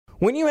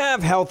When you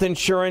have health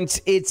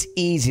insurance, it's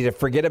easy to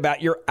forget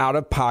about your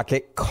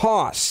out-of-pocket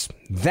costs.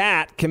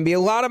 That can be a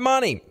lot of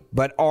money,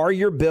 but are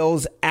your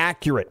bills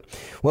accurate?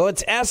 Well,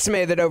 it's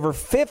estimated that over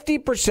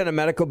 50% of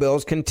medical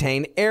bills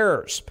contain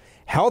errors.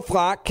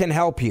 HealthLock can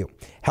help you.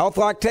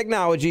 HealthLock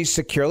technology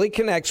securely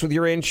connects with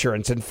your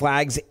insurance and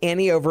flags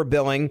any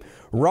overbilling,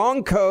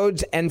 wrong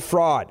codes, and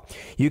fraud.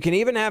 You can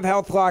even have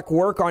HealthLock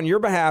work on your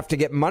behalf to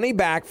get money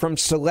back from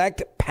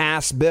select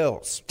past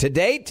bills. To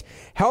date,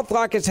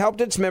 HealthLock has helped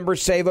its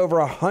members save over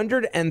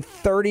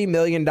 $130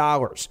 million.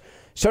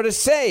 So to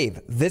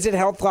save, visit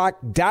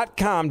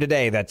healthlock.com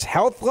today. That's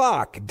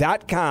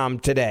healthlock.com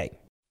today.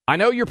 I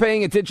know you're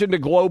paying attention to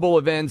global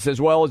events as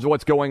well as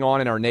what's going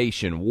on in our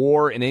nation.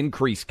 War and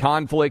increased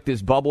conflict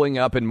is bubbling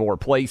up in more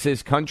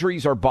places.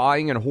 Countries are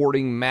buying and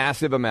hoarding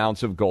massive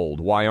amounts of gold.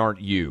 Why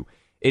aren't you?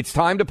 It's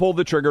time to pull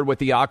the trigger with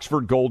the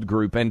Oxford Gold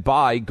Group and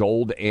buy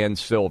gold and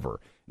silver.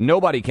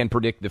 Nobody can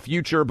predict the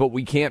future, but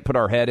we can't put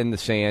our head in the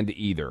sand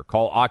either.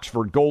 Call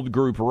Oxford Gold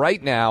Group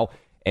right now,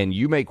 and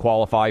you may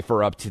qualify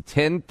for up to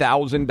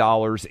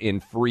 $10,000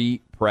 in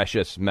free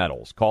precious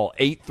metals. Call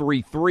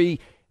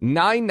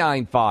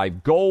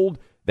 833-995-GOLD.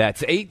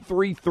 That's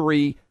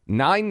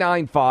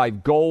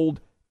 833-995-GOLD,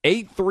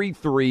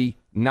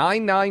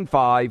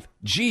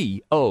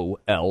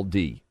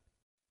 833-995-GOLD.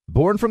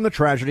 Born from the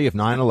tragedy of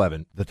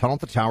 9/11, the Tunnel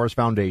to Towers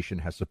Foundation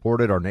has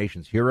supported our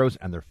nation's heroes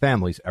and their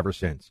families ever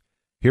since.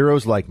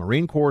 Heroes like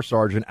Marine Corps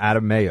Sergeant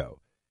Adam Mayo.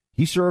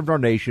 He served our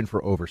nation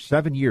for over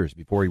 7 years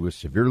before he was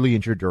severely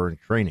injured during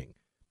training.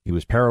 He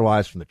was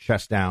paralyzed from the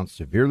chest down,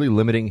 severely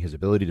limiting his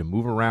ability to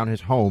move around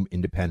his home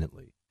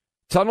independently.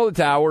 Tunnel to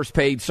Towers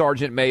paid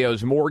Sergeant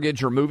Mayo's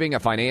mortgage, removing a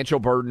financial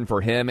burden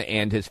for him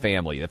and his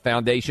family. The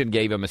foundation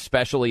gave him a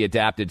specially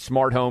adapted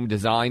smart home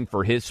designed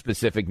for his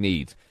specific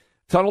needs.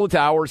 Tunnel to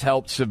Towers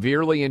helped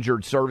severely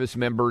injured service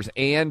members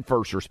and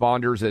first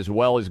responders, as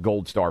well as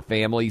Gold Star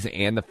families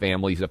and the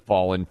families of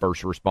fallen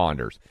first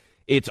responders.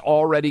 It's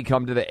already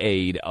come to the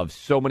aid of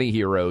so many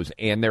heroes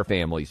and their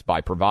families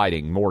by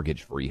providing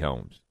mortgage-free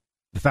homes.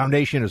 The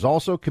foundation is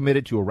also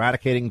committed to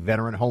eradicating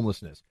veteran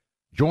homelessness.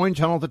 Join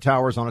Tunnel to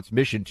Towers on its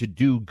mission to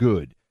do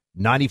good.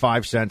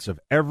 95 cents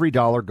of every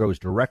dollar goes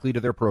directly to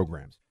their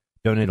programs.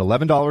 Donate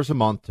 $11 a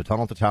month to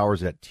Tunnel to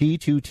Towers at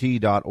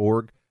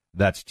T2T.org.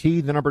 That's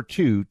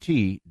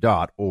T2T.org.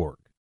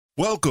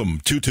 Welcome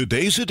to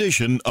today's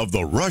edition of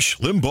the Rush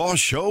Limbaugh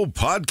Show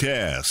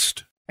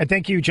podcast. And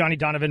thank you, Johnny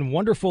Donovan.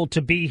 Wonderful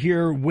to be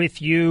here with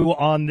you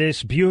on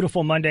this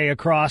beautiful Monday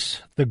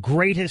across the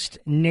greatest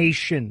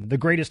nation, the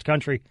greatest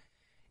country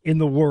in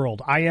the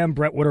world. I am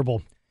Brett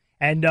Witterbull.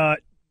 And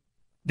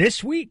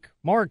this week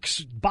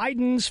marks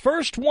Biden's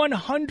first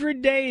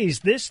 100 days.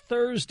 This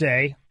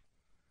Thursday,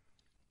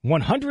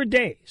 100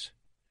 days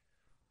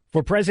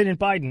for President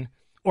Biden.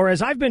 Or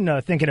as I've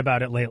been thinking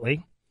about it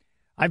lately,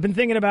 I've been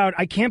thinking about,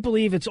 I can't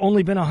believe it's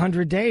only been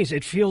 100 days.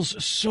 It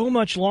feels so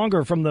much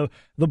longer, from the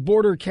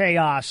border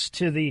chaos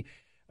to the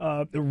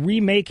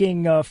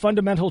remaking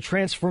fundamental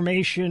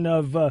transformation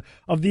of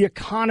the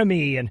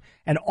economy and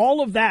all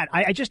of that.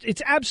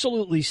 It's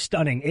absolutely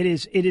stunning. It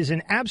is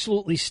an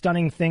absolutely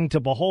stunning thing to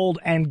behold.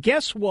 And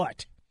guess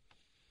what?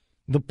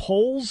 The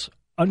polls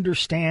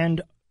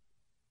understand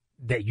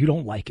that you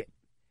don't like it.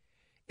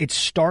 It's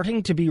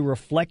starting to be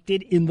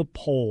reflected in the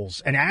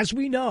polls. And as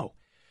we know,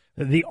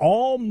 the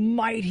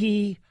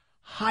almighty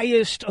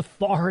highest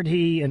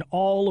authority in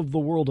all of the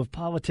world of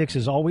politics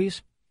is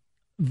always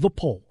the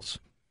polls.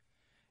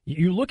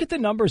 You look at the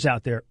numbers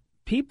out there,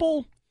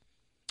 people,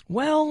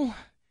 well,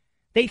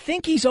 they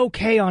think he's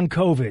okay on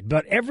COVID,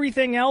 but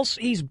everything else,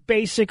 he's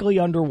basically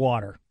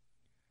underwater.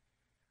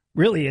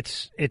 Really,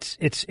 it's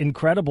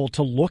incredible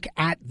to look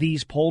at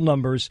these poll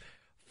numbers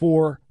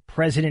for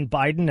President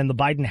Biden and the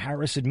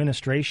Biden-Harris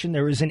administration.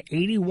 There is an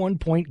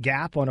 81-point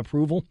gap on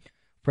approval,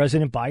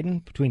 President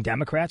Biden, between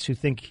Democrats who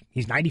think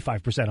he's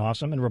 95%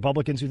 awesome and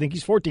Republicans who think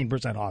he's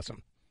 14%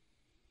 awesome.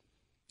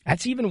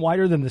 That's even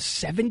wider than the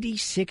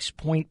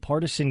 76-point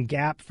partisan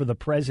gap for the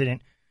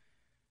president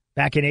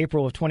back in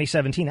April of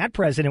 2017. That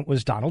president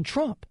was Donald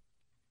Trump.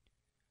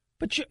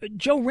 But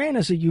Joe ran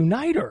as a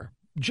uniter.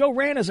 Joe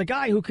ran as a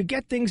guy who could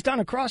get things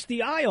done across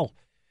the aisle.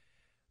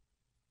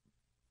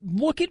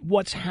 Look at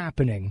what's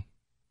happening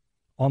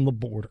on the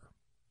border.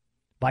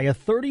 By a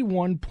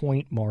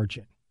 31-point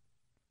margin,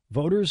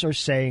 voters are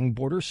saying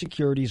border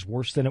security is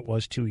worse than it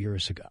was 2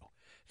 years ago.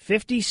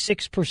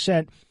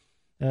 56%,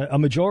 a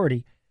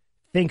majority,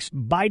 thinks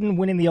Biden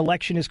winning the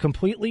election is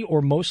completely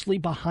or mostly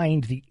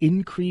behind the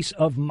increase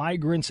of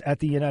migrants at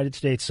the United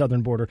States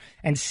southern border.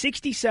 And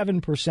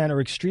 67%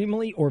 are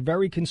extremely or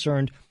very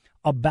concerned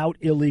about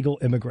illegal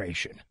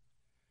immigration.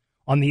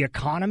 On the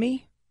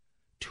economy,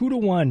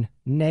 2-1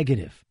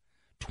 negative.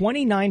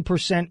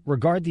 29%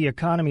 regard the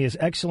economy as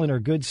excellent or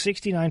good.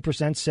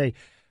 69% say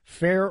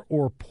fair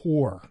or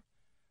poor.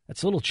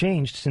 That's a little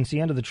changed since the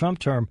end of the Trump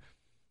term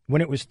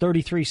when it was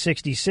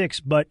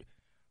 33-66. But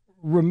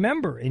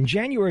remember, in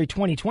January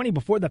 2020,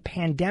 before the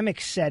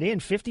pandemic set in,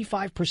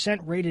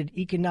 55% rated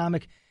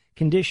economic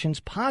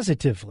conditions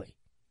positively.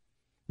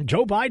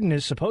 Joe Biden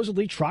has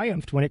supposedly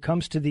triumphed when it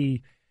comes to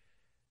the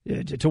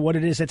to what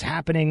it is that's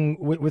happening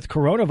with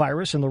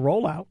coronavirus and the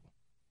rollout.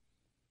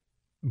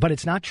 But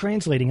it's not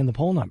translating in the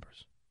poll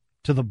numbers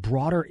to the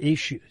broader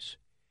issues.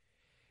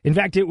 In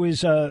fact, it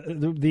was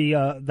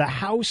the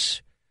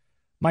House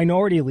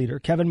Minority Leader,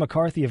 Kevin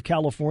McCarthy of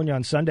California,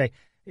 on Sunday.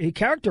 He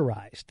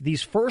characterized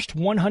these first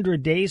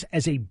 100 days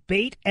as a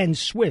bait and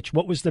switch.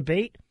 What was the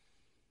bait?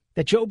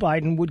 That Joe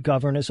Biden would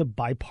govern as a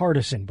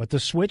bipartisan. But the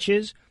switch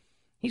is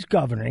he's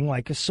governing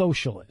like a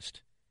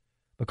socialist.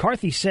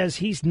 McCarthy says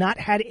he's not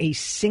had a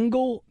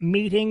single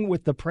meeting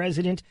with the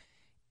president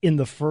in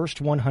the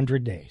first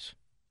 100 days.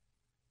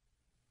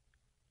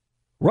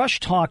 Rush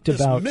talked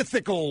about this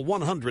mythical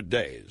 100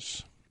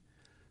 days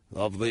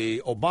of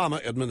the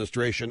Obama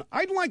administration.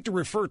 I'd like to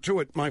refer to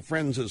it, my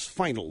friends, as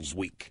finals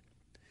week.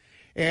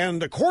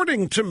 And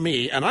according to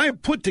me, and I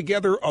have put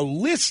together a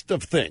list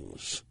of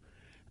things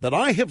that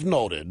I have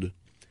noted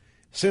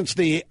since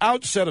the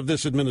outset of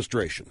this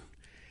administration.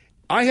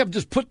 I have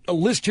just put a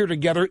list here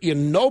together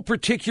in no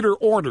particular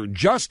order,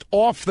 just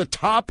off the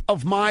top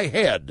of my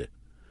head,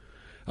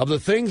 of the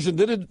things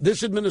in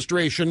this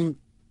administration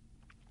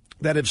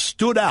that have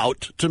stood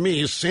out to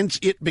me since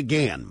it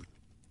began.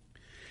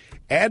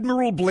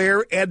 Admiral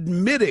Blair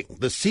admitting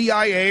the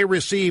CIA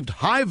received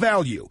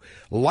high-value,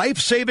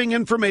 life-saving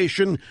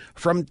information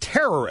from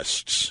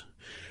terrorists,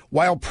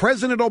 while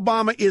President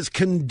Obama is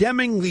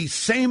condemning the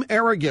same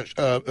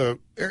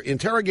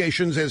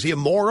interrogations as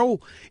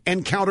immoral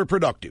and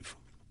counterproductive.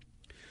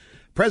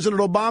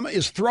 President Obama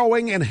is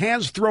throwing and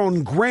has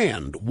thrown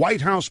grand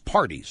White House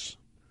parties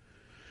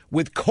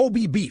with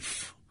Kobe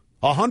beef,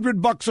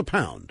 $100 a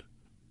pound,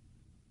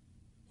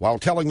 while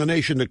telling the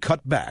nation to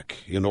cut back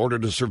in order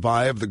to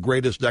survive the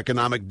greatest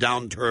economic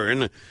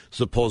downturn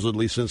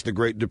supposedly since the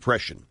Great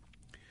Depression.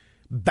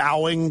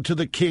 Bowing to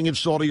the King of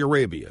Saudi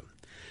Arabia,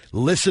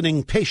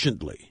 listening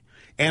patiently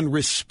and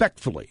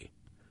respectfully,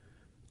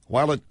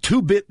 while a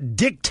two-bit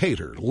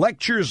dictator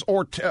lectures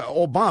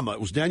Obama,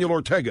 it was Daniel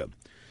Ortega,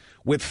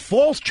 with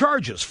false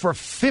charges for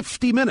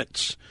 50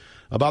 minutes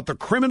about the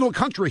criminal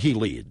country he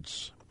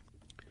leads.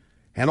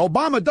 And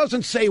Obama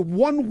doesn't say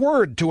one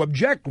word to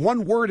object,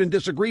 one word in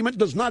disagreement,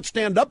 does not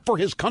stand up for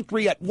his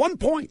country at one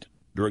point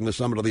during the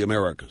Summit of the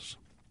Americas.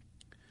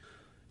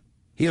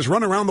 He has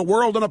run around the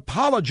world and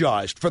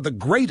apologized for the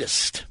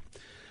greatest,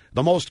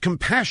 the most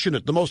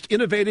compassionate, the most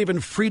innovative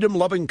and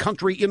freedom-loving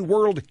country in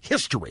world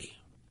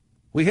history.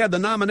 We had the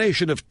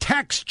nomination of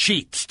tax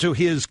cheats to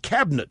his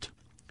cabinet,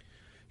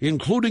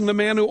 including the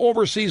man who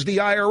oversees the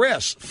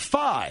IRS,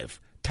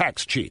 5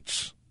 tax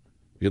cheats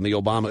in the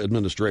Obama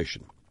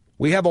administration.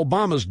 We have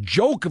Obama's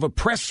joke of a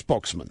press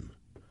spokesman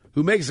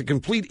who makes a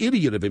complete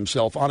idiot of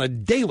himself on a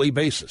daily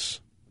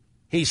basis.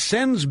 He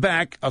sends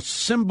back a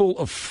symbol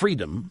of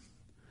freedom,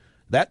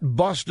 that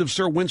bust of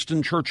Sir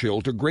Winston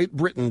Churchill, to Great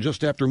Britain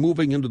just after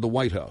moving into the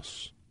White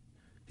House.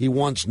 He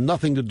wants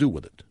nothing to do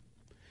with it.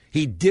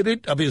 He did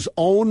it of his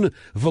own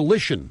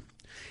volition.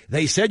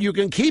 They said, you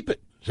can keep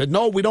it. Said,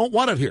 no, we don't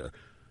want it here.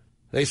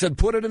 They said,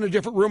 put it in a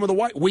different room of the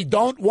White House. We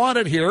don't want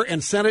it here,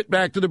 and sent it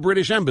back to the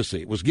British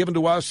Embassy. It was given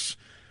to us,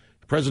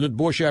 President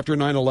Bush, after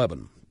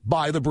 9/11,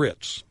 by the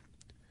Brits.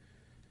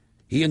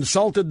 He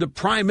insulted the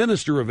Prime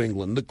Minister of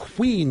England, the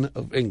Queen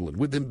of England,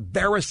 with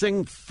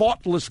embarrassing,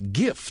 thoughtless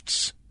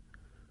gifts.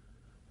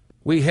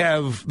 We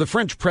have the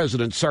French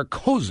President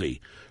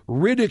Sarkozy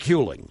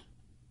ridiculing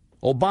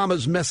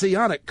Obama's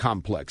messianic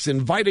complex,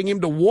 inviting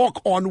him to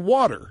walk on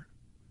water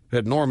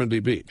at Normandy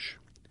Beach.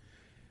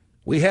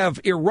 We have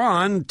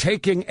Iran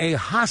taking a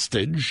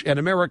hostage, an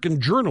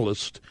American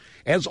journalist,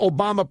 as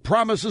Obama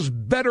promises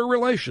better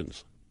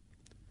relations.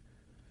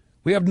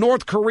 We have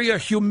North Korea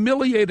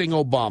humiliating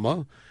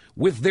Obama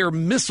with their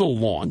missile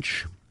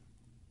launch.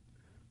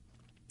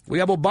 We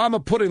have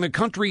Obama putting the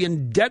country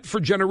in debt for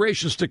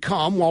generations to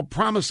come while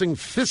promising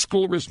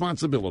fiscal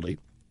responsibility,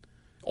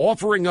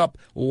 offering up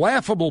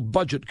laughable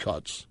budget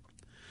cuts,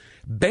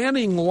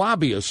 banning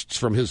lobbyists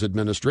from his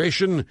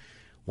administration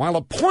while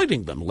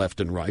appointing them left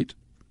and right,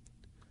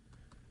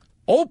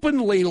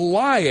 openly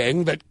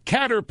lying that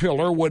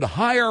Caterpillar would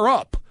hire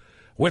up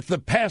with the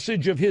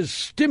passage of his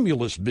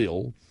stimulus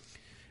bill,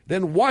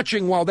 then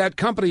watching while that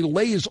company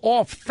lays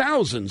off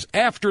thousands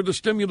after the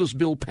stimulus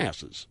bill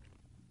passes.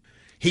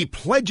 He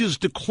pledges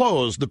to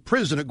close the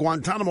prison at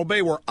Guantanamo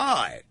Bay, where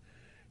I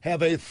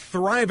have a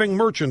thriving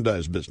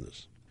merchandise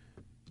business.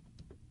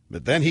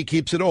 But then he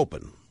keeps it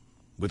open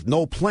with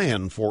no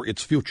plan for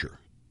its future,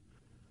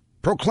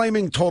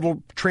 proclaiming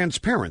total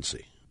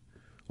transparency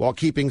while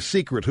keeping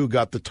secret who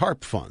got the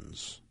TARP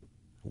funds,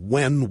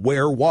 when,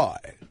 where, why,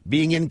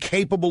 being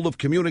incapable of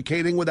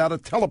communicating without a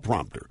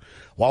teleprompter,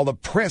 while the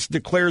press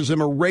declares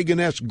him a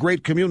Reagan-esque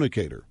great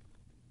communicator.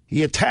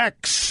 He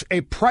attacks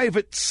a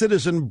private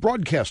citizen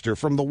broadcaster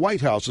from the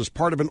White House as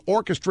part of an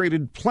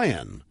orchestrated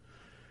plan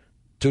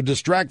to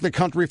distract the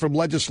country from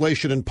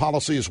legislation and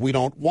policies we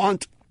don't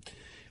want,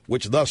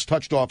 which thus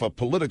touched off a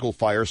political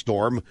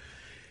firestorm.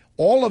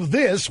 All of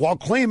this while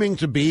claiming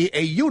to be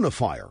a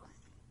unifier.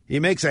 He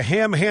makes a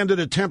ham-handed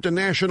attempt to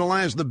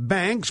nationalize the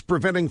banks,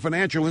 preventing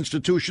financial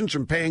institutions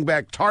from paying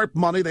back TARP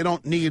money they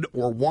don't need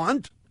or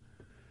want.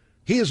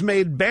 He has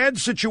made bad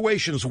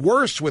situations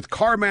worse with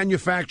car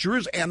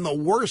manufacturers, and the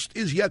worst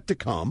is yet to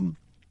come.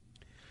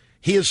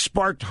 He has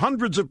sparked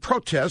hundreds of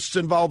protests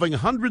involving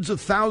hundreds of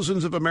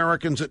thousands of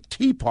Americans at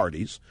tea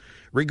parties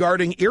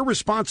regarding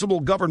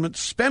irresponsible government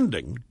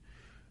spending,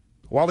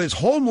 while his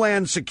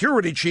Homeland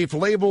Security chief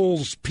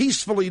labels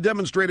peacefully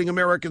demonstrating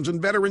Americans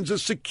and veterans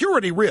as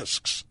security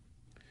risks.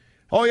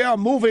 Oh, yeah,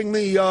 moving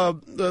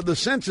the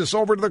census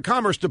over to the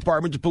Commerce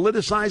Department to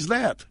politicize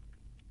that.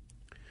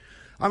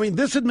 I mean,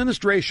 this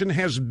administration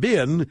has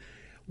been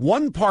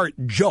one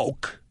part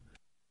joke,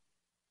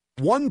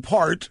 one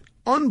part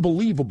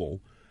unbelievable,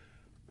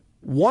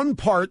 one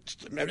part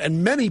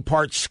and many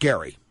parts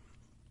scary.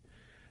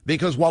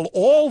 Because while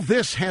all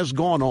this has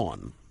gone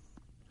on,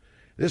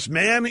 this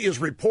man is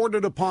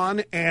reported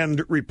upon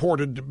and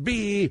reported to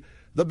be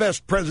the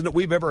best president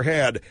we've ever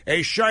had,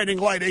 a shining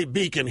light, a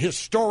beacon,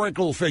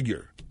 historical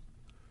figure.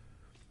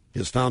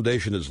 His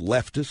foundation is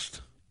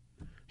leftist.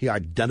 He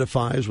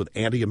identifies with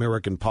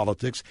anti-American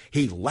politics.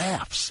 He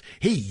laughs.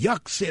 He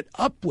yucks it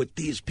up with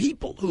these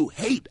people who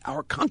hate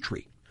our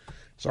country.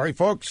 Sorry,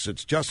 folks,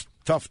 it's just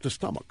tough to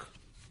stomach.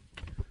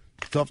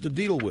 Tough to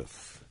deal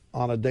with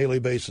on a daily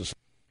basis.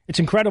 It's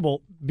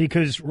incredible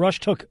because Rush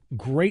took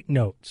great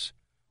notes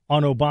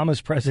on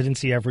Obama's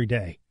presidency every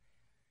day.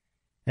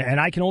 And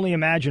I can only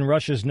imagine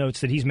Rush's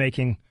notes that he's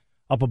making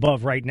up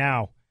above right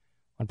now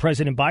on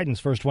President Biden's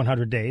first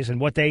 100 days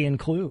and what they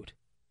include.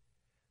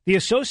 The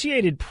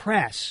Associated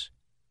Press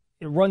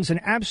runs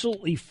an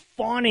absolutely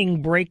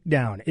fawning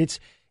breakdown.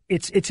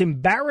 It's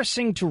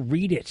embarrassing to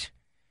read it.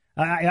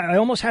 I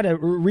almost had to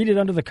read it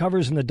under the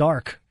covers in the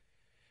dark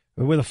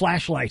with a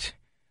flashlight.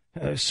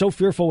 So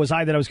fearful was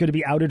I that I was going to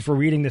be outed for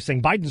reading this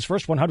thing. Biden's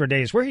first 100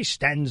 days, where he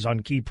stands on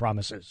key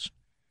promises.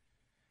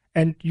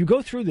 And you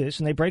go through this,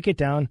 and they break it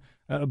down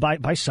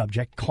by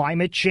subject.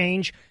 Climate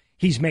change.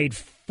 He's made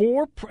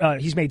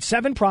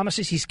 7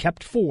 promises. He's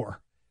kept 4.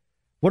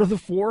 What are the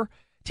 4?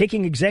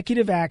 Taking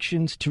executive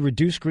actions to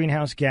reduce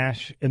greenhouse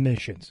gas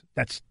emissions.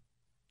 That's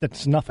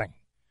nothing.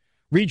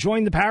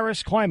 Rejoin the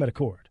Paris Climate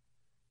Accord.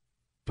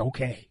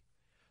 Okay.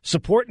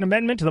 Support an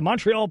amendment to the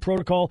Montreal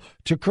Protocol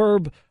to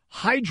curb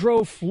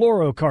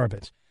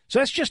hydrofluorocarbons. So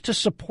that's just to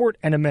support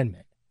an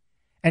amendment.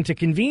 And to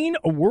convene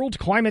a World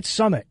Climate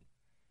Summit.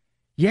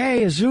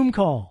 Yay, a Zoom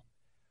call,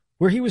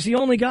 where he was the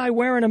only guy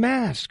wearing a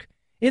mask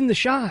in the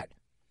shot.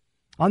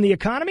 On the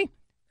economy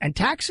and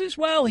taxes,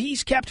 well,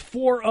 he's kept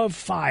 4 of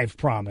 5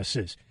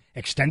 promises.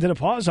 Extended a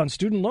pause on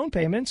student loan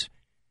payments.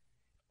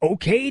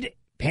 Okayed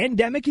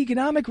pandemic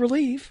economic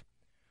relief.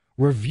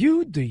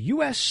 Reviewed the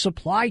U.S.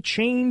 supply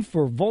chain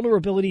for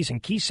vulnerabilities in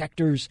key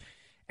sectors.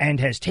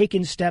 And has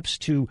taken steps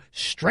to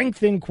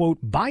strengthen, quote,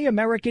 Buy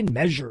American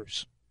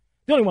measures.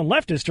 The only one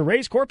left is to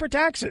raise corporate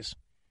taxes.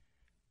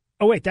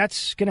 Oh, wait,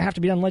 that's going to have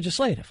to be done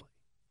legislatively.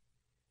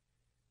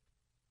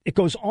 It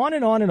goes on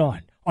and on and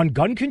on. On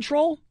gun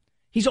control,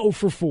 he's 0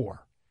 for 4.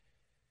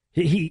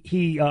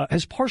 He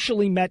has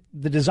partially met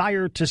the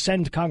desire to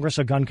send Congress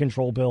a gun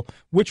control bill,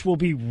 which will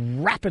be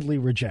rapidly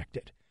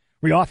rejected.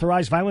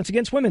 Reauthorize Violence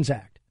Against Women's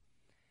Act.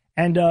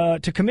 And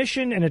to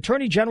commission an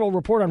attorney general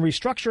report on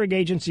restructuring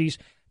agencies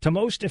to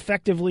most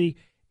effectively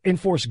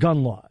enforce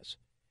gun laws.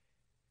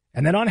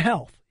 And then on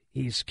health,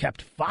 he's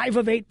kept 5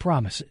 of 8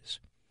 promises.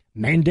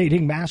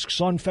 Mandating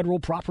masks on federal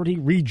property,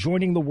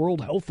 rejoining the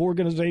World Health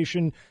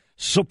Organization,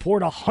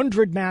 support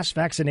 100 mass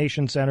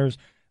vaccination centers,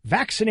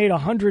 vaccinate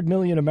 100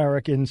 million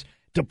Americans,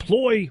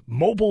 deploy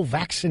mobile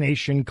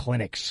vaccination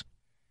clinics.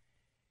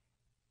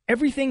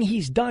 Everything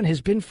he's done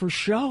has been for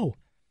show,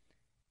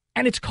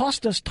 and it's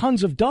cost us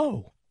tons of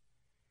dough.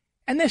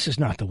 And this is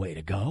not the way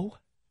to go.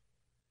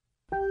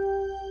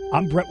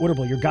 I'm Brett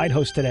Witterble, your guide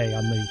host today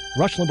on the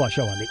Rush Limbaugh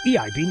Show on the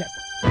EIB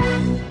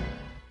Network.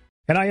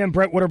 And I am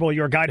Brett Witterble,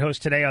 your guide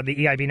host today on the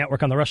EIB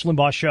Network on the Rush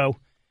Limbaugh Show.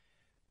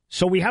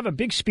 So we have a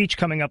big speech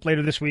coming up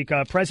later this week.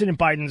 President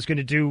Biden is going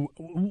to do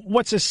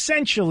what's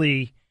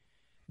essentially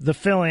the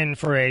fill-in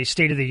for a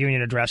State of the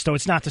Union address. Though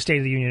it's not the State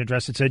of the Union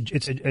address. It's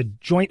a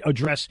joint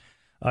address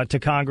to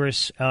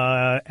Congress,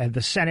 and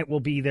the Senate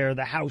will be there.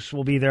 The House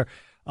will be there.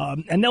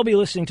 And they'll be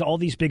listening to all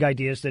these big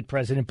ideas that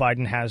President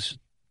Biden has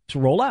to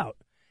roll out.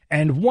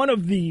 And one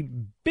of the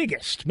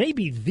biggest,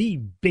 maybe the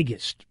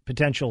biggest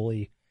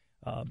potentially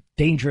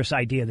dangerous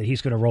idea that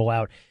he's going to roll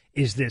out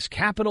is this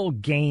capital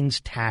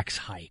gains tax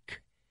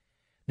hike.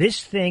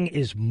 This thing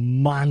is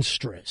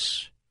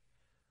monstrous.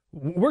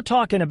 We're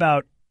talking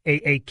about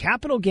a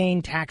capital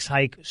gain tax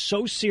hike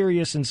so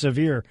serious and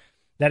severe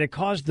that it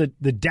caused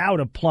the Dow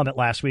to plummet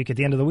last week at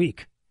the end of the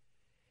week.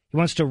 He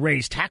wants to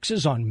raise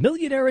taxes on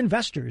millionaire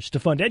investors to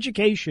fund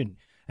education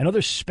and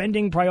other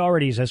spending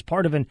priorities as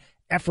part of an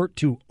effort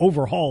to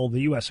overhaul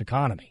the U.S.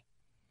 economy.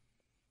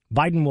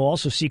 Biden will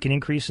also seek an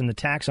increase in the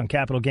tax on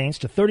capital gains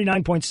to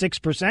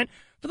 39.6%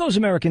 for those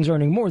Americans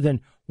earning more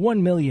than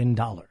 $1 million.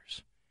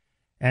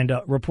 And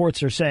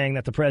reports are saying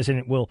that the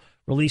president will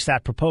release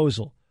that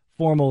proposal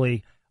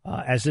formally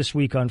as this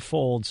week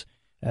unfolds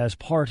as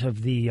part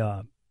of the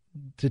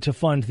to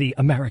fund the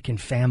American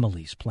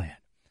Families Plan.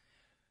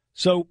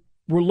 So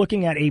we're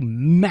looking at a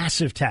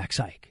massive tax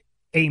hike.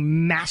 a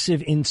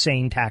massive,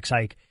 insane tax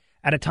hike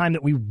at a time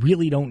that we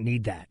really don't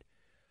need that.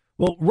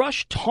 Well,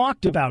 Rush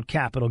talked about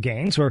capital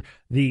gains, or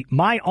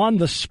my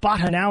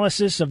on-the-spot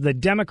analysis of the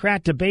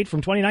Democrat debate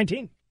from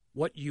 2019.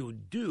 What you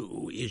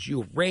do is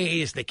you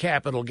raise the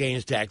capital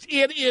gains tax.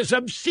 It is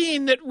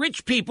obscene that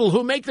rich people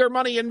who make their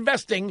money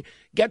investing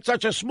get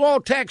such a small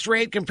tax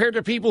rate compared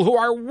to people who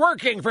are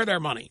working for their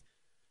money.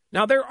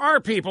 Now, there are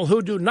people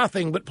who do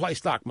nothing but play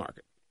stock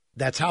market.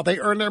 That's how they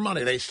earn their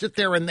money. They sit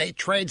there and they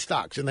trade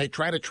stocks, and they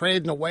try to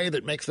trade in a way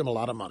that makes them a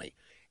lot of money.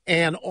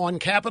 And on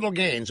capital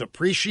gains,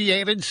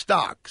 appreciated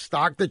stock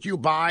that you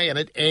buy and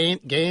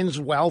it gains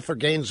wealth or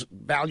gains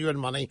value in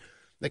money,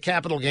 the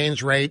capital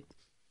gains rate,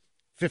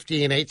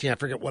 15, 18, I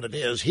forget what it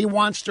is. He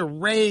wants to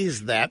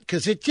raise that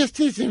because it just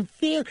isn't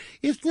fair.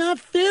 It's not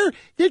fair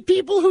that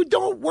people who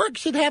don't work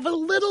should have a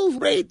little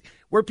rate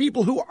where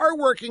people who are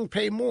working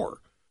pay more.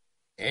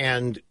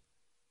 And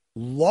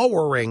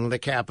lowering the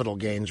capital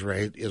gains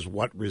rate is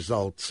what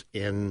results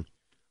in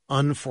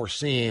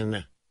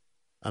unforeseen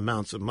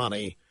amounts of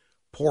money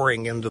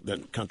pouring into the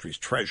country's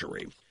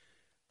treasury.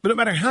 But no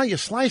matter how you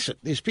slice it,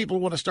 these people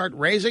want to start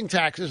raising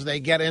taxes.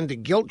 They get into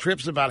guilt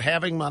trips about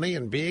having money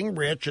and being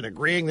rich and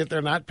agreeing that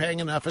they're not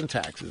paying enough in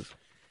taxes.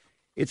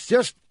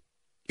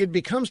 It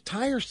becomes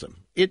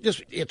tiresome.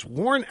 It's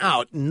worn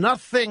out.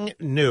 Nothing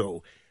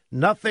new.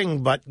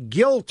 Nothing but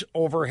guilt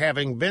over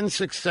having been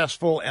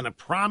successful and a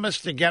promise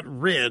to get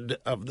rid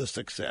of the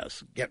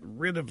success, get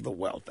rid of the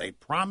wealth. A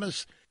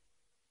promise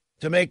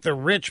to make the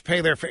rich pay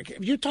their fair.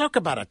 You talk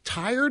about a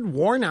tired,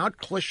 worn-out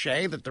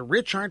cliche that the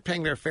rich aren't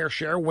paying their fair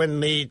share when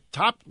the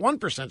top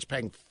 1% is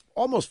paying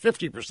almost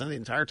 50% of the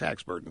entire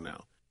tax burden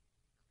now.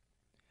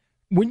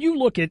 When you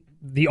look at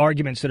the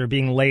arguments that are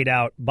being laid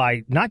out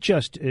by not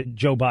just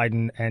Joe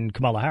Biden and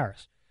Kamala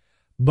Harris,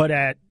 but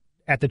at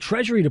the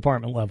Treasury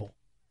Department level,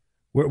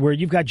 where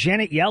you've got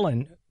Janet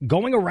Yellen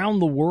going around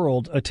the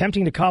world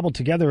attempting to cobble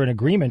together an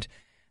agreement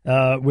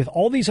with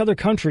all these other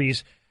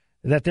countries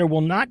that there will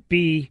not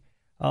be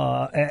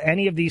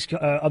any of these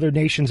other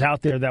nations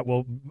out there that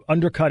will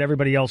undercut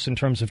everybody else in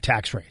terms of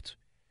tax rates,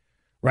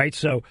 right?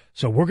 So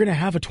we're going to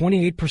have a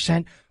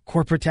 28%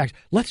 corporate tax.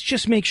 Let's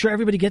just make sure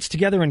everybody gets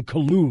together and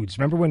colludes.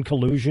 Remember when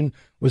collusion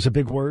was a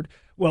big word?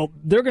 Well,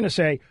 they're going to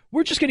say,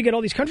 we're just going to get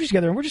all these countries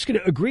together and we're just going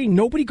to agree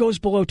nobody goes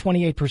below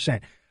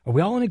 28%. Are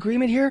we all in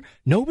agreement here?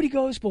 Nobody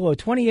goes below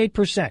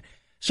 28%.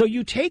 So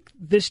you take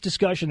this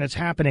discussion that's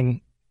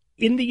happening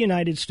in the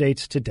United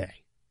States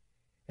today,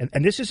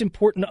 and this is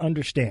important to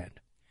understand,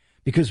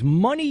 because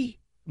money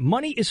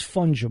is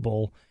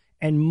fungible,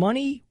 and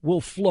money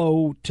will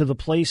flow to the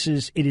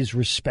places it is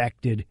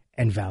respected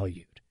and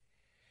valued.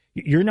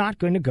 You're not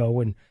going to go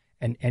and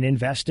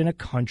invest in a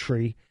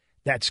country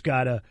that's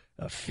got a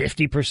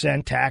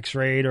 50% tax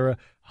rate or a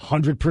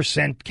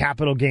 100%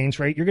 capital gains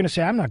rate. You're going to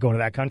say, I'm not going to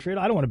that country.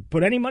 I don't want to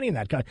put any money in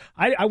that country.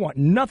 I want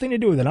nothing to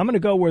do with it. I'm going to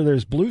go where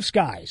there's blue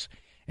skies,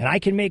 and I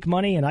can make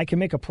money, and I can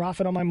make a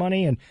profit on my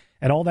money and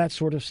all that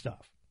sort of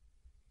stuff.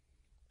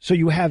 So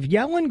you have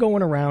Yellen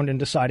going around and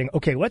deciding,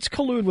 okay, let's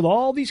collude with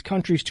all these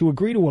countries to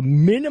agree to a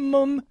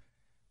minimum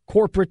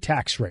corporate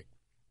tax rate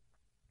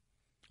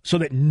so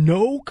that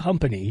no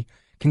company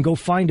can go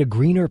find a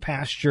greener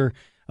pasture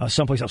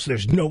someplace else. So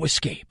there's no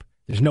escape.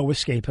 There's no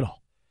escape at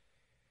all.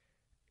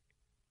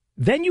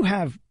 Then you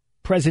have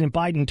President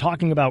Biden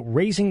talking about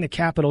raising the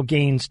capital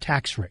gains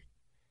tax rate.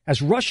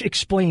 As Rush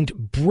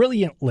explained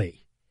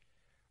brilliantly,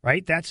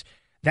 right? That's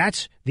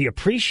the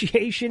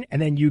appreciation,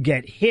 and then you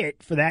get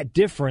hit for that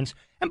difference.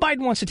 And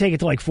Biden wants to take it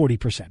to like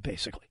 40%,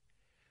 basically.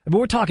 But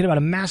we're talking about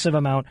a massive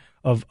amount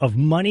of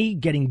money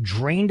getting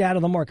drained out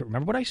of the market.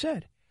 Remember what I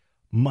said.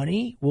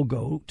 Money will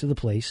go to the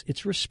place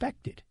it's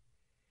respected.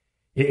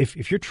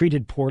 If you're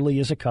treated poorly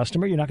as a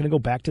customer, you're not going to go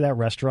back to that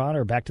restaurant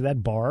or back to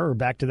that bar or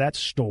back to that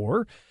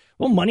store.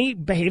 Well, money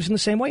behaves in the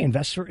same way.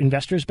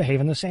 Investors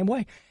behave in the same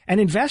way. And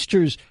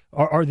investors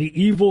are the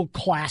evil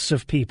class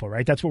of people,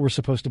 right? That's what we're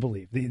supposed to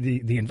believe.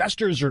 The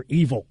investors are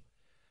evil.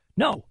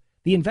 No,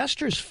 the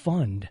investors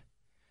fund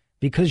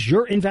because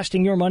you're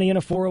investing your money in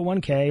a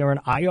 401k or an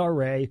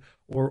IRA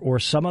or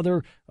some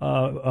other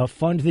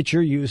fund that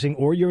you're using,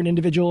 or you're an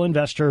individual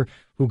investor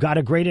who got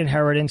a great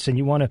inheritance and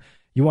you want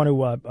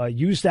to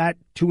use that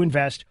to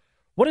invest.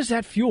 What does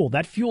that fuel?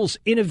 That fuels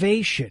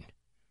innovation.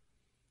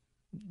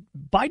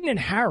 Biden and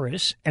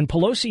Harris and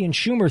Pelosi and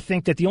Schumer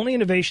think that the only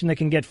innovation that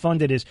can get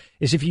funded is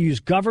if you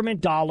use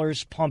government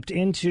dollars pumped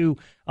into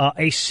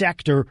a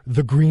sector,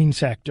 the green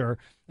sector,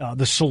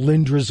 the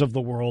Solyndras of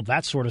the world,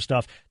 that sort of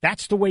stuff.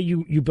 That's the way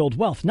you build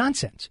wealth.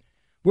 Nonsense.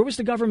 Where was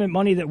the government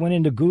money that went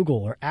into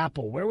Google or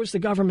Apple? Where was the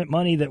government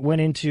money that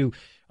went into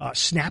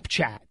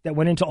Snapchat, that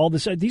went into all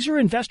this? These are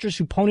investors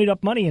who ponied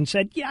up money and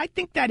said, yeah, I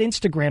think that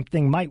Instagram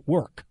thing might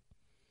work.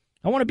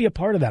 I want to be a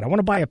part of that. I want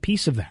to buy a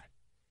piece of that.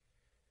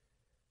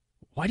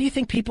 Why do you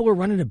think people are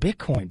running to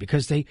Bitcoin?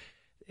 Because they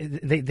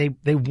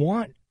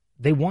want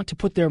to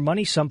put their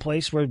money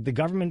someplace where the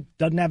government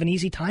doesn't have an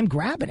easy time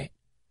grabbing it.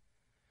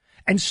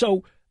 And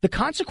so the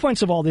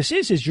consequence of all this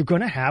is you're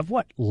going to have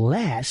what?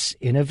 Less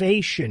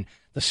innovation.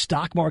 The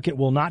stock market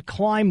will not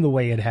climb the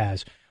way it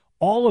has.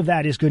 all of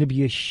that is going to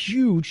be a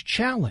huge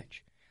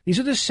challenge. These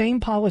are the same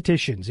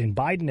politicians in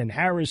Biden and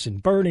Harris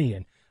and Bernie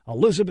and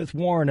Elizabeth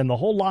Warren and the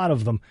whole lot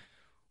of them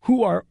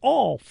who are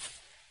all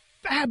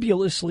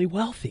fabulously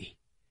wealthy.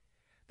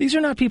 These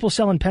are not people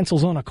selling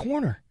pencils on a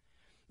corner.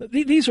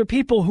 These are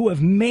people who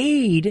have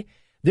made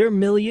their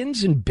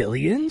millions and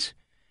billions,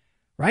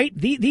 right?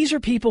 These are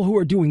people who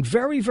are doing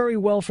very, very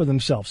well for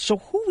themselves. So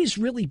who is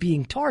really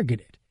being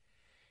targeted?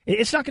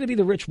 It's not going to be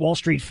the rich Wall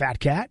Street fat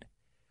cat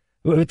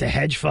with the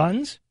hedge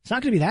funds. It's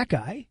not going to be that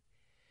guy.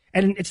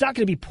 And it's not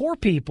going to be poor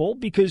people,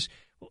 because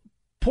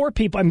poor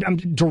people, I'm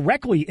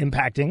directly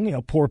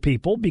impacting poor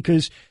people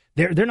because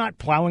they're not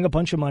plowing a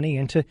bunch of money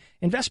into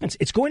investments.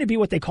 It's going to be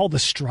what they call the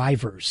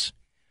strivers,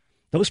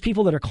 those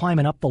people that are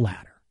climbing up the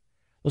ladder,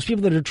 those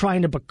people that are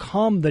trying to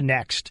become the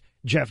next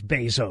Jeff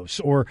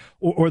Bezos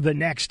or the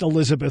next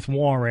Elizabeth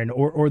Warren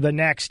or the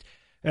next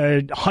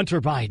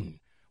Hunter Biden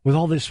with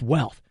all this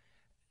wealth.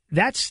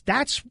 That's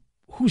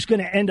who's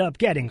going to end up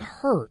getting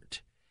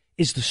hurt,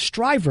 is the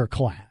striver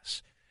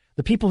class,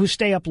 the people who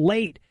stay up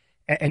late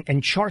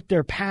and chart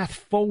their path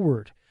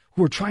forward,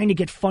 who are trying to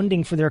get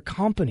funding for their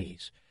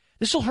companies.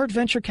 This will hurt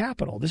venture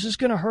capital. This is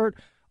going to hurt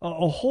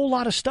a whole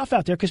lot of stuff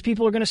out there because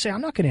people are going to say,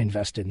 I'm not going to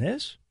invest in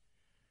this.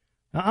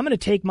 I'm going to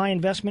take my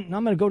investment and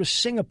I'm going to go to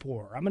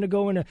Singapore. I'm going to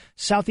go into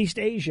Southeast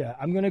Asia.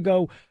 I'm going to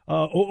go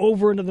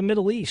over into the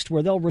Middle East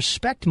where they'll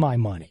respect my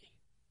money.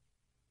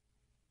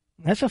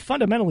 That's a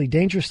fundamentally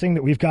dangerous thing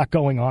that we've got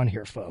going on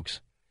here,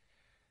 folks.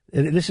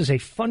 This is a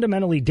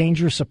fundamentally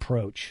dangerous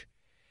approach.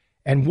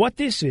 And what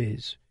this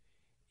is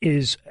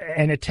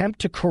an attempt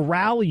to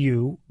corral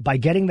you by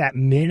getting that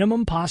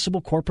minimum possible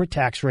corporate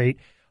tax rate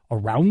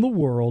around the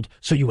world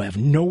so you have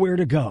nowhere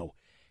to go.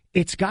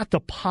 It's got the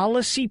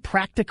policy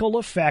practical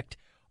effect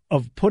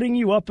of putting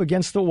you up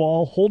against the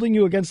wall, holding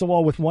you against the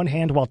wall with one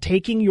hand while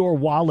taking your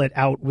wallet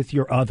out with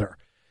your other.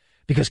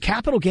 Because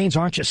capital gains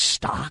aren't just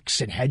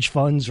stocks and hedge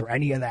funds or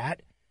any of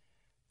that.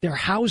 They're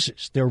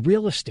houses, they're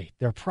real estate,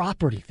 they're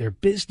property, they're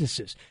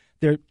businesses,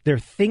 they're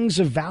things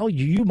of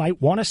value you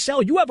might want to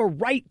sell. You have a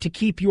right to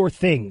keep your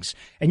things,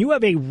 and you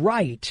have a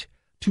right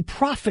to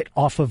profit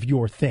off of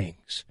your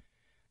things.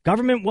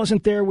 Government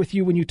wasn't there with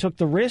you when you took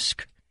the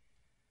risk.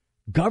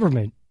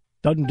 Government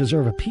doesn't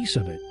deserve a piece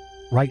of it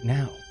right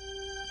now.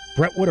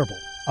 Brett Witterble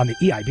on the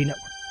EIB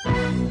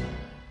Network.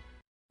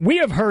 We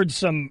have heard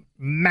some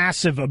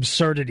massive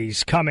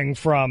absurdities coming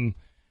from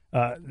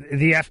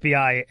the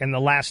FBI in the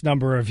last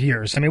number of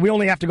years. I mean, we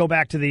only have to go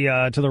back to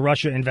the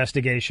Russia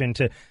investigation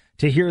to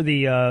hear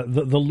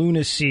the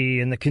lunacy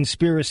and the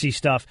conspiracy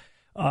stuff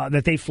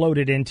that they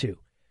floated into.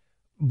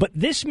 But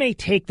this may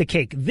take the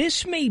cake.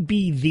 This may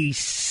be the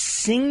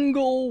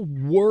single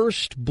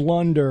worst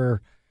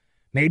blunder,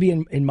 maybe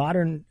in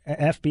modern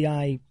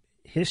FBI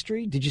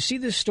history. Did you see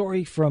this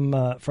story from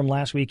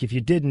last week? If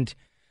you didn't,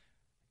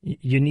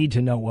 you need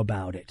to know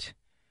about it.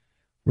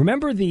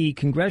 Remember the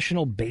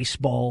congressional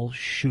baseball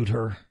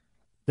shooter?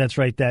 That's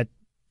right, that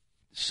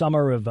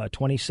summer of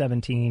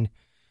 2017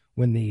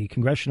 when the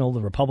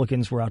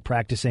Republicans were out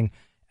practicing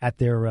at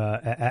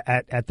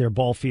their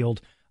ball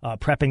field,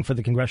 prepping for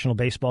the congressional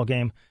baseball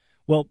game.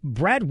 Well,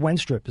 Brad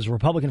Wenstrup is a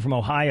Republican from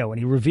Ohio, and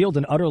he revealed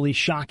an utterly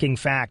shocking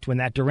fact when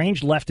that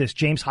deranged leftist,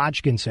 James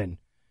Hodgkinson,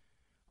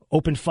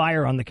 opened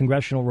fire on the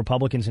congressional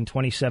Republicans in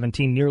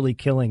 2017, nearly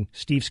killing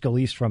Steve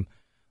Scalise from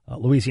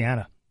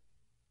Louisiana,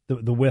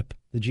 the whip,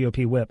 the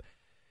GOP whip.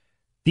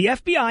 The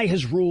FBI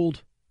has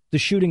ruled the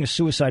shooting a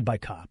suicide by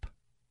cop.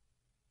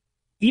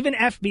 Even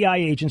FBI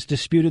agents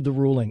disputed the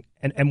ruling,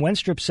 and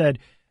Wenstrup said,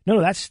 no,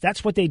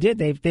 that's what they did.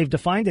 They've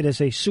defined it as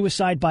a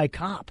suicide by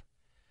cop,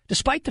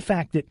 despite the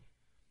fact that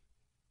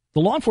the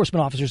law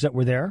enforcement officers that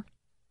were there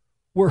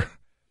were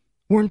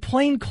in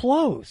plain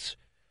clothes.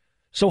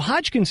 So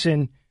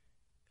Hodgkinson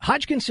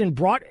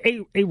brought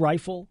a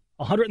rifle.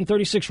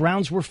 136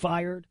 rounds were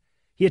fired.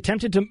 He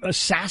attempted to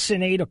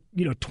assassinate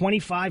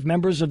 25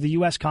 members of the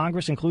U.S.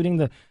 Congress, including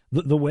the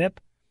whip.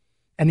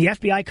 And the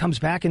FBI comes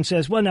back and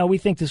says, well, no, we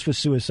think this was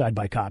suicide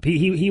by cop.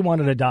 He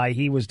wanted to die.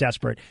 He was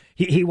desperate.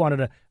 He wanted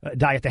to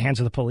die at the hands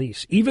of the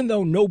police, even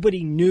though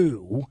nobody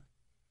knew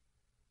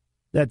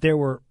that there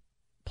were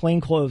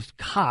plainclothes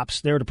cops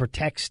there to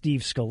protect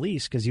Steve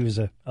Scalise because he was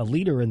a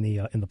leader in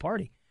the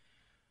party.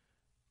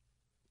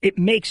 It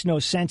makes no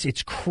sense.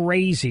 It's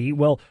crazy.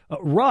 Well,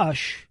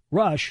 Rush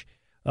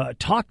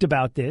talked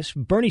about this.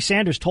 Bernie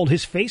Sanders told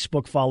his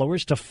Facebook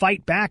followers to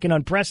fight back in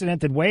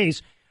unprecedented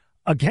ways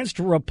against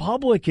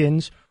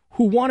Republicans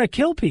who want to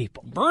kill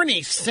people.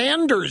 Bernie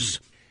Sanders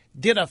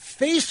did a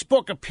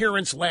Facebook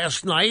appearance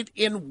last night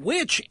in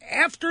which,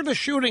 after the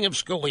shooting of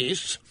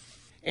Scalise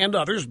and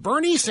others,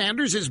 Bernie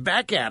Sanders is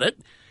back at it,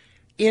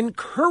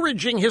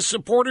 encouraging his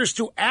supporters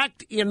to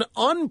act in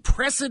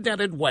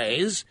unprecedented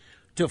ways,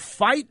 to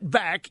fight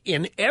back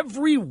in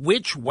every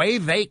which way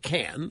they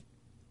can.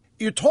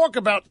 You talk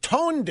about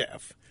tone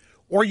deaf,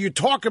 or you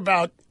talk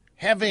about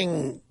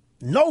having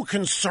no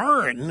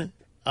concern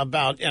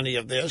about any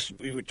of this.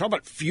 We talk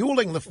about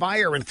fueling the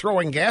fire and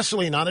throwing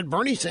gasoline on it.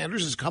 Bernie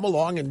Sanders has come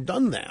along and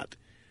done that.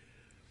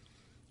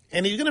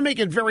 And he's going to make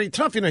it very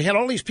tough. You know, he had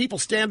all these people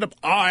stand up.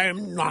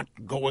 I'm not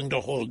going to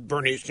hold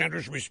Bernie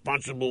Sanders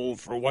responsible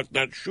for what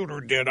that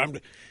shooter did.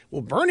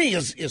 Well, Bernie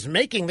is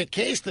making the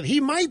case that he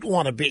might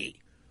want to be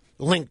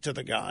linked to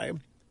the guy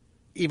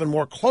even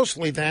more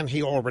closely than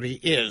he already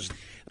is.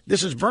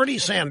 This is Bernie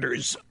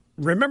Sanders.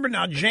 Remember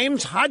now,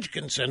 James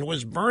Hodgkinson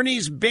was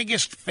Bernie's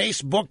biggest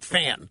Facebook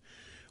fan.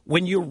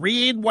 When you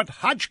read what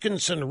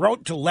Hodgkinson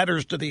wrote to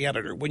letters to the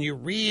editor, when you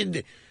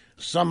read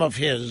some of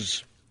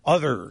his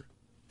other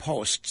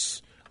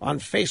posts on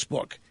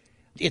Facebook,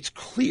 it's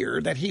clear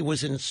that he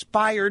was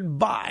inspired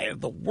by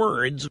the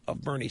words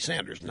of Bernie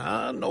Sanders.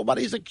 Now,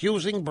 nobody's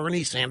accusing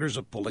Bernie Sanders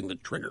of pulling the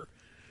trigger.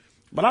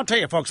 But I'll tell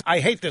you, folks, I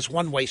hate this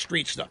one-way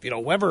street stuff. You know,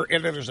 whenever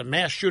there's a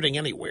mass shooting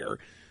anywhere,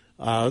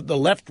 the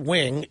left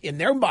wing, in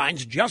their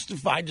minds,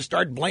 justified to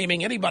start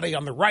blaming anybody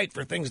on the right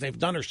for things they've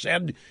done or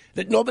said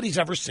that nobody's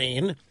ever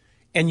seen.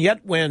 And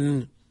yet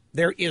when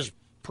there is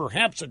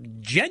perhaps a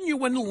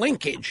genuine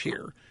linkage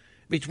here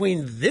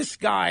between this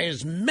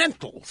guy's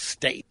mental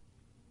state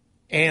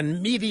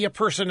and media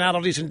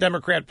personalities and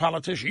Democrat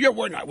politicians.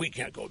 Yeah, we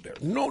can't go there.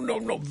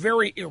 No,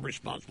 very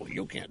irresponsible.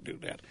 You can't do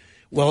that.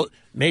 Well,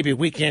 maybe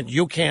we can't.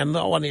 You can,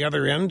 though, on the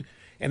other end.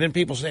 And then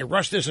people say,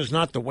 Rush, this is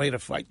not the way to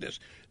fight this.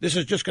 This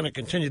is just going to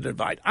continue to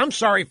divide. I'm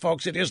sorry,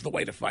 folks, it is the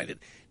way to fight it.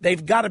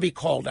 They've got to be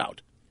called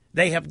out.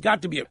 They have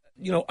got to be,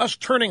 us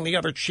turning the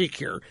other cheek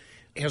here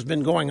has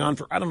been going on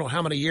for I don't know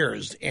how many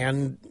years.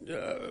 And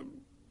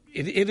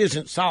it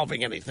isn't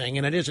solving anything,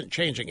 and it isn't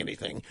changing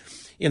anything.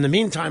 In the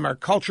meantime, our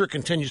culture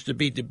continues to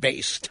be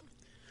debased.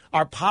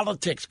 Our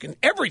politics,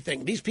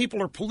 everything. These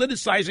people are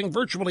politicizing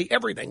virtually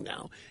everything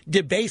now,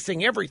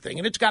 debasing everything,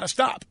 and it's got to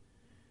stop.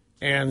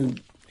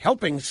 And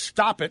helping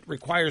stop it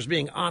requires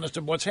being honest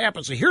of what's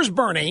happened. So here's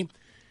Bernie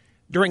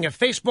during a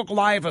Facebook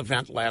Live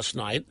event last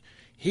night.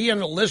 He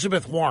and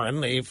Elizabeth Warren,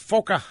 the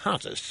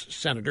Pocahontas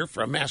senator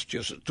from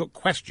Massachusetts, took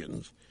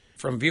questions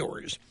from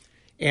viewers.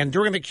 And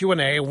during the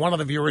Q&A, one of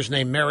the viewers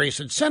named Mary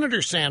said,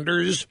 Senator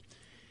Sanders,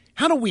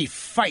 how do we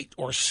fight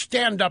or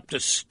stand up to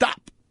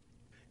stop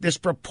this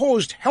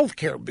proposed health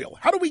care bill?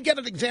 How do we get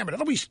it examined?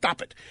 How do we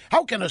stop it?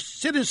 How can a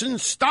citizen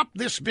stop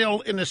this bill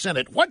in the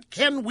Senate? What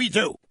can we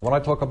do? When I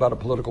talk about a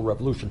political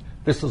revolution,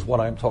 this is what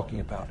I'm talking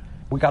about.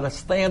 We got to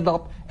stand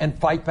up and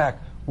fight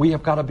back. We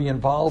have got to be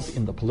involved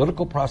in the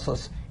political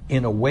process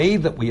in a way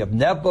that we have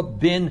never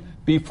been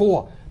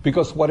before,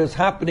 because what is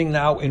happening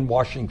now in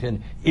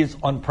Washington is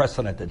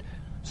unprecedented.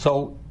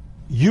 So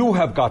you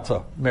have got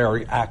to,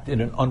 Mary, act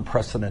in an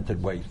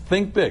unprecedented way.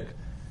 Think big.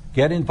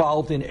 Get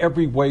involved in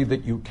every way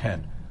that you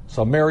can.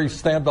 So, Mary,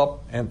 stand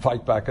up and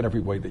fight back in every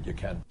way that you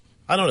can.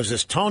 I don't know, is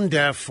this tone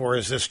deaf or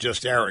is this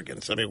just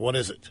arrogance? I mean, what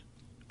is it?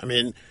 I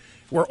mean,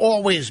 we're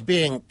always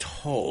being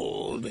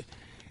told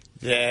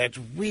that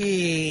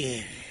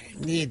we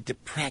need to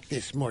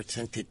practice more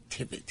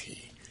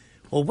sensitivity.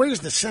 Well, where's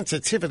the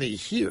sensitivity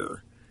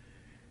here?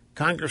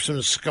 Congressman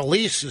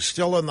Scalise is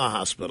still in the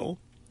hospital,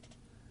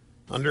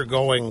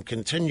 undergoing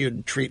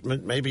continued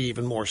treatment, maybe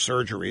even more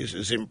surgeries,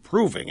 is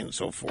improving and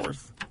so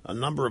forth. A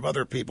number of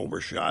other people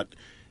were shot.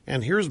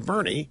 And here's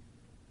Bernie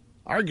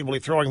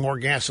arguably throwing more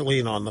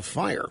gasoline on the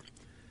fire.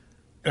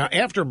 Now,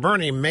 after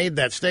Bernie made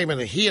that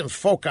statement, he and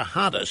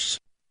Pocahontas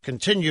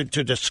continued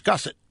to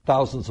discuss it.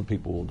 Thousands of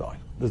people will die.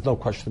 There's no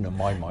question in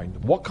my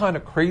mind. What kind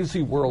of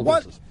crazy world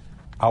is this?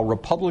 Our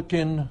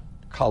Republican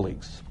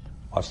colleagues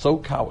are so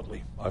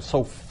cowardly, are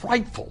so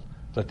frightful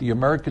that the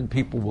American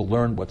people will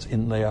learn what's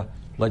in their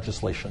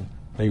legislation.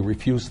 They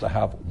refuse to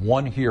have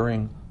one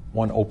hearing,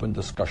 one open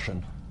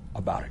discussion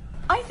about it.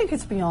 I think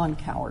it's beyond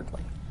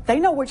cowardly. They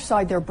know which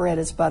side their bread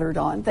is buttered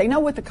on. They know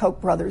what the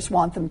Koch brothers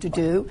want them to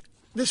do.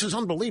 This is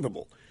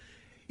unbelievable.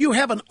 You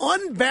have an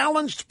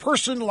unbalanced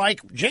person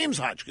like James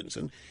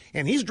Hodgkinson,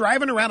 and he's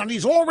driving around, and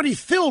he's already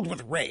filled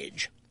with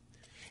rage.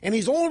 And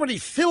he's already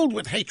filled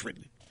with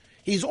hatred.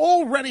 He's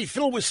already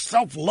filled with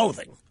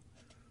self-loathing.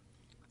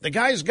 The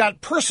guy's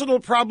got personal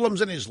problems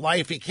in his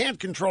life. He can't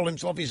control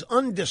himself. He's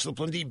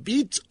undisciplined. He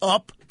beats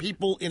up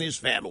people in his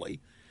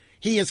family.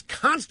 He is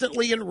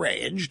constantly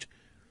enraged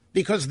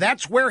because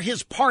that's where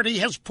his party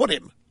has put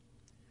him.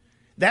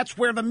 That's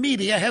where the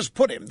media has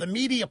put him. The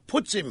media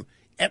puts him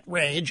at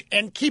rage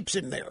and keeps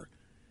him there.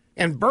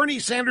 And Bernie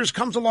Sanders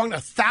comes along,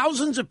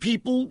 thousands of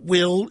people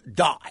will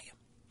die.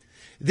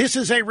 This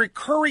is a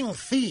recurring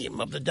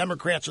theme of the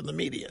Democrats and the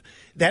media,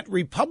 that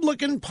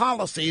Republican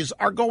policies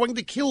are going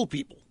to kill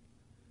people.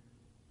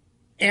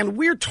 And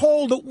we're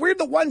told that we're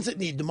the ones that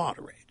need to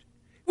moderate.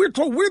 We're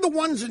told we're the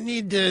ones that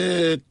need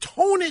to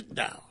tone it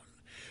down.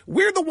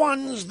 We're the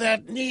ones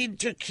that need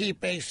to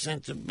keep a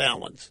sense of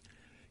balance.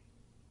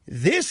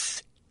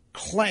 This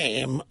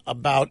claim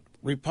about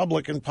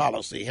Republican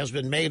policy has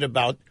been made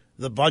about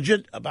the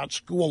budget, about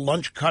school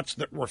lunch cuts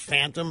that were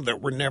phantom,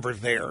 that were never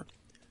there.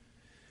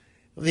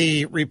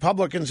 The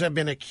Republicans have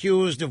been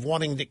accused of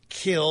wanting to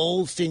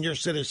kill senior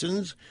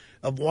citizens,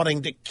 of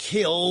wanting to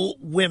kill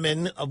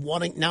women, of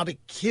wanting now to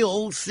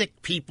kill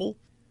sick people.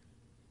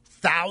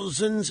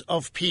 Thousands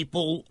of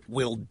people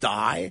will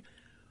die.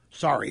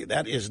 Sorry,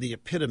 that is the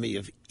epitome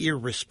of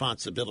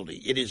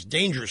irresponsibility. It is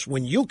dangerous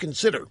when you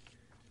consider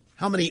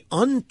how many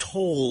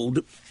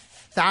untold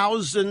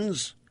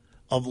thousands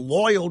of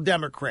loyal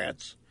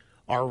Democrats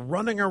are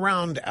running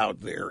around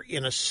out there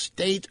in a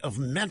state of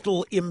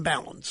mental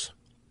imbalance,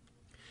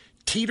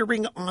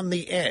 teetering on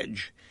the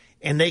edge,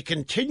 and they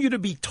continue to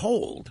be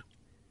told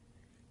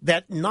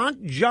that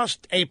not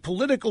just a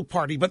political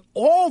party, but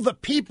all the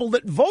people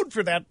that vote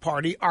for that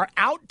party are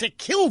out to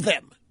kill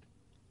them,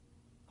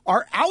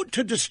 are out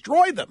to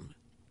destroy them.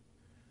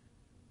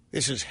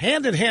 This is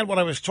hand in hand what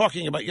I was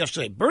talking about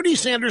yesterday. Bernie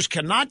Sanders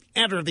cannot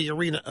enter the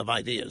arena of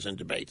ideas and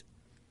debate.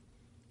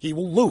 He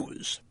will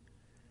lose.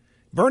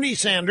 Bernie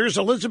Sanders,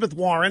 Elizabeth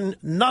Warren,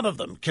 none of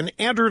them can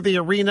enter the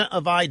arena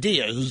of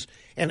ideas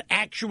and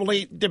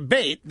actually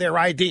debate their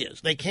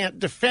ideas. They can't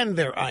defend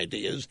their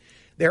ideas.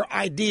 Their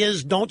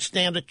ideas don't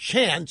stand a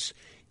chance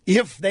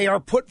if they are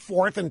put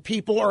forth and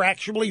people are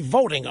actually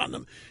voting on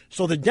them.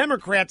 So the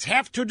Democrats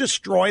have to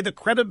destroy the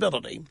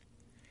credibility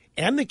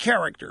and the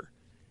character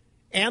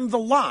and the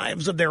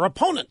lives of their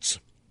opponents.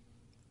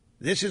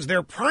 This is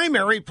their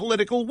primary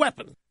political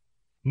weapon.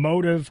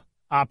 Motive,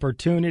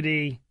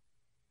 opportunity.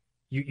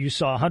 You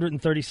saw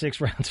 136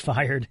 rounds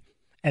fired,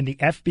 and the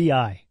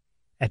FBI,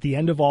 at the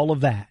end of all of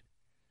that,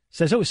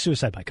 says it was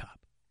suicide by cop.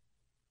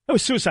 It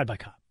was suicide by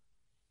cop.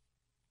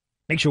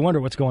 Makes you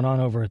wonder what's going on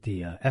over at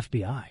the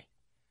FBI.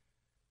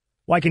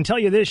 Well, I can tell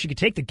you this. You can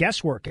take the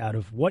guesswork out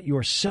of what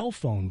your cell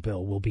phone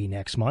bill will be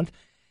next month.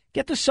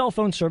 Get the cell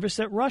phone service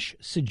that Rush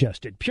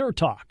suggested, Pure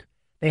Talk.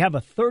 They have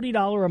a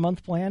 $30 a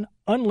month plan,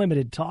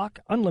 unlimited talk,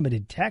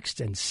 unlimited text,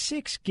 and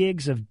 6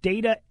 gigs of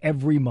data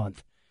every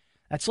month.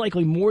 That's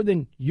likely more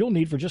than you'll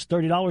need for just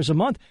 $30 a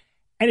month.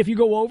 And if you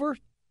go over,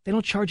 they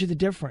don't charge you the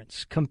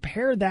difference.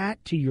 Compare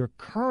that to your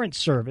current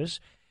service,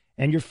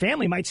 and your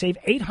family might save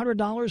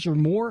 $800 or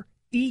more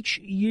each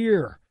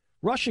year.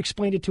 Rush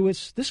explained it to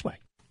us this way.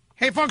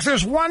 Hey, folks,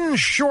 there's one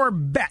sure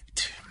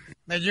bet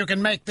that you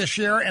can make this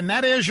year, and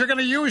that is you're going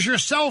to use your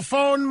cell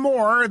phone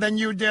more than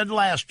you did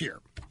last year.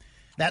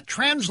 That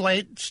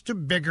translates to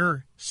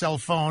bigger cell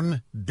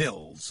phone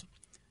bills.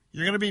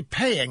 You're going to be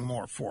paying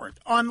more for it,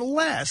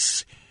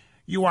 unless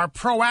you are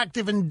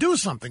proactive and do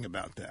something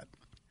about that.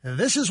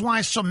 This is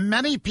why so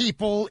many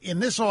people in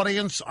this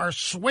audience are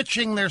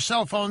switching their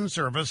cell phone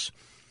service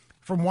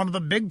from one of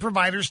the big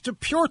providers to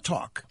Pure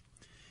Talk.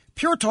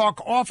 Pure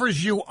Talk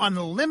offers you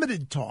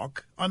unlimited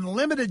talk,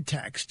 unlimited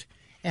text,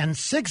 and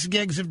 6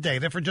 gigs of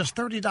data for just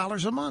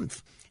 $30 a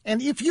month.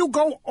 And if you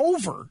go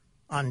over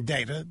on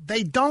data,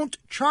 they don't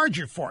charge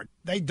you for it.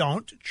 They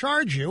don't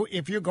charge you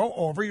if you go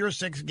over your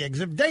 6 gigs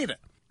of data.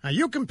 Now,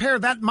 you compare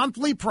that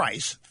monthly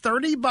price,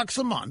 $30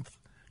 a month,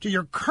 to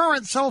your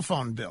current cell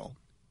phone bill.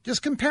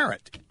 Just compare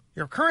it.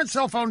 Your current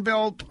cell phone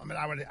bill,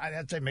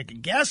 I'd say make a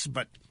guess,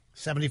 but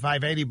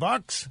 $75,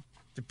 $80,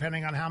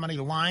 depending on how many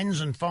lines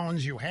and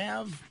phones you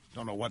have.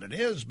 Don't know what it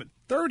is, but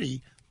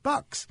 $30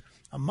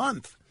 a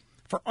month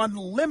for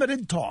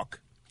unlimited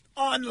talk,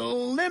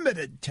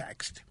 unlimited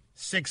text,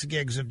 6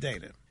 gigs of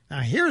data.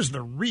 Now, here's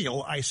the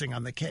real icing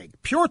on the cake.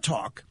 Pure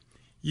Talk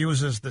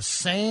uses the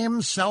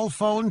same cell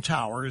phone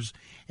towers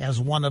as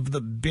one of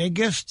the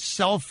biggest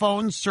cell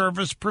phone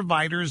service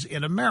providers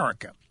in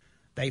America.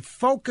 They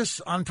focus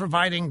on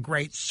providing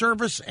great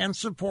service and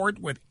support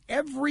with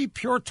every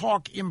Pure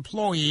Talk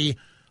employee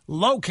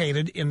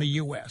located in the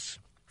U.S.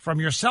 From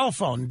your cell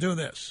phone, do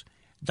this.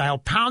 Dial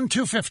pound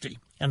 250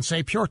 and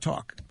say Pure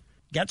Talk.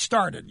 Get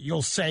started.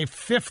 You'll save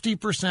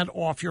 50%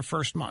 off your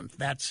first month.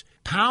 That's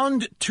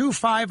pound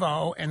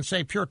 250 and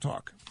say Pure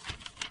Talk.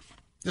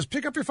 Just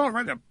pick up your phone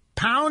right now.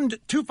 Pound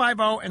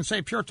 250 and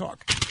say Pure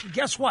Talk.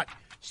 Guess what?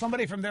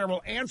 Somebody from there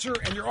will answer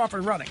and you're off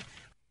and running.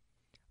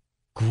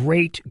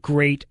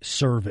 Great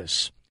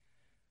service.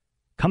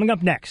 Coming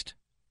up next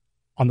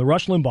on the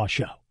Rush Limbaugh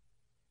Show,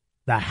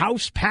 the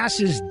House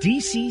passes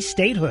D.C.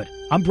 statehood.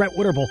 I'm Brett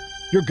Witterbull,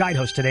 your guide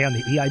host today on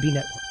the EIB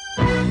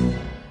Network.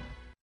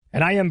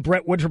 And I am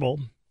Brett Witterbull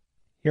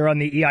here on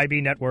the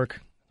EIB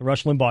Network, the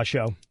Rush Limbaugh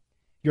Show,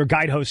 your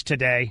guide host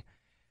today.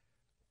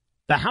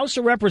 The House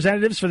of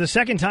Representatives, for the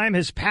second time,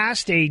 has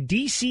passed a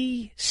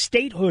D.C.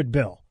 statehood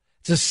bill.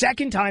 It's the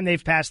second time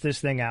they've passed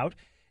this thing out.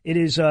 It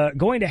is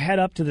going to head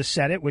up to the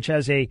Senate, which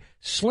has a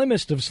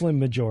slimmest of slim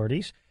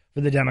majorities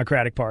for the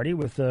Democratic Party,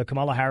 with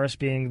Kamala Harris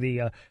being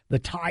the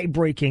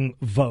tie-breaking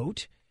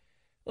vote.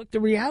 Look, the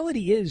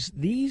reality is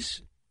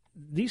these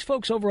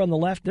folks over on the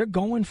left, they're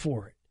going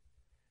for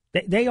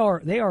it. They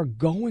are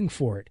going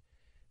for it.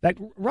 That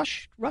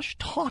Rush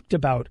talked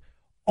about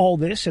all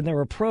this and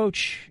their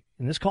approach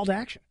in this call to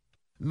action.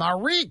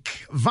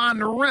 Marieke van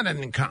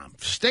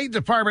Rennenkamp, State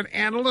Department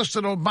analyst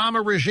and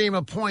Obama regime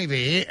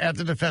appointee at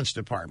the Defense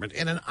Department,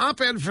 in an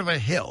op-ed for The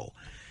Hill.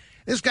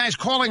 This guy's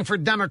calling for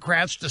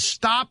Democrats to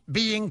stop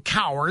being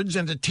cowards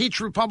and to teach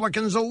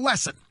Republicans a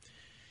lesson.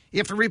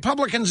 If the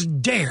Republicans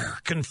dare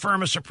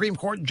confirm a Supreme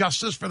Court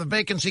justice for the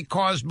vacancy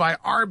caused by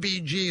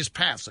RBG's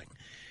passing,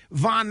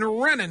 Von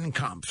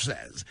Rennenkamp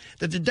says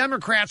that the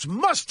Democrats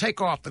must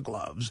take off the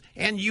gloves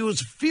and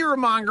use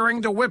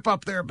fear-mongering to whip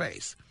up their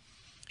base.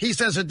 He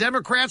says the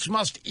Democrats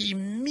must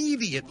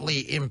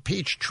immediately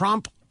impeach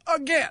Trump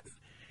again,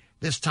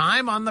 this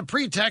time on the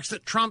pretext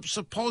that Trump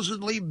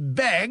supposedly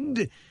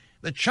begged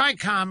the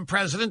Chi-Com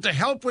president to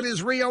help with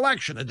his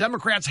reelection. The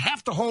Democrats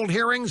have to hold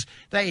hearings.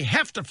 They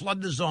have to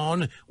flood the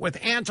zone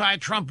with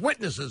anti-Trump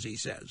witnesses, he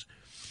says.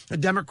 The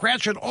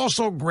Democrats should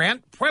also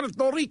grant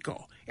Puerto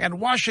Rico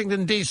and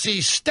Washington,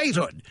 D.C.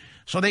 statehood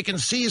so they can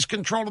seize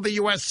control of the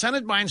U.S.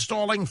 Senate by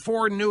installing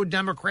 4 new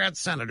Democrat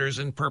senators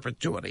in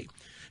perpetuity.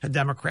 The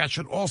Democrats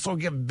should also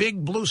give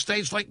big blue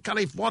states like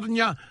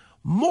California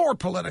more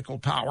political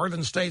power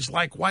than states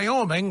like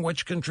Wyoming,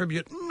 which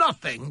contribute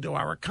nothing to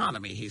our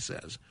economy, he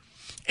says.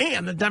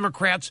 And the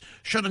Democrats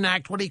should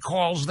enact what he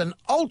calls an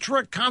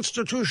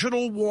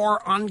ultra-constitutional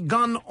war on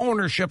gun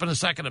ownership in the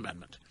Second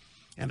Amendment.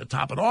 And to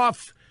top it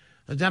off,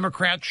 the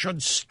Democrats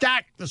should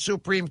stack the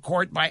Supreme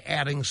Court by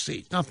adding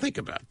seats. Now think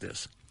about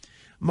this.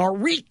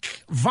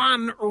 Marieke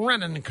von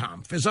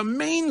Rennenkampf is a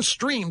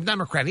mainstream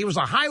Democrat. He was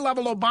a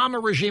high-level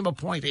Obama regime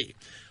appointee.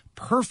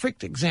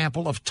 Perfect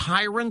example of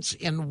tyrants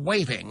in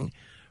waiting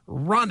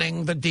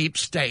running the deep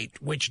state,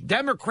 which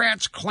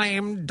Democrats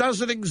claim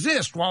doesn't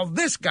exist, while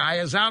this guy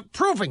is out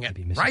proving it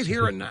right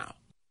here and now.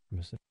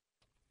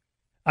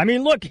 I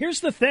mean, look,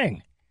 here's the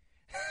thing.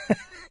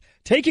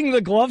 Taking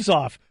the gloves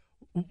off.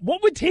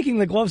 What would taking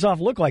the gloves off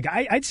look like?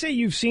 I'd say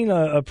you've seen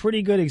a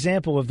pretty good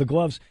example of the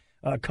gloves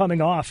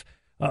coming off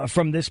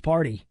from this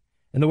party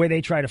and the way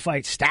they try to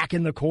fight,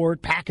 stacking the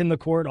court, packing the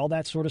court, all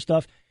that sort of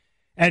stuff.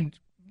 And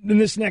in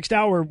this next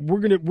hour, we're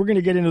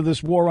gonna get into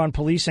this war on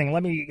policing.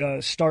 Let me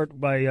start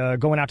by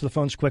going out to the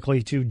phones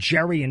quickly to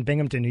Jerry in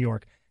Binghamton, New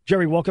York.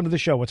 Jerry, welcome to the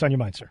show. What's on your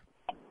mind, sir?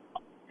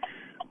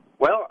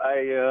 Well,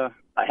 I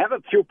have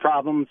a few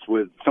problems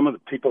with some of the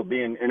people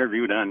being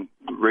interviewed on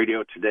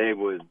radio today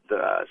with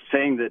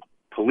saying that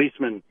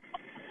policemen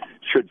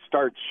should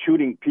start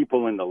shooting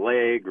people in the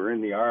leg or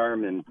in the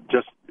arm and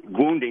just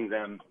wounding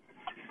them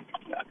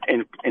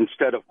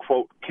instead of,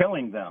 quote,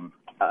 killing them.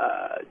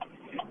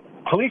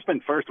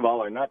 Policemen, first of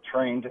all, are not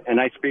trained,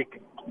 and I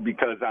speak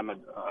because I'm a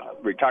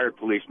retired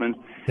policeman.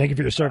 Thank you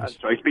for your service.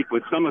 So I speak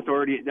with some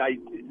authority.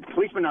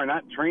 Policemen are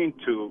not trained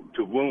to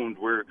wound.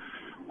 We're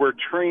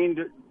trained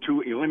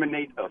to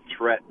eliminate a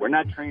threat. We're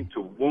not trained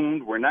to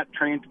wound. We're not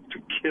trained to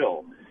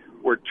kill.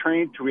 We're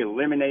trained to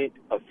eliminate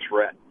a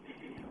threat.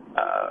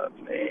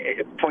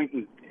 Point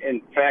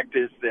in fact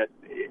is that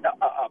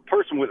a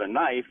person with a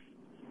knife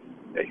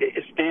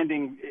is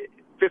standing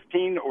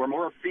 15 or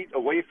more feet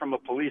away from a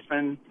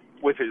policeman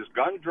with his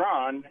gun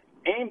drawn,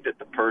 aimed at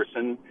the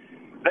person.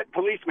 That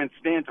policeman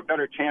stands a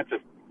better chance of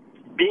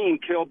being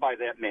killed by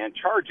that man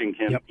charging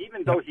him,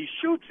 even though he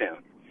shoots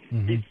him.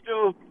 Mm-hmm. He's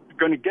still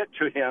going to get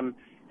to him,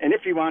 and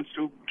if he wants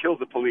to, kill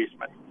the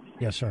policeman.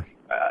 Yes, sir.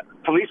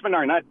 Policemen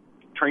are not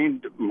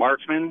trained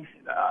marksmen.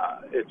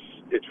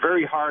 It's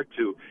very hard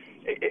to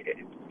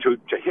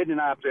hit an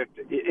object.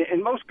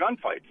 And most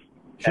gunfights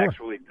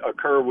actually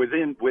occur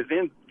within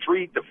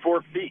 3 to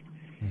 4 feet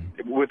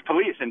with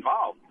police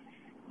involved.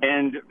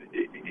 And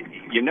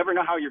you never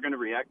know how you're going to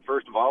react,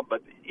 first of all.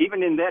 But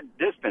even in that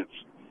distance,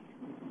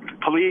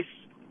 police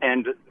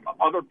and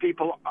other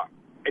people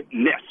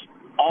miss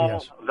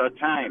all the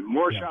time.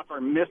 More shots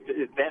are missed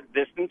at that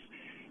distance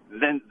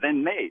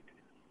than made.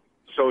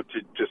 So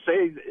to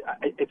say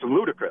it's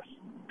ludicrous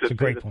to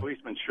say the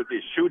policemen should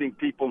be shooting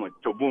people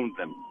to wound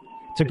them.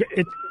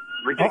 It's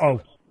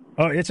ridiculous.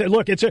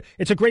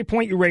 It's a great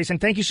point you raise,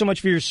 and thank you so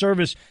much for your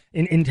service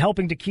in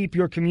helping to keep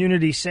your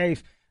community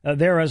safe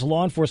there as a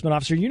law enforcement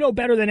officer. You know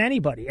better than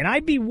anybody, and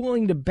I'd be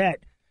willing to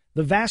bet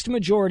the vast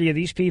majority of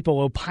these people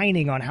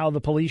opining on how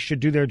the police should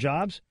do their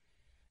jobs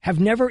have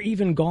never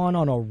even gone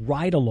on a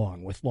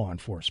ride-along with law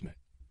enforcement.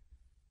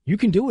 You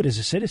can do it as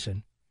a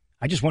citizen.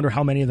 I just wonder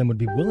how many of them would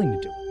be willing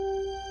to do it.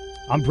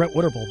 I'm Brett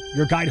Witterbull,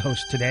 your guide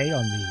host today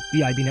on the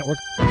EIB Network.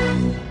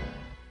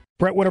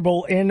 Brett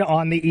Witterbull in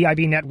on the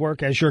EIB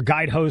Network as your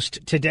guide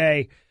host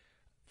today.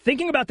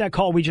 Thinking about that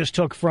call we just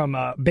took from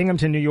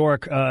Binghamton, New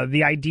York,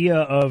 the idea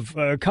of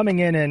coming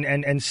in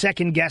and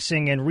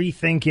second-guessing and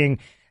rethinking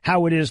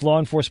how it is law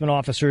enforcement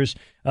officers,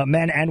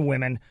 men and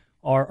women,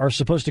 are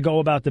supposed to go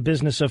about the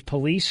business of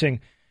policing.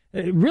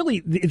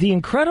 Really, the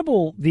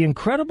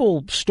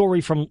incredible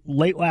story from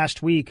late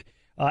last week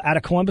out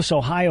of Columbus,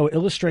 Ohio,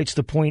 illustrates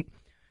the point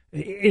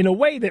in a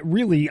way that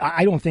really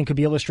I don't think could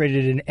be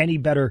illustrated in any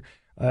better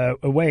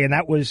way. And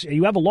that was,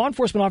 you have a law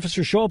enforcement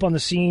officer show up on the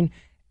scene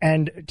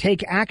and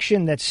take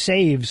action that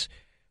saves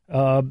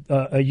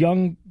a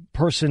young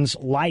person's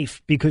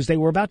life because they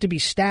were about to be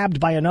stabbed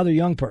by another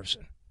young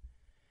person.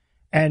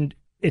 And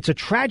it's a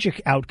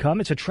tragic outcome.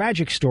 It's a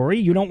tragic story.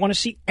 You don't want to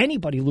see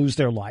anybody lose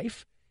their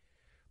life.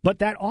 But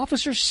that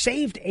officer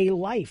saved a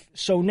life.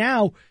 So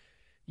now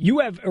you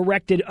have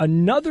erected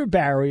another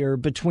barrier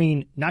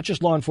between not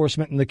just law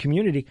enforcement and the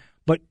community,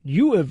 but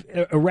you have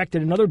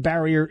erected another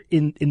barrier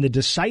in the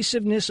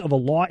decisiveness of a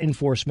law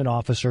enforcement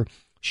officer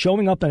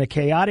showing up in a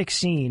chaotic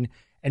scene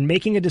and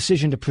making a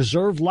decision to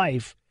preserve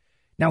life.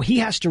 Now he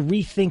has to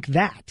rethink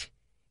that.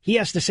 He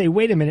has to say,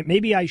 wait a minute,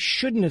 maybe I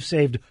shouldn't have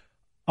saved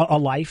a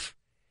life.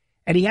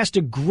 And he has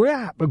to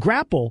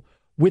grapple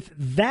with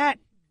that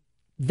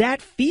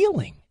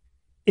feeling.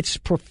 It's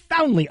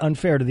profoundly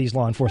unfair to these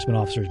law enforcement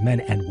officers, men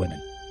and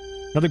women.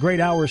 Another great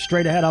hour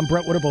straight ahead. I'm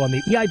Brett Whitterbull on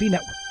the EIB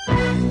Network.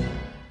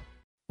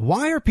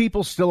 Why are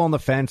people still on the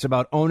fence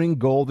about owning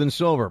gold and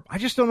silver? I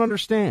just don't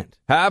understand.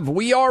 Have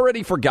we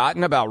already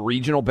forgotten about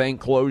regional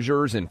bank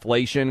closures,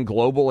 inflation,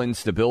 global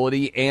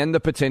instability, and the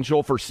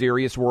potential for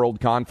serious world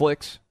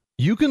conflicts?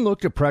 You can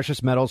look to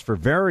precious metals for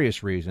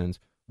various reasons.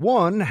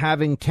 1,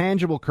 having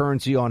tangible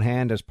currency on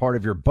hand as part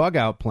of your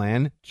bug-out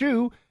plan.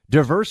 2,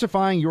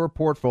 diversifying your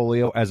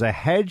portfolio as a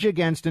hedge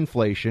against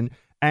inflation.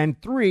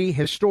 And 3,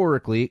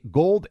 historically,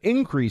 gold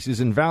increases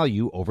in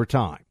value over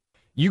time.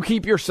 You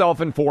keep yourself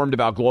informed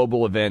about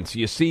global events.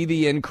 You see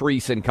the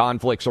increase in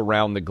conflicts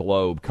around the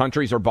globe.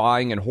 Countries are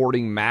buying and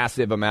hoarding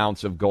massive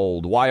amounts of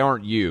gold. Why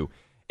aren't you?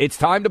 It's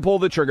time to pull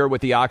the trigger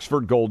with the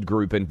Oxford Gold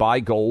Group and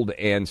buy gold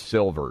and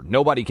silver.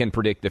 Nobody can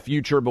predict the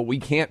future, but we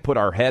can't put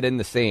our head in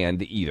the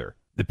sand either.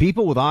 The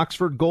people with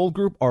Oxford Gold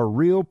Group are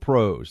real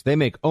pros. They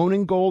make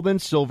owning gold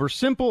and silver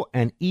simple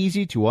and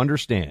easy to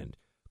understand.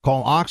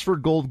 Call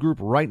Oxford Gold Group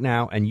right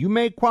now, and you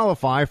may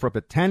qualify for up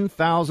to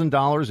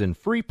 $10,000 in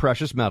free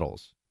precious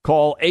metals.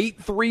 Call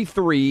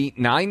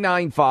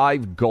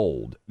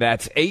 833-995-GOLD.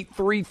 That's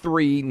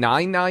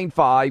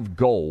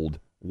 833-995-GOLD.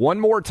 One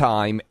more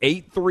time,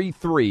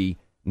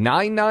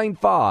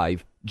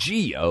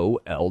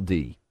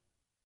 833-995-GOLD.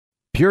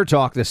 Pure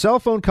Talk, the cell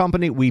phone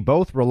company we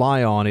both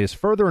rely on, is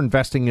further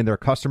investing in their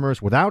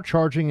customers without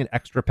charging an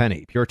extra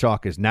penny. Pure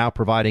Talk is now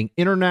providing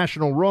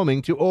international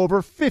roaming to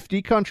over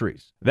 50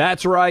 countries.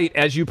 That's right.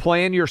 As you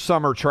plan your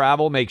summer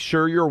travel, make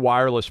sure your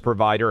wireless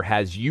provider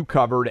has you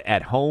covered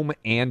at home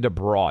and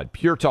abroad.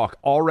 Pure Talk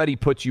already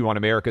puts you on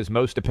America's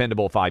most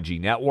dependable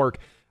 5G network,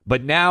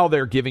 but now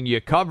they're giving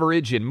you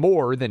coverage in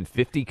more than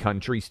 50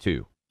 countries,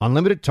 too.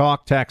 Unlimited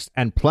talk, text,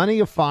 and plenty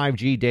of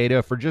 5G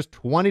data for just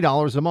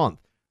 $20 a month.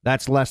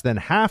 That's less than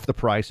half the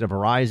price of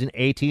Verizon,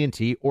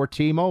 AT&T, or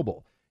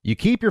T-Mobile. You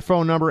keep your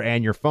phone number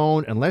and your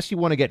phone unless you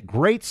want to get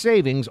great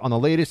savings on the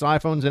latest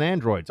iPhones and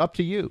Androids. Up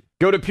to you.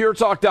 Go to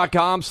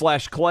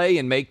puretalk.com/Clay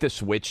and make the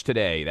switch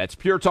today. That's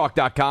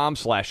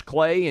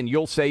puretalk.com/Clay, and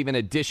you'll save an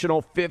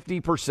additional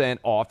 50%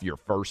 off your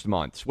first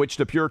month. Switch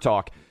to Pure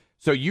Talk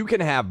so you can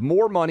have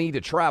more money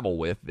to travel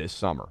with this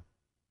summer.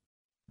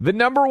 The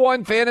number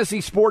one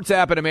fantasy sports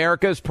app in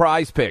America is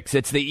Prize Picks.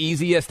 It's the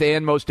easiest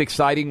and most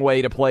exciting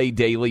way to play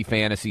daily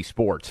fantasy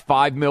sports.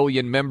 5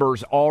 million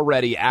members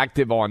already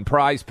active on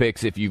Prize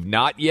Picks. If you've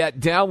not yet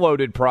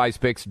downloaded Prize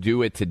Picks,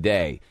 do it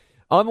today.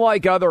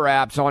 Unlike other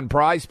apps, on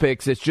Prize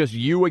Picks, it's just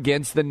you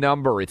against the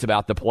number. It's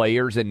about the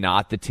players and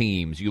not the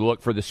teams. You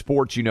look for the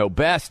sports you know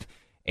best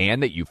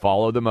and that you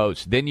follow the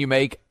most. Then you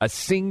make a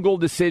single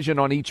decision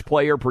on each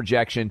player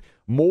projection,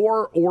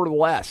 more or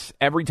less.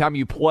 Every time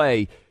you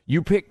play,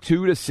 you pick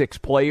 2 to 6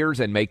 players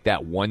and make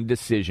that one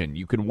decision.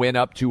 You can win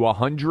up to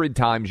 100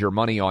 times your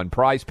money on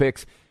Prize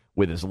Picks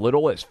with as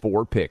little as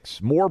 4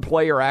 picks. More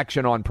player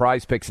action on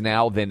Prize Picks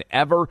now than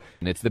ever,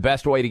 and it's the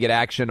best way to get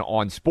action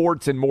on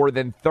sports in more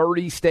than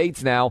 30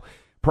 states now.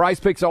 Prize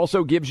Picks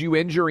also gives you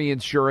injury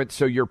insurance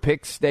so your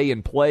picks stay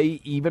in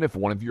play even if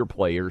one of your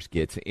players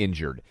gets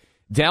injured.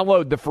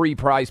 Download the free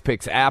Prize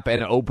Picks app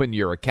and open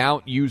your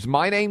account. Use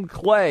my name,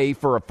 Clay,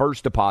 for a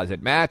first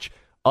deposit match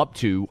up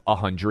to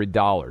 $100.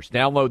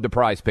 Download the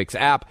Prize Picks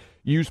app.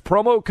 Use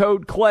promo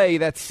code CLAY,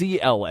 that's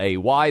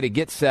C-L-A-Y, to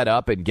get set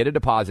up and get a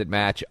deposit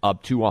match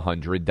up to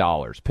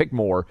 $100. Pick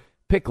more,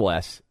 pick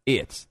less.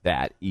 It's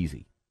that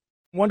easy.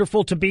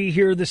 Wonderful to be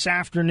here this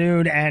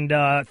afternoon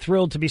and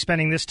thrilled to be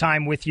spending this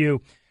time with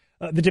you.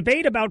 The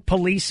debate about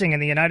policing in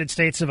the United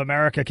States of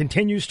America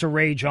continues to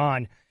rage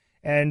on.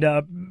 And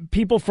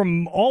people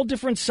from all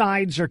different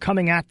sides are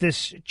coming at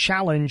this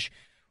challenge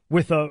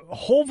with a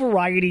whole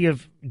variety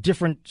of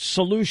different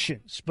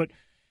solutions. But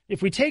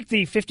if we take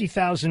the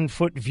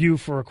 50,000-foot view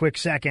for a quick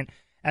second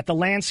at the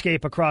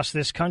landscape across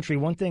this country,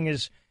 one thing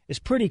is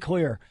pretty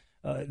clear.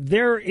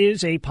 There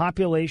is a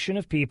population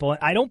of people,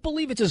 I don't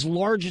believe it's as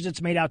large as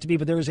it's made out to be,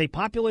 but there is a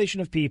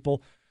population of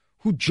people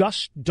who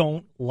just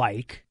don't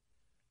like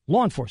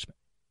law enforcement.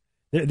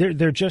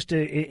 They're just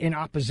in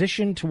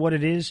opposition to what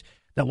it is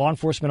that law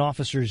enforcement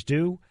officers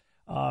do.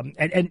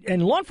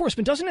 And law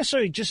enforcement doesn't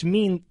necessarily just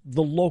mean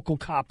the local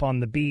cop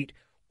on the beat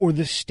or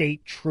the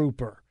state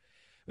trooper.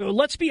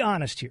 Let's be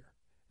honest here.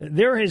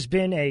 There has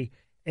been a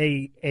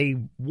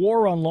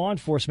war on law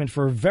enforcement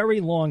for a very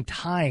long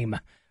time,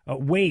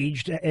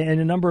 waged in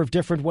a number of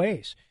different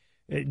ways.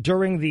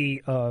 During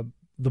the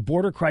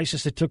border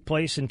crisis that took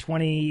place in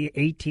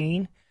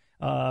 2018,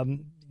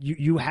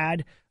 you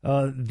had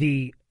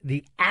the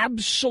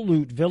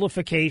absolute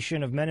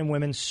vilification of men and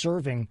women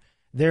serving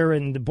there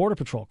in the Border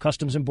Patrol,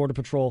 Customs and Border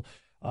Patrol,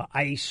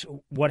 ICE,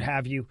 what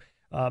have you.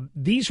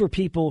 These were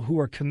people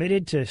who are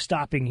committed to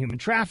stopping human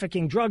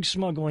trafficking, drug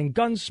smuggling,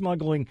 gun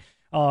smuggling,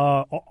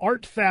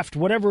 art theft,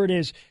 whatever it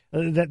is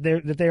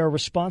that they are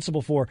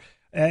responsible for.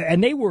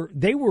 And they were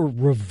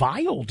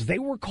reviled. They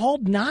were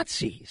called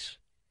Nazis.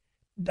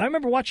 I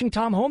remember watching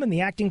Tom Homan,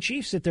 the acting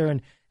chief, sit there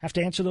and have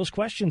to answer those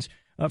questions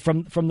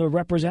from the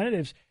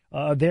representatives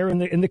there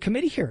in the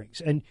committee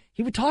hearings. And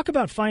he would talk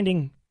about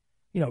finding,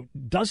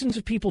 dozens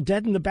of people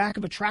dead in the back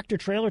of a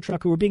tractor-trailer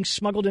truck who were being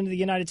smuggled into the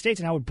United States,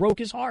 and how it broke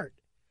his heart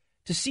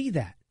to see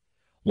that.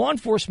 Law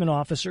enforcement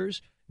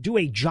officers do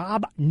a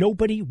job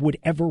nobody would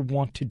ever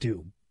want to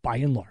do, by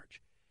and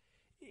large.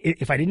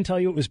 If I didn't tell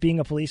you it was being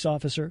a police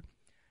officer,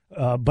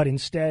 but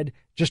instead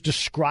just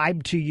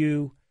described to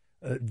you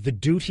the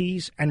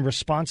duties and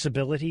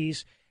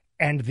responsibilities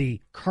and the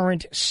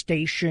current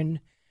station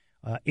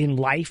in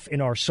life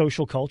in our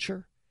social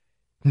culture,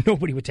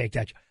 nobody would take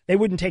that job. They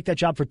wouldn't take that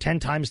job for 10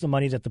 times the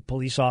money that the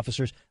police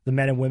officers, the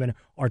men and women,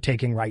 are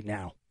taking right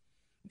now.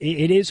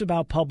 It is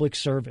about public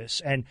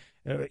service. And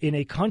in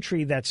a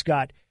country that's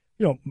got,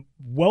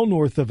 well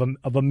north of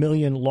a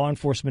million law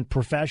enforcement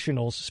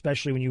professionals,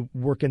 especially when you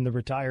work in the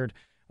retired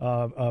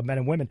men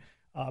and women,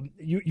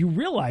 you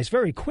realize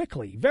very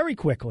quickly,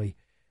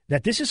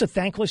 that this is a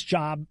thankless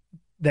job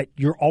that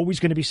you're always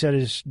going to be said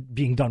as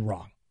being done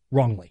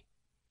wrongly.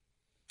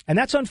 And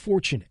that's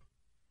unfortunate.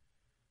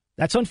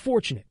 That's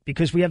unfortunate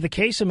because we have the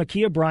case of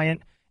Ma'Khia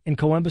Bryant in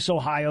Columbus,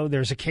 Ohio.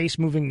 There's a case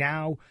moving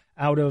now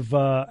out of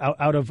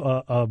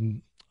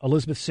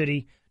Elizabeth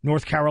City,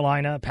 North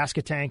Carolina.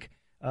 Pasquotank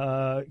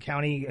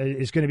County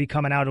is going to be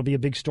coming out. It'll be a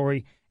big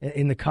story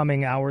in the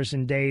coming hours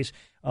and days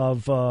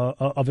of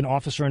an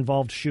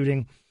officer-involved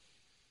shooting.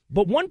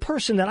 But one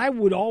person that I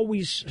would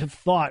always have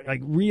thought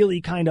really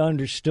kind of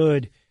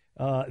understood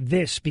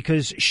this,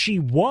 because she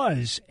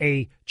was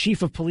a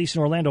chief of police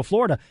in Orlando,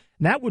 Florida,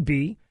 and that would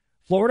be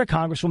Florida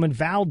Congresswoman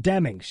Val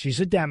Demings.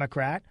 She's a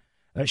Democrat.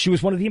 She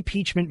was one of the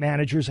impeachment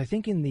managers, I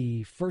think, in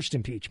the first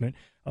impeachment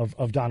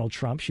of Donald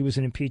Trump. She was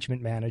an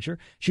impeachment manager.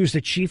 She was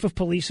the chief of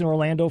police in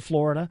Orlando,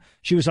 Florida.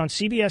 She was on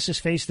CBS's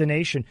Face the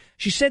Nation.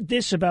 She said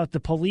this about the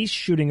police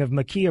shooting of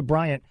Ma'Khia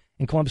Bryant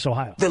in Columbus,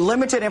 Ohio. The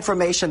limited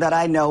information that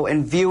I know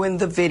in viewing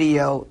the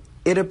video,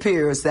 it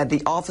appears that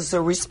the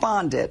officer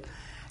responded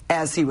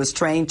as he was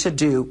trained to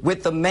do,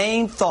 with the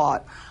main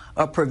thought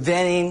of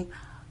preventing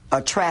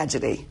a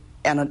tragedy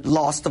and a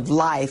loss of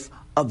life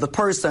of the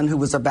person who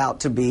was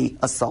about to be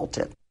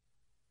assaulted.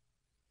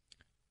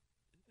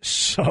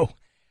 So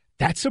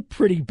that's a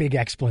pretty big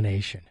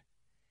explanation.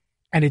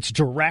 And it's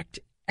direct,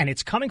 and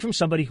it's coming from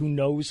somebody who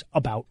knows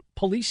about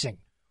policing,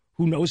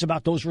 who knows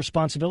about those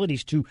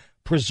responsibilities to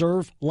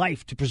preserve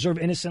life, to preserve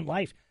innocent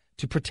life,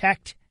 to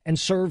protect and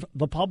serve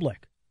the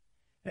public.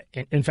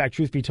 In fact,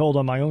 truth be told,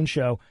 on my own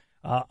show,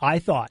 I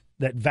thought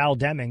that Val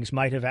Demings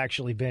might have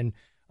actually been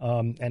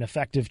an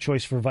effective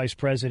choice for vice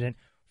president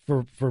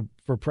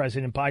for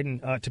President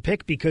Biden to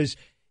pick, because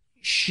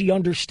she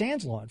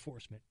understands law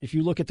enforcement. If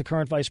you look at the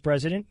current vice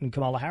president and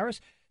Kamala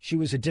Harris, she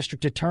was a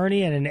district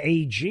attorney and an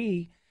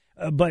AG,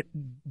 but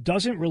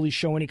doesn't really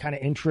show any kind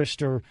of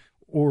interest or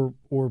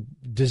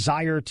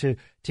desire to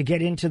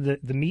get into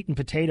the meat and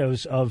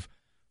potatoes of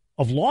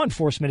law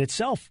enforcement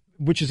itself,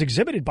 which is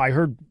exhibited by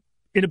her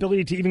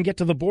inability to even get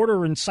to the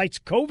border and cites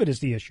COVID as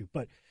the issue.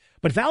 But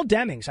Val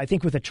Demings, I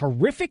think, with a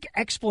terrific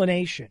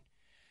explanation.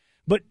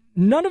 But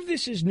none of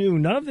this is new.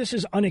 None of this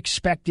is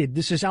unexpected.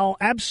 This is all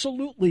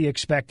absolutely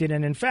expected.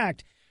 And in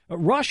fact,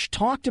 Rush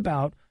talked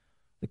about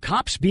the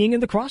cops being in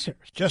the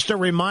crosshairs. Just a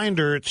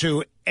reminder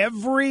to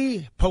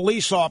every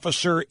police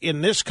officer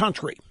in this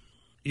country,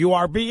 you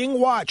are being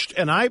watched.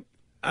 And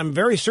I'm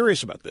very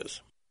serious about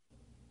this.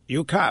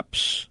 You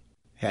cops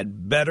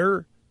had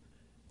better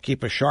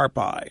keep a sharp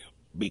eye,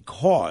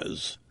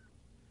 because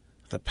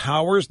the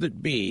powers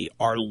that be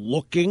are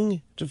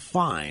looking to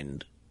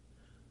find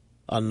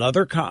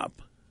another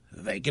cop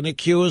they can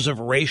accuse of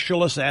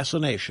racial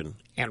assassination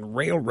and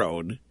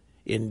railroad,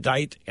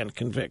 indict, and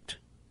convict.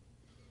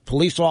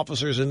 Police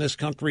officers in this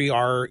country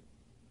are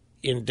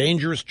in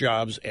dangerous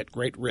jobs at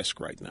great risk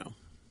right now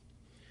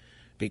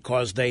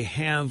because they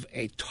have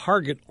a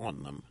target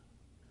on them.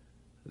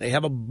 They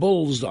have a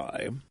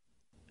bullseye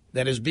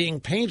that is being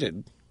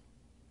painted,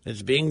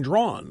 is being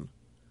drawn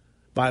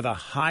by the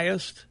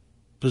highest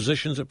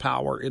positions of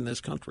power in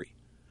this country.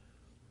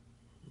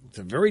 It's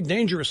a very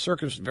dangerous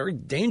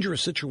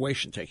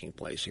situation taking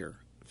place here,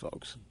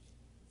 folks.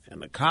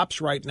 And the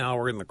cops right now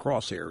are in the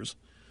crosshairs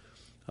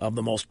of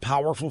the most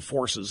powerful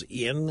forces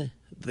in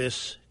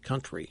this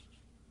country.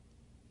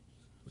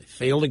 They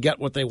failed to get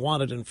what they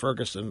wanted in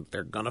Ferguson.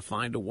 They're going to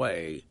find a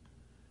way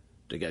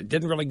to get.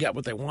 Didn't really get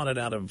what they wanted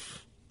out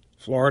of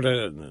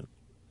Florida and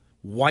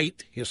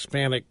white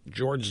Hispanic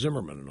George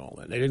Zimmerman and all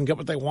that. They didn't get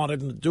what they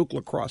wanted in the Duke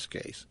lacrosse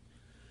case.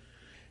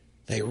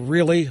 They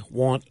really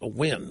want a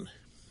win.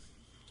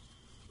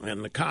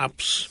 And the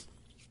cops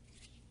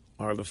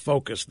are the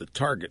focus, the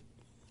target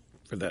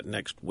for that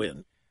next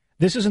win.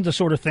 This isn't the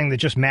sort of thing that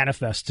just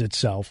manifests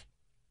itself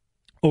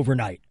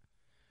overnight.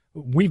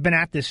 We've been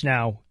at this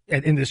now,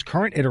 in this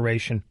current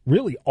iteration,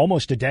 really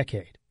almost a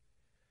decade,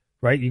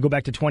 right? You go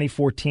back to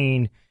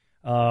 2014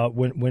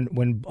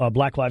 when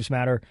Black Lives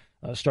Matter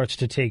starts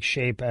to take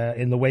shape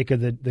in the wake of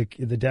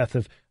the death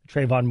of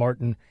Trayvon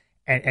Martin,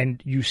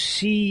 and you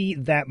see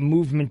that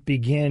movement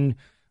begin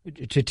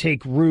to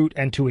take root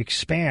and to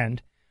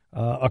expand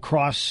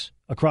across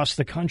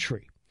the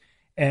country.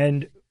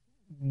 And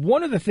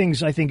one of the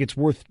things I think it's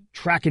worth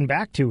tracking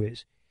back to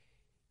is,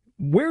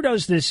 where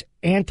does this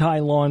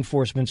anti-law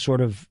enforcement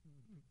sort of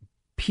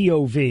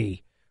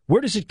POV,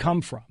 where does it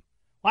come from?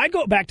 I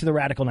go back to the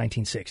radical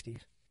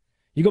 1960s.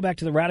 You go back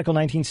to the radical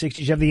 1960s,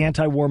 you have the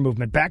anti-war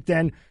movement. Back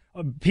then,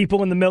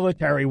 people in the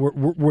military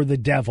were the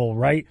devil,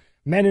 right?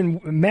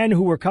 Men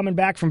who were coming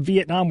back from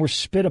Vietnam were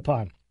spit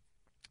upon,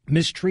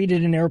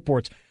 mistreated in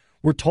airports.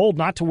 Were told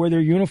not to wear their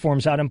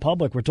uniforms out in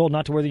public. Were told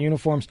not to wear their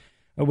uniforms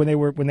when they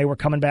were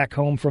coming back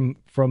home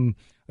from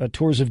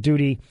tours of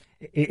duty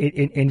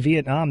in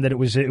Vietnam. That it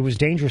was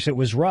dangerous. It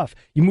was rough.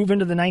 You move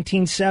into the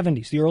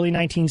 1970s, the early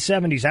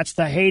 1970s. That's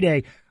the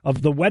heyday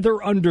of the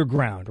Weather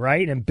Underground,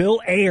 right? And Bill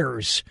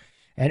Ayers.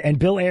 And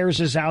Bill Ayers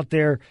is out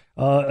there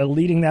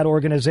leading that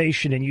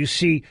organization. And you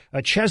see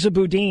Chesa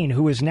Boudin,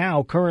 who is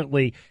now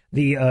currently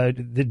the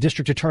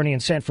district attorney in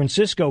San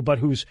Francisco, but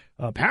whose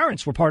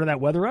parents were part of that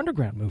Weather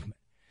Underground movement.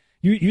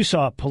 You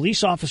saw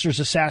police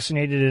officers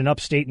assassinated in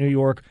upstate New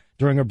York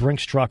during a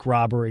Brinks truck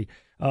robbery.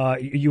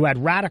 You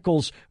had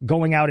radicals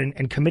going out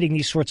and committing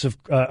these sorts of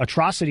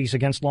atrocities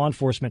against law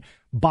enforcement,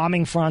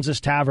 bombing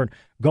Franz's Tavern,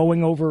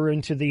 going over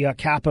into the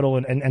Capitol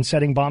and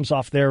setting bombs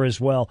off there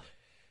as well.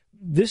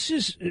 This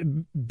has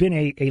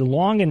been a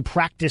long and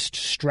practiced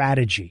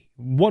strategy.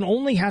 One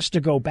only has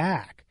to go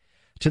back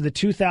to the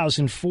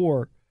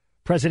 2004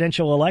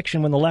 presidential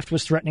election when the left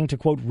was threatening to,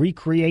 quote,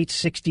 recreate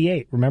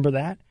 68. Remember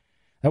that?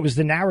 That was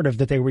the narrative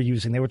that they were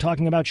using. They were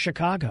talking about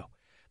Chicago.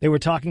 They were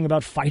talking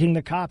about fighting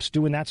the cops,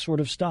 doing that sort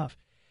of stuff.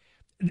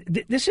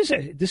 This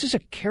is a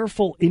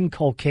careful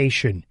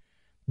inculcation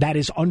that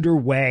is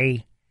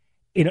underway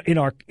in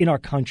our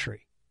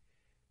country.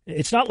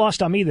 It's not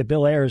lost on me that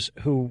Bill Ayers,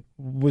 who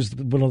was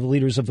one of the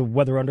leaders of the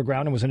Weather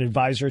Underground and was an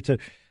advisor to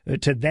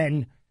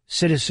then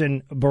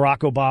citizen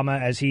Barack Obama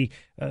as he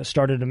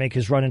started to make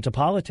his run into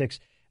politics,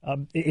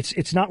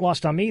 it's not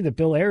lost on me that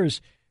Bill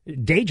Ayers'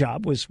 day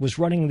job was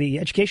running the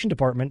education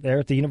department there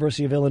at the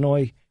University of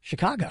Illinois,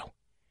 Chicago,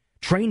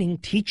 training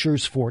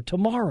teachers for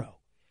tomorrow.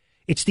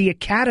 It's the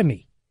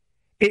academy.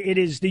 It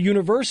is the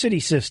university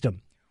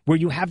system where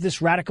you have this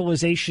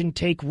radicalization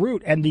take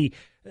root. And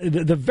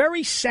the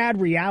very sad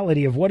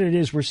reality of what it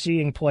is we're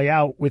seeing play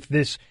out with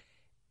this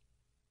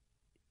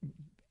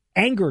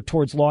anger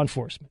towards law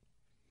enforcement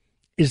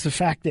is the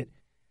fact that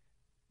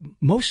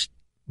most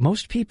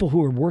people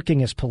who are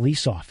working as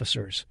police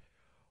officers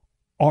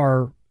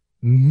are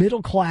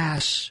middle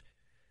class,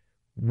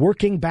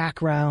 working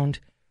background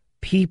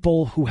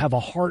people who have a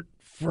heart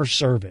for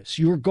service.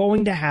 You're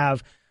going to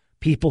have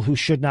people who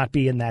should not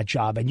be in that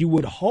job. And you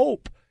would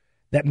hope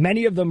that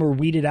many of them are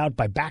weeded out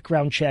by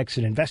background checks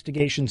and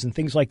investigations and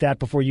things like that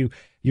before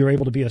you're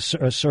able to be a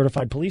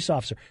certified police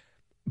officer.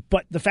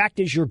 But the fact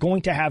is, you're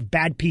going to have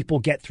bad people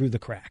get through the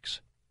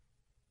cracks.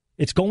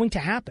 It's going to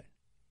happen.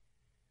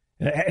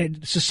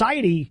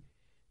 Society,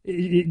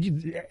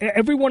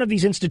 every one of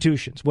these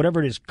institutions,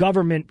 whatever it is,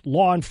 government,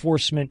 law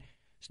enforcement,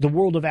 the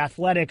world of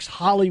athletics,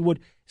 Hollywood,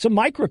 it's a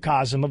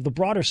microcosm of the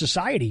broader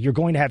society. You're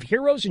going to have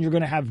heroes and you're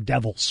going to have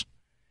devils.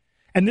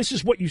 And this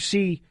is what you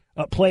see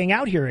playing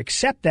out here,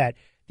 except that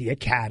the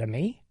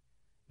academy,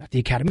 not the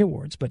Academy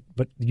Awards, but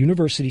the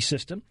university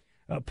system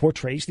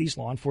portrays these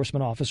law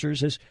enforcement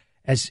officers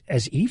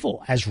as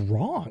evil, as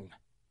wrong.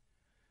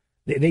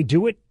 They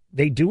do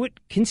it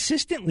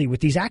consistently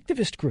with these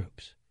activist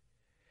groups.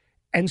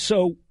 And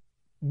so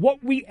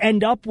what we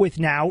end up with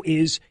now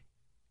is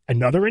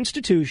another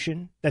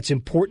institution that's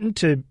important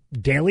to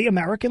daily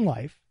American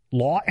life,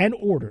 law and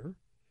order,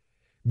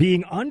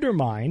 being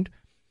undermined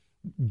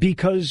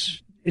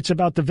because it's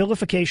about the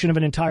vilification of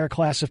an entire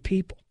class of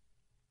people.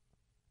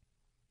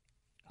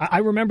 I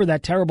remember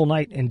that terrible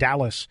night in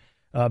Dallas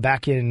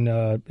back in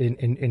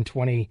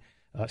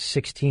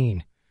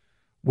 2016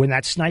 when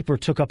that sniper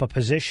took up a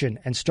position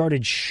and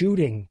started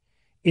shooting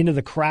into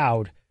the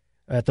crowd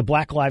at the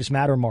Black Lives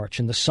Matter march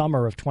in the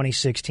summer of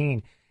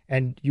 2016.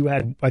 And you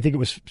had, I think it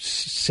was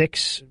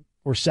 6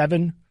 or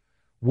 7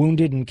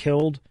 wounded and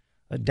killed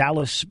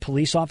Dallas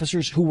police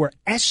officers who were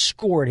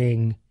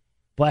escorting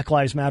Black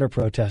Lives Matter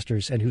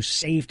protesters and who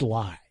saved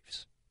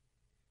lives.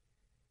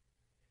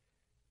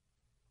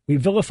 We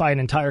vilify an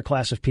entire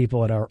class of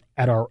people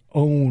at our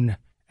own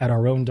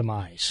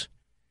demise.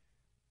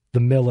 The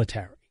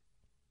military,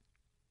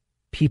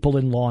 people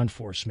in law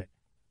enforcement,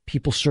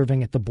 people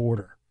serving at the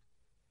border.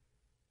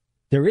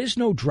 There is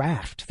no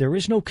draft. There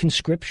is no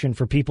conscription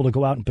for people to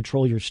go out and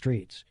patrol your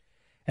streets.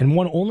 And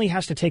one only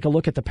has to take a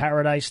look at the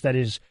paradise that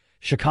is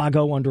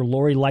Chicago under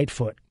Lori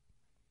Lightfoot,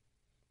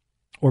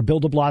 or Bill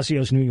de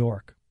Blasio's New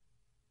York,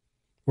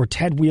 or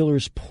Ted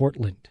Wheeler's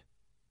Portland,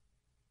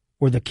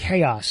 or the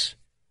chaos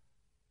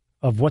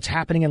of what's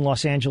happening in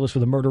Los Angeles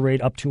with a murder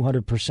rate up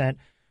 200%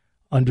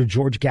 under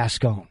George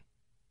Gascon,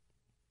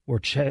 or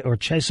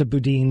Chesa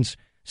Boudin's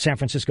San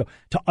Francisco,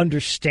 to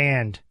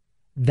understand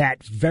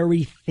that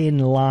very thin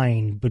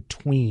line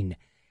between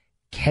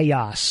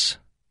chaos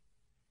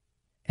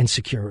and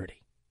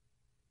security.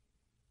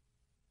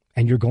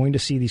 And you're going to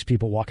see these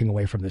people walking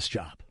away from this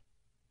job.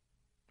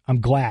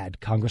 I'm glad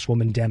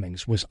Congresswoman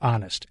Demings was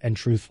honest and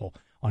truthful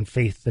on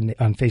Face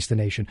the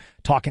Nation,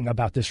 talking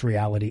about this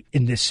reality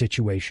in this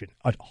situation,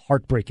 a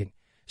heartbreaking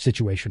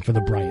situation for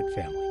the Bryant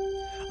family.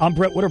 I'm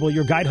Brett Whitterble,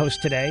 your guide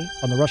host today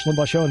on the Rush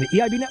Limbaugh Show on the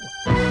EIB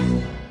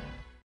Network.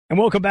 And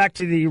welcome back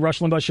to the Rush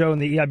Limbaugh Show on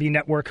the EIB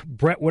Network.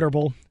 Brett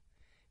Whitterble,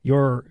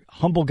 your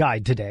humble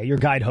guide today, your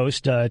guide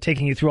host,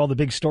 taking you through all the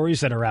big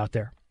stories that are out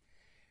there.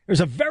 There's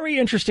a very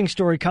interesting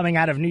story coming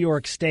out of New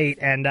York State,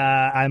 and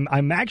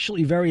I'm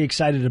actually very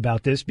excited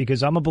about this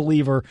because I'm a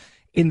believer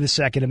in the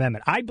Second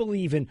Amendment. I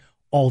believe in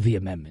all the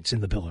amendments in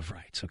the Bill of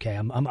Rights, okay?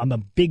 I'm a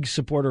big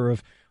supporter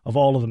of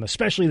all of them,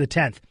 especially the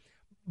 10th.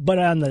 But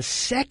on the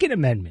Second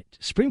Amendment,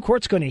 Supreme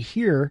Court's going to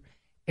hear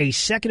a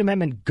Second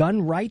Amendment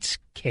gun rights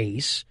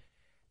case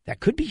that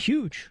could be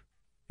huge.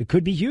 It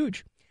could be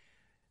huge.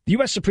 The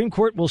U.S. Supreme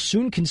Court will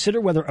soon consider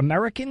whether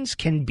Americans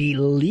can be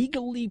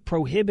legally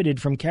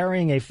prohibited from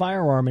carrying a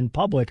firearm in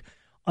public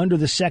under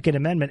the Second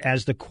Amendment.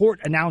 As the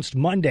court announced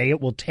Monday, it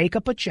will take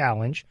up a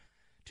challenge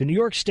to New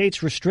York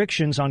State's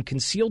restrictions on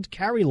concealed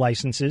carry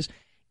licenses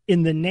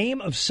in the name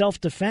of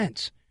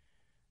self-defense.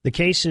 The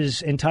case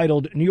is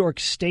entitled New York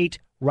State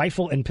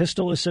Rifle and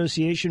Pistol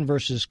Association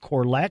versus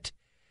Corlett.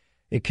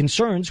 It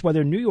concerns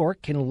whether New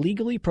York can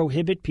legally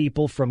prohibit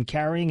people from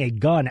carrying a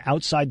gun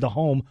outside the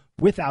home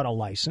without a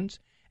license,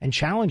 and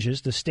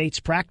challenges the state's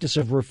practice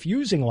of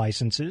refusing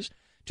licenses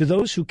to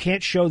those who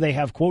can't show they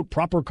have, quote,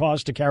 proper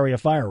cause to carry a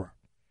firearm.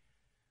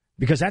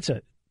 Because that's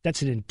an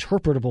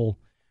interpretable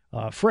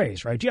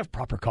phrase, right? Do you have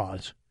proper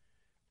cause?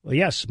 Well,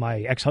 yes, my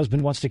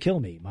ex-husband wants to kill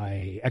me.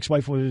 My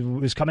ex-wife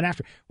was coming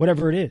after,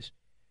 whatever it is.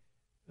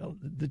 Well,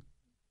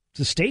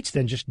 the states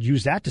then just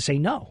use that to say,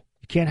 no,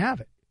 you can't have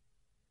it.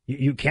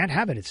 You can't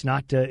have it. It's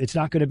not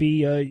going to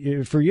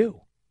be for you.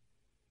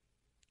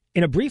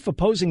 In a brief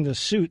opposing the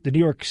suit, the New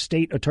York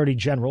State Attorney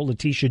General,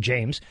 Letitia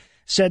James,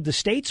 said the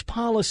state's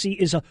policy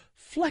is a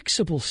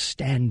flexible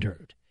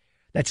standard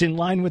that's in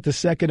line with the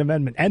Second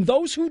Amendment. And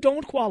those who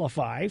don't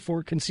qualify for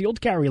a concealed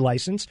carry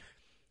license,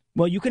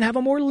 well, you can have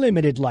a more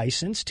limited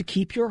license to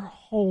keep your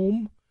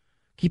home,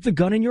 keep the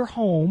gun in your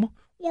home,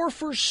 or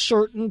for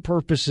certain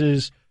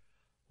purposes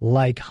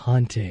like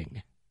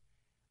hunting.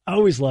 I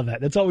always love that.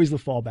 That's always the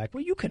fallback.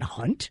 Well, you can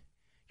hunt.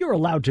 You're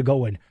allowed to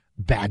go and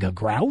bag a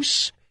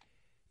grouse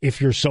if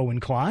you're so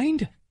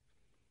inclined.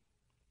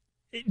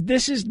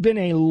 This has been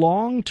a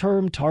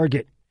long-term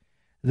target.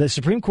 The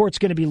Supreme Court's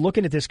going to be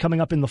looking at this coming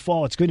up in the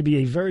fall. It's going to be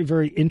a very,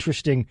 very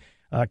interesting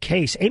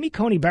case. Amy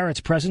Coney Barrett's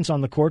presence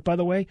on the court, by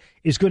the way,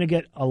 is going to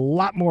get a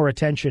lot more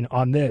attention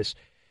on this.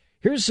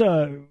 Here's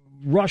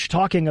Rush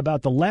talking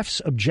about the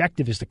left's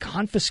objective is the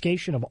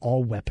confiscation of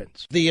all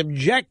weapons. The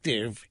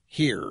objective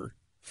here,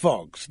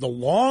 folks, the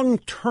long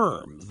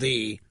term,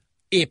 the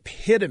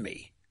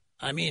epitome,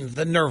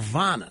 the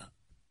nirvana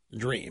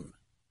dream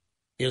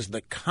is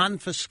the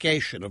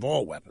confiscation of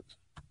all weapons.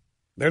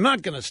 They're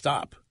not going to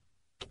stop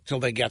till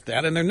they get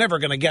that, and they're never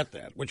going to get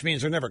that, which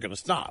means they're never going to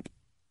stop.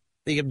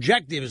 The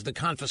objective is the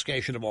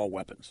confiscation of all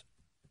weapons.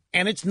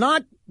 And it's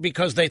not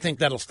because they think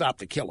that'll stop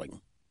the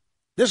killing.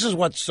 This is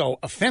what's so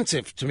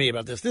offensive to me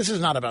about this. This is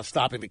not about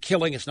stopping the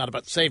killing. It's not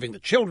about saving the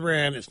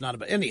children. It's not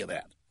about any of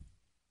that.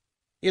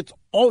 It's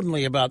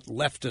only about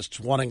leftists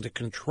wanting to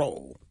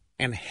control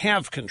and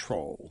have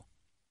control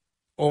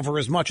over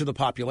as much of the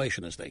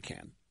population as they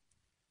can.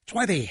 That's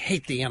why they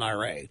hate the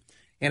NRA.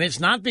 And it's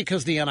not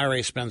because the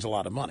NRA spends a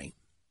lot of money.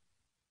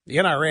 The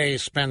NRA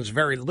spends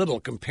very little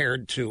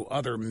compared to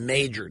other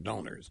major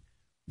donors.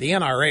 The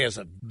NRA is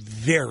a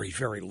very,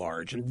 very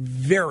large and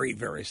very,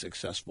 very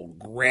successful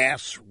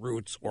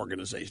grassroots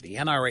organization. The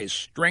NRA's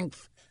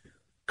strength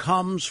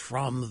comes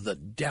from the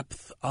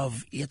depth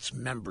of its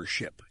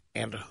membership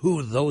and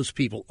who those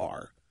people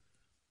are.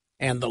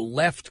 And the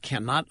left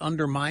cannot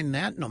undermine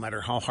that no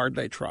matter how hard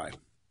they try.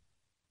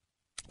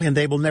 And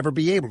they will never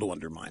be able to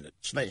undermine it.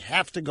 So they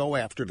have to go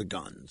after the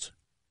guns.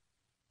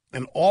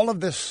 And all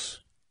of this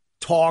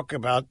talk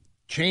about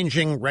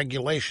changing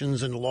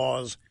regulations and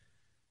laws,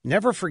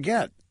 never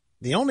forget,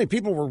 the only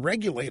people we're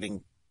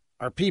regulating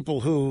are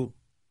people who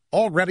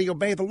already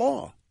obey the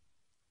law.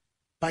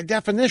 By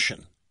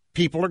definition,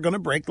 people are going to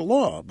break the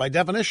law. By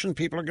definition,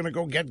 people are going to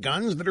go get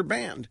guns that are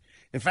banned.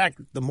 In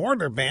fact, the more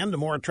they're banned, the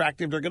more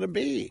attractive they're going to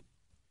be.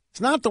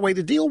 It's not the way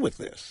to deal with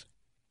this.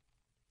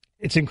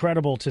 It's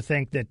incredible to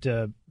think that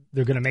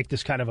they're going to make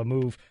this kind of a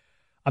move.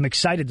 I'm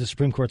excited the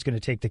Supreme Court's going to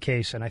take the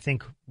case, and I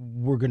think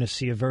we're going to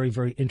see a very,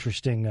 very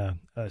interesting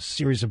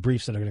series of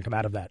briefs that are going to come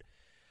out of that.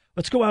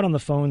 Let's go out on the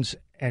phones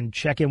and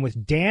check in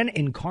with Dan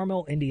in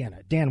Carmel, Indiana.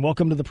 Dan,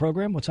 welcome to the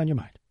program. What's on your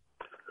mind?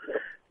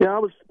 Yeah, I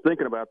was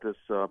thinking about this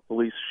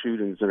police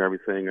shootings and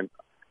everything, and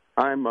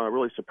I'm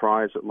really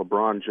surprised that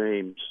LeBron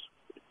James,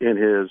 in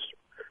his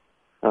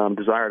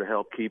desire to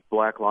help keep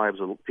black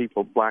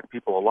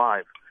people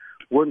alive,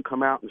 wouldn't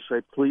come out and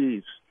say,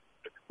 please,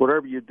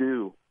 whatever you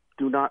do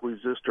not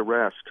resist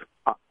arrest.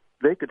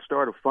 They could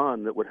start a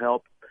fund that would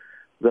help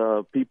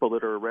the people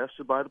that are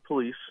arrested by the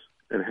police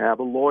and have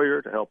a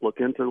lawyer to help look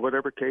into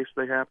whatever case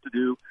they have to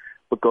do,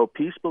 but go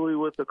peacefully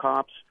with the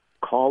cops,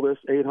 call this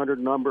 800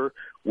 number,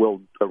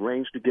 we'll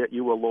arrange to get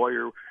you a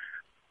lawyer,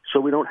 so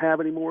we don't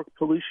have any more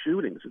police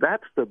shootings.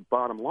 That's the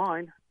bottom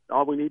line.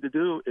 All we need to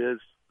do is,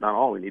 not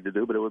all we need to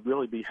do, but it would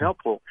really be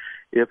helpful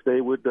if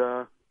they would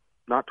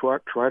not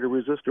try to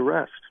resist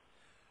arrest.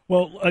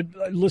 Well,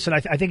 listen, I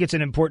think it's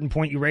an important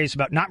point you raised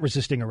about not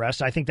resisting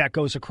arrest. I think that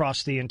goes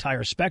across the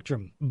entire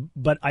spectrum.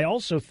 But I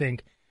also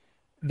think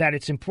that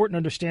it's important to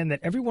understand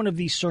that every one of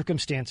these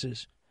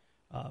circumstances,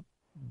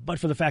 but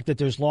for the fact that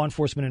there's law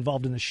enforcement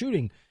involved in the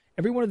shooting,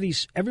 every one of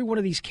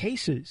these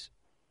cases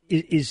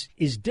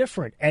is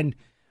different. And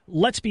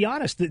let's be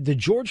honest, the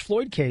George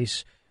Floyd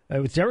case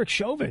with Derek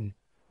Chauvin,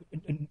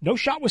 no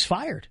shot was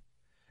fired.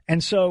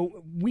 And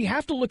so we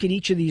have to look at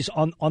each of these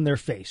on their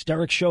face.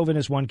 Derek Chauvin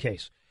is one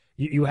case.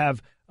 You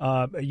have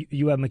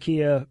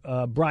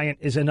Ma'Khia Bryant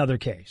is another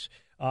case.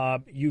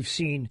 You've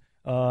seen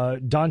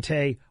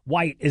Dante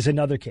White is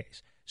another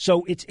case.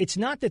 So it's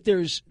not that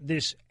there's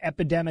this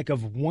epidemic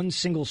of one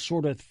single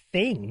sort of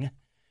thing.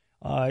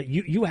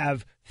 You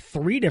have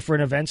three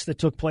different events that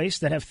took place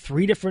that have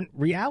three different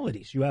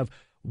realities. You have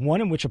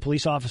one in which a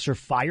police officer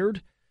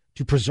fired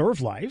to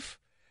preserve life.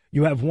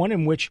 You have one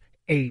in which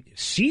a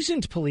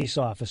seasoned police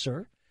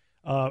officer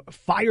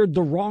fired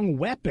the wrong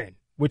weapon,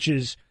 which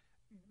is,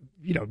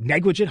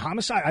 negligent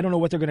homicide. I don't know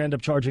what they're going to end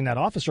up charging that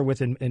officer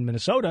with in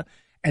Minnesota.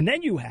 And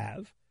then you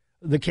have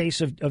the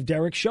case of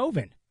Derek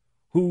Chauvin,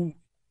 who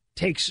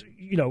takes,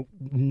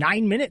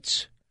 9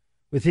 minutes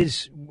with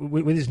his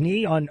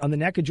knee on the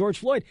neck of George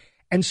Floyd.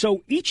 And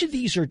so each of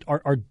these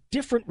are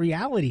different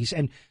realities.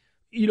 And,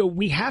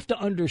 we have to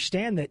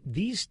understand that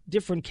these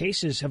different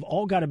cases have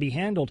all got to be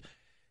handled.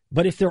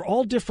 But if they're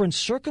all different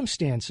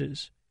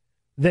circumstances,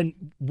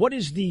 then what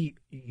is the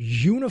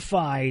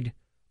unified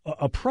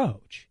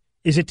approach?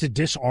 Is it to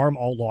disarm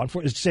all law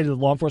enforcement? Is it to say to the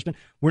law enforcement,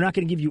 we're not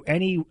going to give you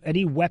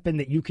any weapon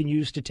that you can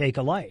use to take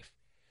a life?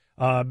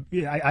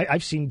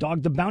 I've seen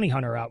Dog the Bounty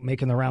Hunter out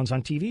making the rounds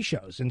on TV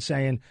shows and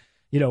saying,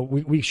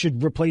 we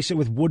should replace it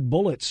with wood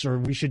bullets, or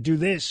we should do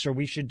this, or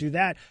we should do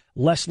that,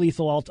 less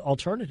lethal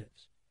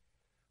alternatives.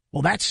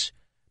 Well, that's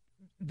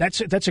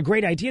a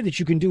great idea that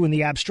you can do in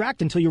the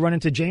abstract until you run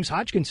into James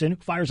Hodgkinson, who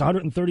fires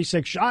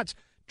 136 shots,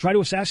 try to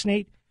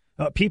assassinate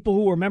people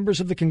who are members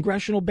of the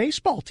congressional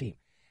baseball team.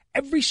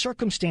 Every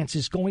circumstance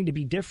is going to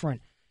be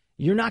different.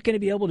 You're not going to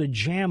be able to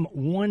jam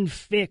one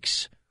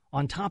fix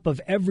on top of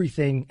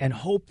everything and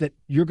hope that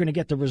you're going to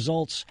get the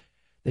results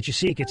that you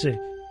seek. It's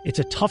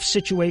a tough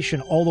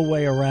situation all the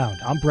way around.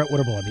 I'm Brett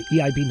Whitterbull on the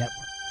EIB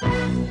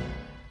Network.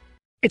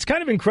 It's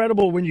kind of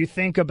incredible when you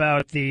think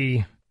about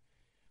the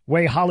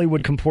way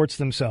Hollywood comports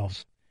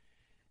themselves.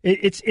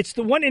 It's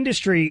the one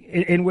industry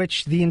in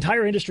which the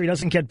entire industry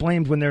doesn't get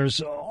blamed when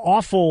there's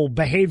awful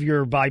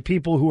behavior by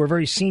people who are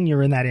very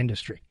senior in that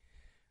industry.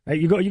 Right?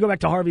 You go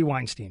back to Harvey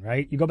Weinstein,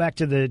 right? You go back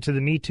to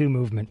the Me Too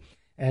movement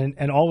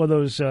and all of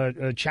those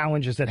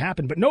challenges that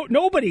happened. But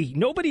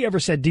nobody ever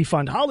said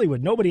defund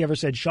Hollywood. Nobody ever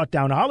said shut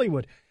down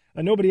Hollywood.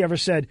 Nobody ever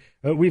said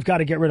we've got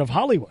to get rid of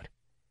Hollywood.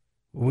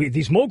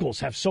 These moguls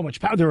have so much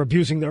power; they're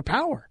abusing their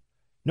power.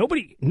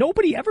 Nobody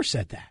ever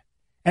said that.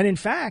 And in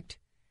fact,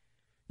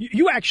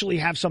 you actually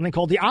have something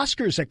called the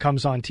Oscars that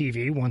comes on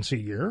TV once a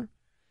year.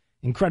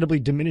 Incredibly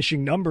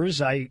diminishing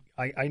numbers. I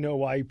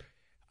know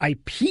I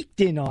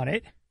peeked in on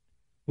it,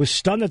 was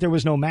stunned that there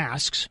was no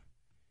masks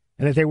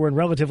and that they were in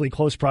relatively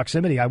close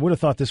proximity. I would have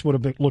thought this would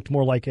have looked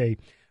more like a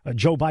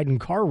Joe Biden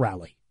car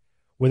rally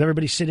with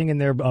everybody sitting in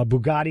their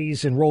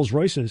Bugattis and Rolls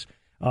Royces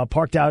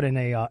parked out in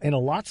a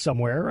lot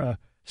somewhere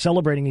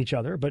celebrating each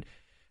other. But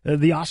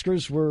the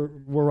Oscars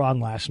were on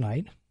last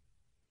night.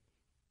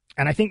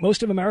 And I think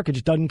most of America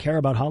just doesn't care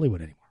about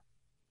Hollywood anymore.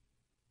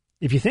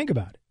 If you think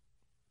about it,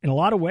 in a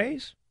lot of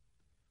ways,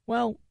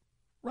 well,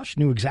 Rush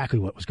knew exactly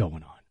what was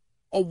going on.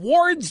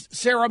 Awards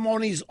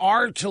ceremonies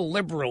are to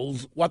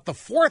liberals what the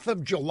 4th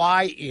of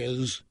July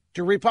is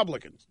to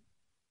Republicans.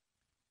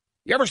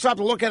 You ever stop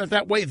to look at it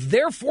that way?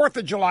 Their 4th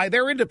of July,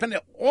 they're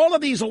independent. All of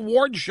these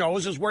award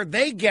shows is where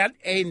they get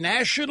a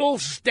national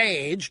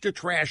stage to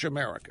trash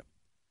America.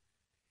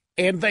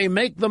 And they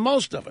make the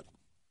most of it.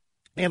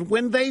 And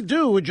when they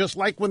do, just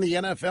like when the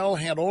NFL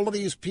had all of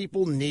these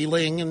people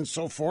kneeling and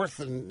so forth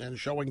and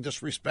showing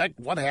disrespect,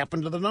 what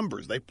happened to the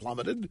numbers? They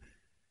plummeted.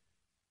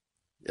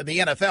 In the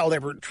NFL, they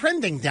were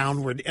trending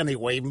downward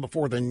anyway, even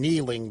before the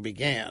kneeling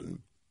began.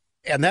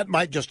 And that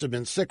might just have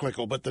been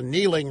cyclical, but the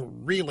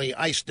kneeling really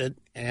iced it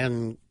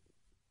and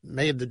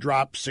made the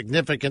drop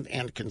significant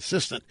and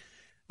consistent.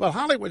 Well,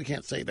 Hollywood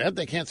can't say that.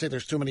 They can't say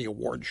there's too many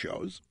award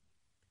shows.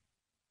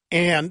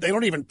 And they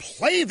don't even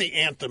play the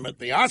anthem at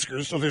the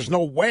Oscars, so there's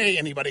no way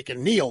anybody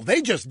can kneel.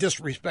 They just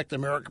disrespect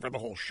America for the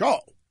whole show.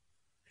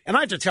 And I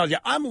have to tell you,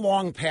 I'm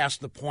long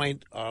past the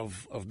point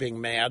of being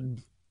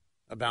mad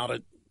about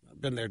it. I've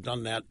been there,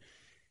 done that.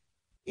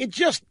 It's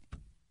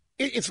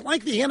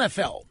like the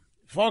NFL.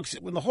 Folks,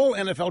 when the whole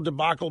NFL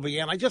debacle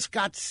began, I just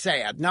got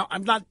sad. Now,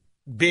 I'm not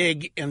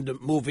big into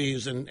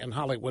movies and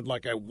Hollywood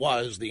like I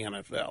was the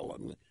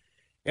NFL.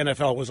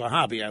 NFL was a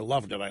hobby. I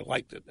loved it. I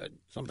liked it.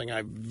 Something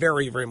I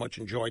very, very much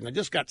enjoyed. And I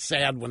just got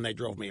sad when they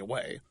drove me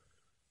away.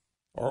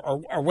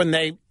 or when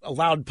they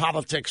allowed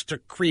politics to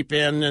creep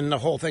in and the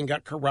whole thing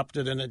got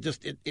corrupted, and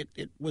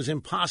it was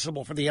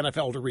impossible for the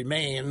NFL to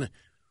remain,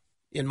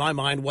 in my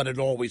mind, what it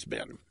had always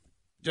been.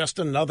 Just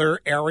another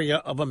area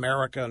of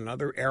America,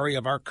 another area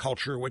of our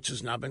culture, which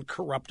has now been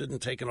corrupted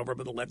and taken over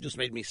by the left. Just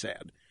made me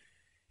sad.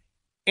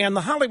 And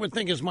the Hollywood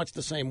thing is much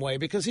the same way,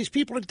 because these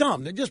people are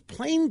dumb. They're just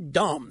plain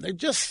dumb. They're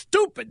just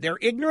stupid. They're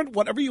ignorant,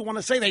 whatever you want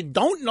to say. They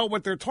don't know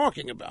what they're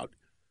talking about.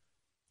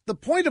 The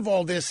point of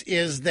all this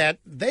is that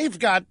they've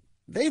got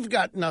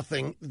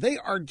nothing. They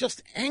are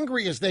just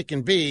angry as they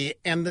can be.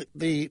 And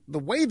the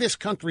way this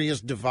country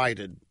is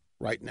divided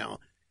right now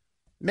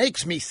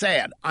makes me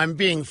sad. I'm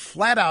being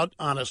flat out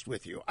honest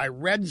with you. I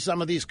read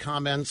some of these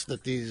comments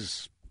that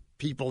these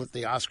people at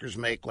the Oscars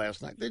make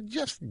last night. They're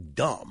just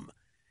dumb.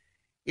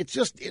 It's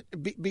just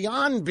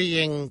beyond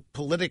being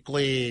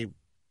politically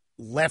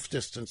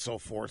leftist and so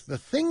forth. The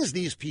things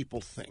these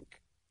people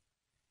think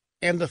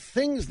and the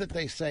things that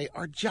they say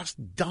are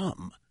just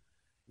dumb.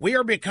 We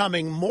are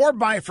becoming more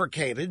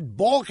bifurcated,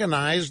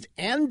 balkanized,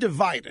 and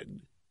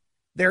divided.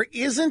 There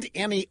isn't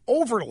any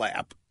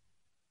overlap,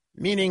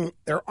 meaning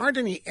there aren't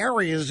any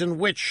areas in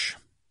which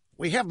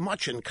we have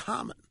much in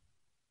common.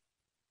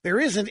 There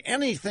isn't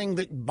anything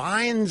that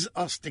binds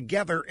us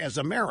together as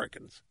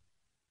Americans,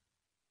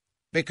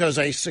 because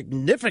a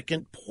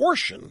significant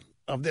portion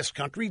of this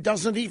country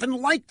doesn't even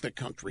like the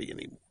country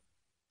anymore.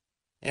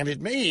 And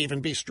it may even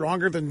be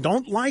stronger than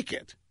don't like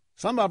it.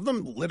 Some of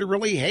them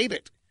literally hate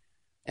it.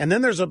 And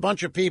then there's a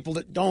bunch of people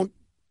that don't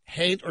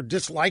hate or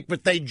dislike,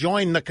 but they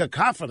join the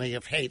cacophony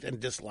of hate and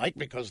dislike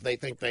because they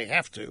think they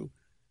have to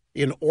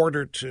in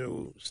order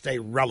to stay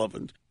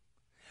relevant.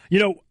 You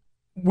know,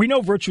 we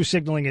know virtue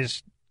signaling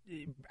is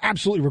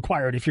absolutely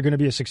required if you're going to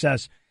be a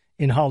success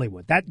in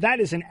Hollywood. That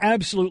is an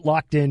absolute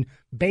locked-in,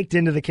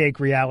 baked-into the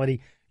cake reality.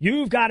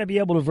 You've got to be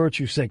able to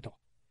virtue signal.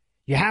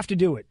 You have to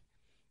do it.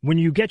 When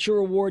you get your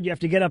award, you have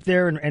to get up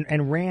there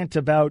and rant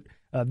about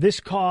this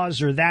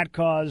cause or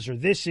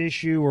this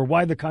issue or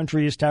why the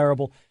country is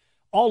terrible,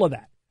 all of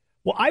that.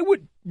 Well, I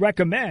would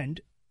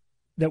recommend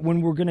that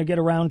when we're going to get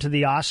around to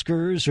the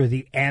Oscars or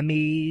the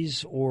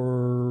Emmys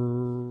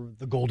or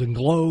the Golden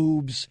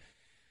Globes,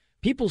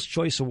 People's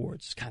Choice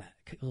Awards is kind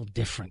of a little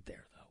different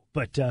there, though.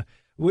 But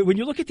when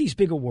you look at these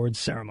big awards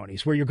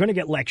ceremonies where you're going to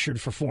get lectured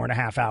for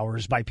 4.5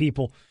 hours by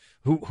people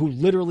who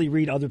literally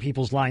read other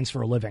people's lines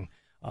for a living,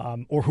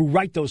 or who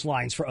write those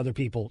lines for other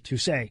people to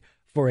say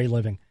for a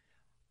living,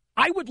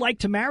 I would like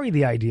to marry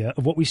the idea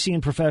of what we see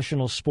in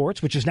professional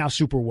sports, which is now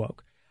super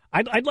woke.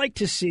 I'd like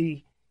to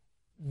see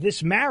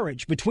this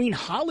marriage between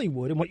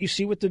Hollywood and what you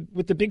see with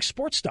the big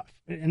sports stuff.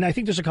 And I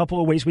think there's a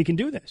couple of ways we can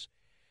do this.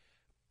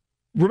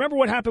 Remember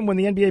what happened when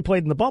the NBA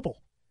played in the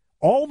bubble?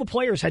 All the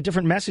players had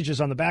different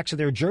messages on the backs of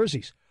their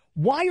jerseys.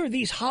 Why are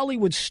these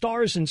Hollywood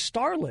stars and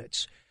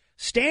starlets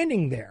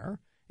standing there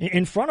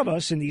in front of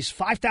us in these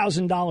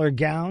 $5,000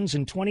 gowns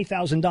and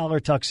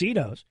 $20,000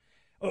 tuxedos?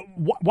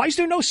 Why is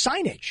there no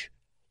signage?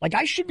 Like,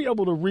 I should be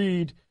able to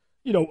read,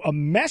 a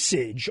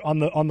message on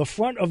the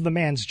front of the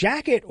man's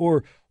jacket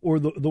or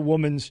the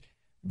woman's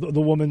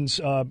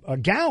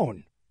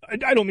gown.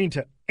 I don't mean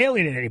to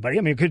alienate anybody.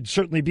 I mean, it could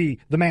certainly be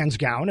the man's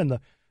gown and the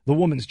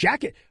woman's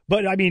jacket.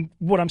 But, I mean,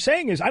 what I'm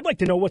saying is I'd like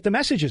to know what the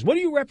message is. What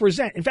do you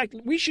represent? In fact,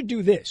 we should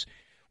do this.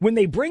 When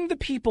they bring the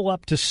people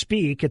up to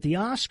speak at the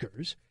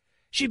Oscars,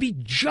 should be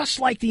just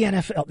like the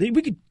NFL.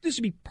 This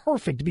would be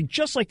perfect to be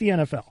just like the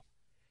NFL.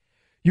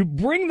 You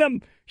bring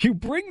them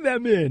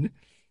in,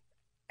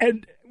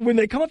 and when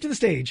they come up to the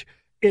stage,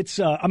 it's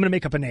I'm going to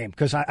make up a name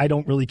because I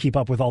don't really keep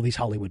up with all these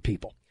Hollywood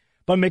people.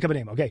 But I'm going to make up a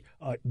name. Okay,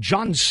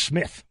 John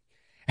Smith,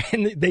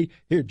 and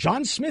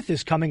John Smith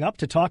is coming up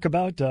to talk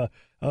about the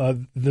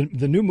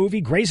new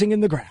movie Grazing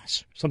in the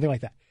Grass, something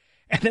like that.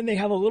 And then they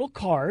have a little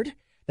card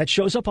that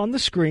shows up on the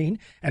screen,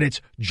 and it's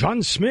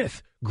John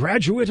Smith,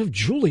 graduate of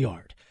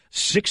Juilliard,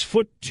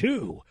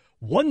 6'2",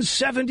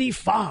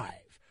 175,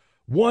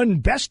 won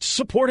Best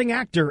Supporting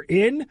Actor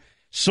in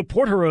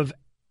Supporter of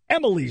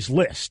Emily's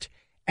List,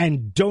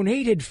 and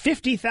donated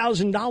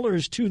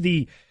 $50,000 to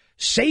the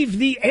Save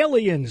the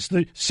Aliens,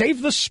 the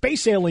Save the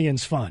Space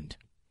Aliens Fund.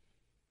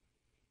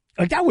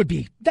 Like that'd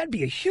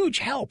be a huge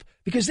help,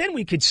 because then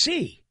we could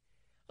see,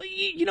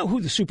 you know,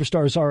 who the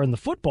superstars are in the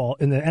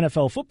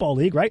NFL football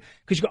league, right?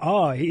 Because you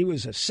go, he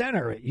was a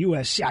center at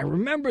USC. I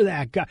remember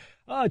that guy.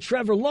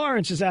 Trevor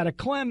Lawrence is out of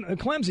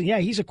Clemson. Yeah,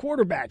 he's a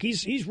quarterback.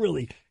 He's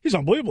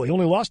unbelievable. He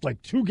only lost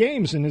like 2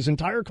 games in his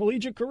entire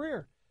collegiate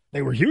career.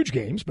 They were huge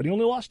games, but he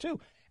only lost 2.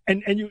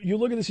 And you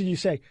look at this and you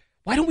say,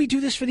 why don't we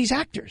do this for these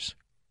actors?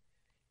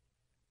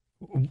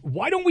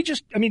 Why don't we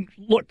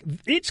look,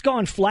 it's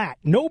gone flat.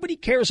 Nobody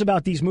cares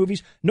about these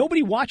movies.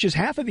 Nobody watches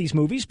half of these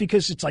movies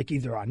because it's like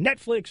either on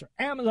Netflix or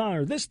Amazon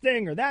or this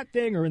thing or that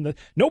thing, or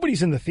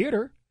nobody's in the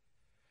theater.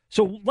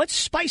 So let's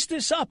spice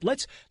this up.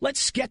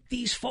 Let's get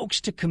these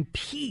folks to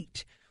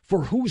compete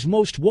for who's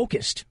most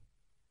wokest.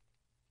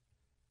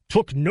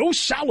 Took no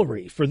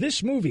salary for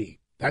this movie.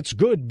 That's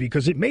good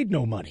because it made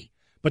no money.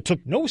 But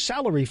took no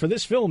salary for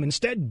this film.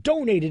 Instead,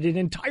 donated it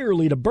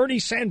entirely to Bernie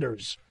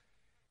Sanders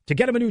to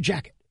get him a new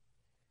jacket.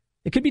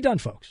 It could be done,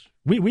 folks.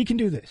 We can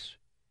do this.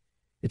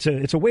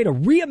 It's a way to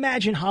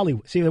reimagine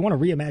Hollywood. See, they want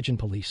to reimagine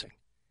policing.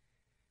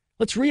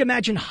 Let's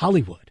reimagine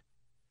Hollywood.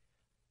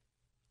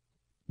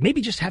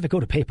 Maybe just have it go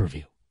to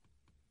pay-per-view.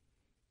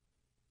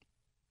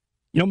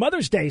 You know,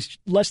 Mother's Day is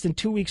less than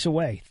 2 weeks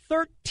away.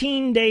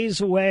 13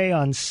 days away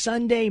on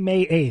Sunday,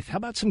 May 8th. How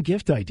about some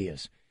gift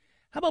ideas?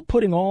 How about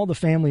putting all the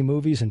family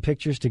movies and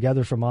pictures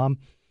together for Mom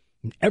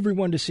and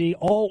everyone to see,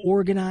 all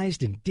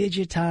organized and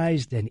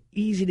digitized and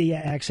easy to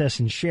access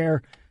and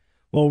share?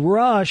 Well,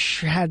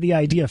 Rush had the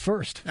idea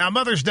first. Now,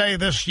 Mother's Day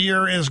this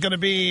year is going to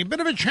be a bit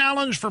of a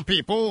challenge for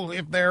people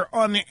if they're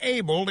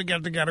unable to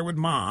get together with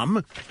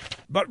Mom.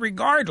 But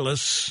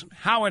regardless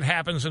how it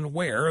happens and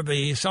where,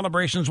 the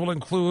celebrations will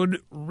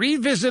include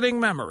revisiting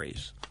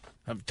memories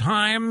of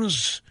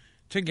times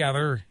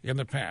together in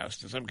the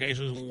past. In some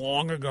cases,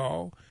 long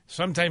ago.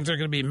 Sometimes there are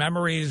going to be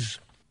memories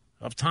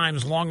of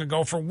times long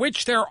ago for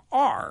which there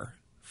are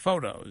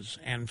photos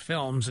and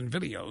films and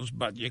videos,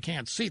 but you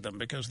can't see them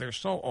because they're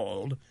so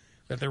old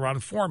that they're on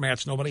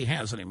formats nobody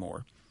has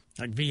anymore,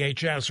 like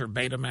VHS or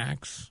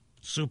Betamax,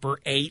 Super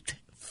 8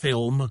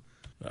 film,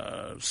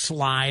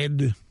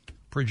 slide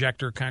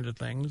projector kind of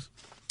things.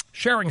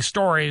 Sharing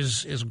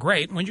stories is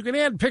great. When you can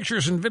add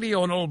pictures and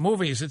video and old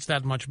movies, it's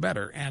that much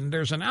better. And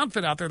there's an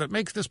outfit out there that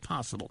makes this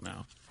possible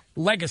now.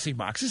 Legacy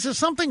Box. This is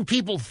something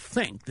people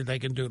think that they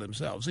can do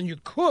themselves. And you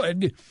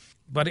could,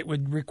 but it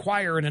would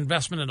require an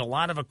investment in a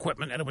lot of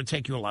equipment, and it would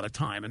take you a lot of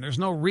time. And there's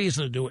no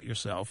reason to do it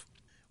yourself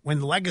when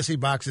Legacy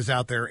Box is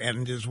out there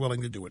and is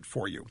willing to do it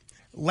for you.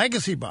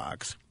 Legacy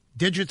Box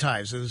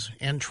digitizes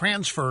and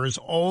transfers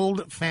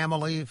old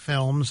family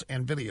films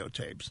and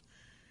videotapes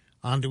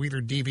onto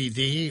either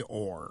DVD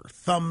or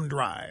thumb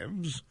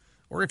drives,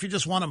 or if you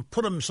just want to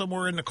put them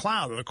somewhere in the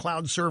cloud, or a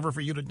cloud server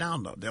for you to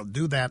download, they'll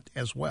do that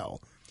as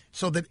well,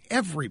 so that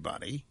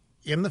everybody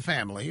in the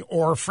family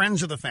or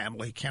friends of the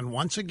family can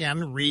once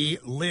again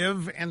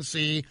relive and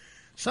see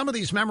some of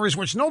these memories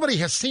which nobody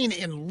has seen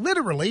in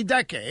literally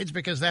decades,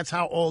 because that's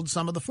how old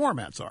some of the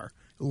formats are.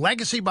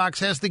 Legacy Box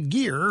has the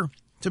gear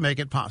to make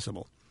it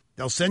possible.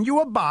 They'll send you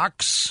a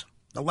box,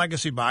 the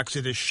Legacy Box.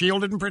 It is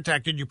shielded and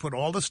protected. You put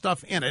all the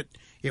stuff in it.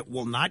 It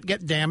will not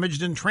get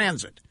damaged in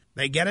transit.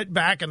 They get it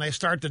back, and they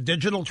start the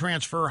digital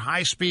transfer,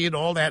 high speed,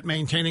 all that,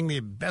 maintaining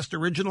the best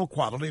original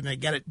quality, and they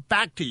get it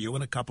back to you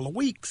in a couple of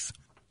weeks.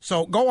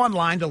 So go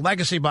online to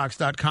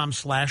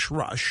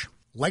legacybox.com/rush.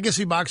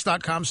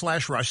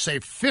 LegacyBox.com/rush.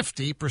 Save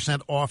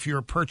 50% off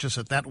your purchase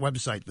at that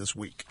website this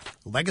week.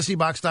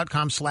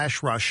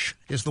 LegacyBox.com/rush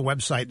is the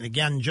website. And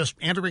again, just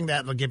entering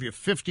that will give you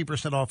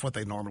 50% off what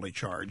they normally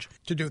charge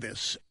to do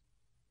this.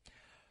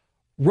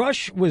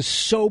 Rush was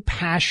so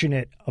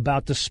passionate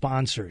about the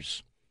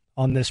sponsors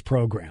on this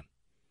program,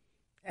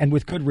 and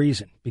with good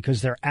reason,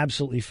 because they're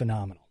absolutely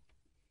phenomenal.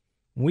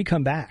 When we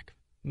come back,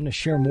 I'm going to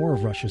share more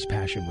of Rush's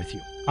passion with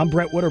you. I'm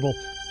Brett Witterble,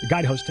 the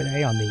guide host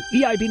today on the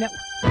EIB Network.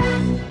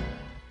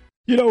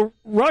 You know,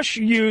 Rush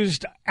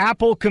used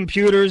Apple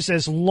computers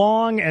as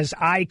long as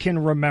I can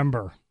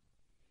remember.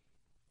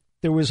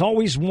 There was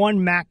always one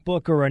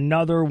MacBook or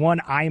another, one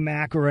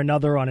iMac or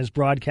another on his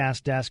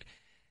broadcast desk.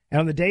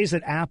 And on the days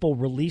that Apple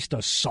released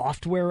a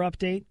software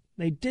update,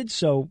 they did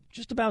so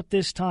just about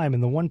this time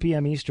in the 1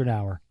 p.m. Eastern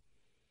hour.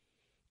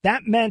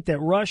 That meant that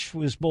Rush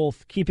was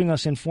both keeping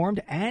us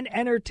informed and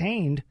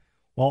entertained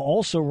while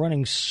also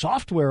running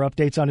software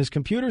updates on his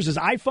computers, his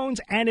iPhones,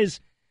 and his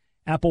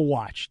Apple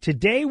Watch.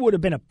 Today would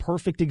have been a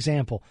perfect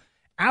example.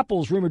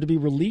 Apple's rumored to be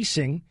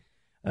releasing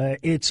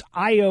its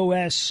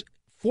iOS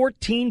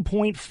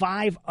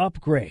 14.5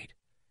 upgrade.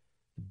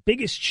 The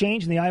biggest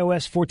change in the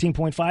iOS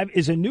 14.5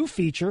 is a new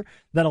feature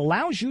that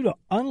allows you to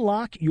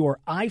unlock your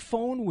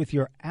iPhone with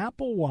your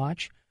Apple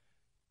Watch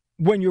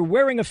when you're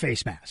wearing a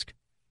face mask.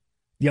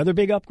 The other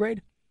big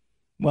upgrade?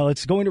 Well,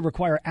 it's going to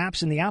require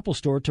apps in the Apple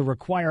Store to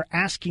require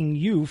asking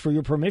you for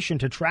your permission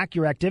to track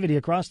your activity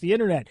across the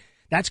internet.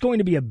 That's going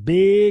to be a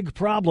big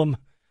problem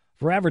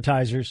for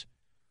advertisers.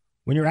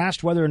 When you're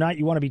asked whether or not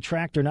you want to be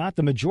tracked or not,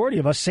 the majority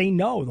of us say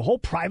no. The whole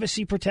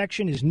privacy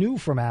protection is new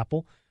from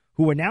Apple,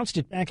 who announced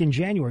it back in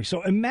January.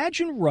 So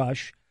imagine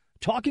Rush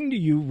talking to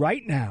you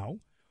right now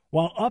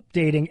while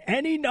updating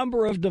any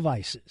number of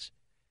devices.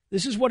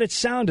 This is what it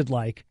sounded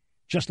like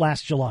just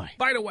last July.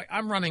 By the way,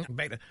 I'm running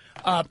beta.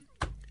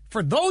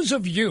 For those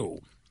of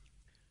you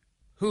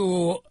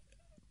who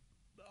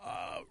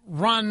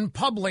run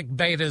public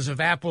betas of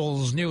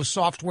Apple's new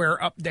software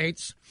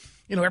updates,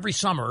 you know, every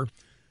summer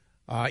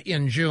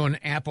in June,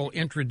 Apple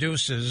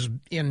introduces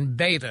in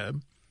beta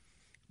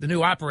the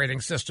new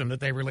operating system that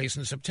they release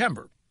in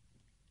September.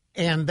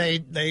 And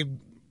they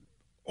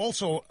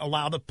also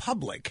allow the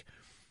public,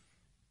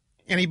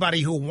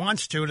 anybody who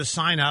wants to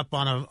sign up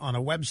on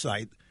a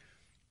website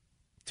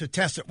to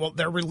test it. Well,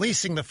 they're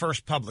releasing the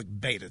first public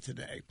beta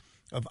today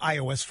of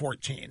iOS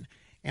 14.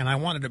 And I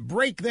wanted to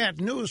break that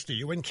news to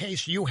you in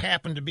case you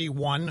happen to be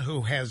one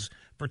who has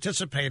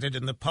participated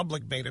in the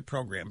public beta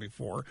program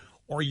before,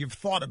 or you've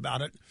thought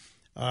about it.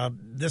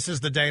 This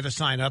is the day to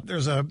sign up.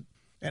 There's an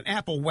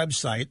Apple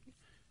website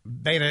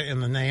beta in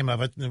the name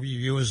of it. You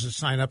use a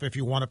sign up if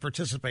you want to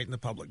participate in the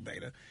public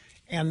beta.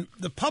 And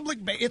the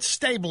public beta, it's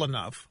stable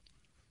enough.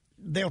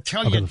 They'll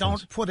tell you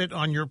don't put it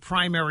on your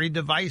primary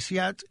device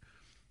yet,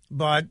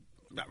 but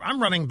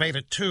I'm running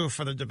beta 2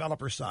 for the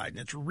developer side, and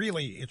it's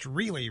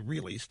really,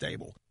 really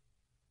stable.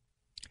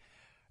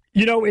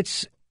 You know,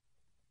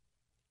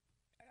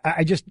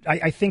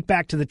 I think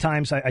back to the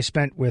times I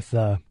spent with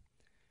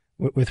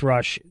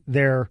Rush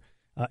there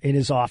in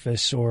his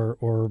office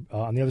or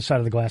on the other side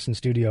of the glass in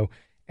studio,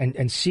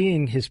 and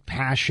seeing his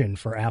passion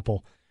for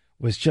Apple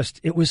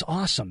it was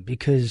awesome,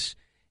 because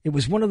it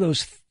was one of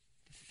those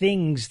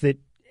things that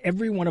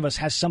every one of us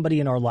has somebody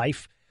in our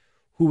life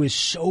who is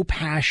so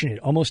passionate,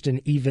 almost an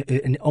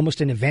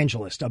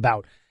evangelist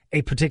about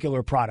a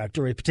particular product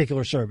or a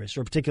particular service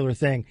or a particular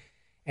thing.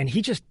 And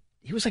he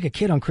was like a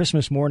kid on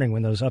Christmas morning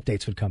when those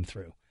updates would come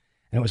through.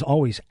 And it was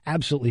always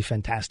absolutely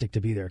fantastic to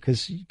be there,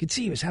 because you could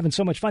see he was having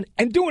so much fun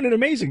and doing an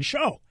amazing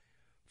show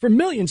for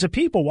millions of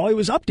people while he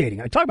was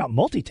updating. I talk about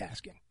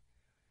multitasking.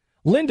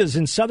 Linda's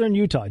in southern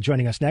Utah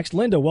joining us next.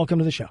 Linda, welcome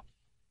to the show.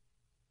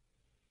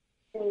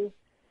 Hey,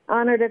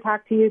 honored to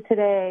talk to you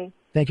today.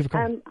 Thank you for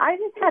calling. I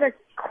just had a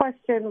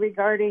question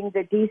regarding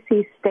the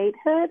D.C.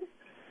 statehood.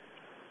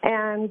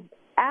 And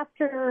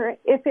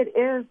if it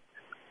is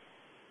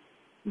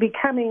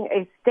becoming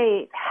a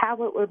state,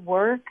 how it would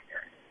work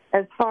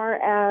as far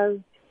as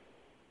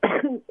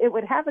it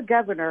would have a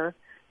governor.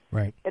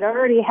 Right. It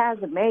already has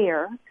a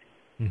mayor.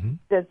 Mm-hmm.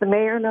 Does the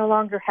mayor no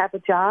longer have a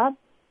job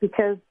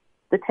because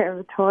the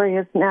territory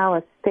is now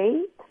a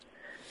state?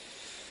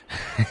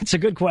 It's a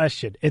good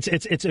question.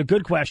 It's a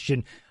good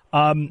question.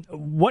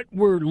 What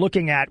we're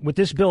looking at with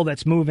this bill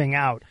that's moving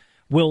out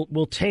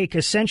will take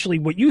essentially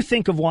what you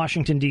think of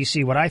Washington,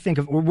 D.C., what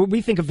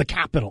we think of the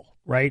Capitol,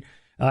 right,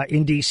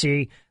 in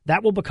D.C.,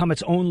 that will become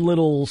its own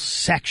little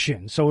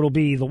section. So it'll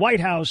be the White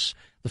House,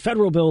 the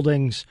federal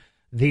buildings,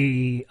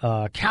 the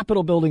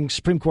Capitol building,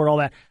 Supreme Court, all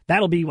that.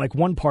 That'll be like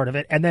one part of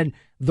it. And then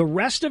the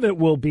rest of it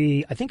will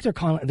be, I think they're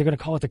going to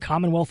call it the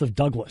Commonwealth of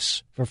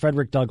Douglas, for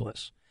Frederick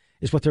Douglass,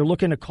 is what they're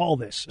looking to call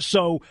this.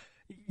 So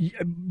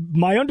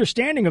my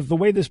understanding of the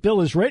way this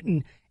bill is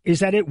written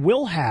is that it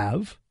will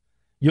have,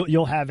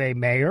 you'll have a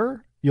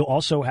mayor, you'll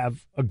also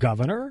have a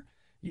governor,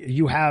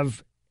 you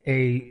have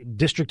a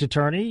district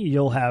attorney,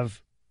 you'll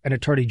have an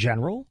attorney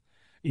general,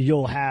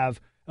 you'll have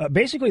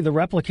basically the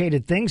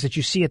replicated things that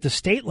you see at the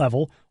state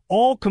level,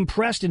 all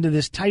compressed into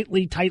this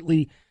tightly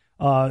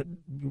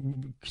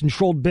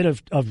controlled bit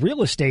of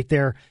real estate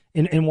there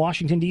in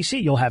Washington, D.C.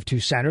 You'll have 2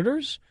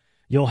 senators,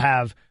 you'll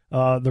have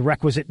the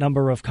requisite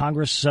number of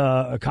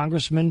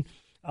congressmen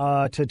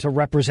to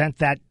represent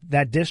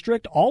that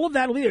district. All of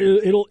that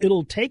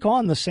it'll take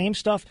on the same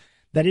stuff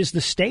that is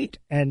the state,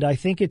 and I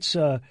think it's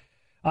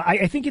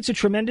I think it's a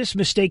tremendous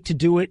mistake to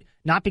do it.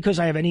 Not because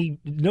I have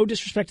no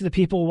disrespect to the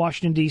people of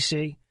Washington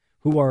D.C.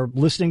 who are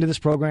listening to this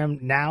program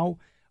now,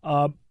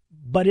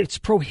 but it's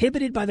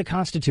prohibited by the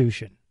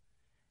Constitution,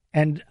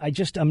 and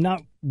I'm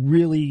not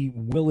really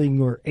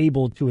willing or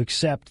able to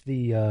accept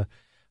the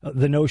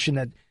notion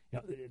that.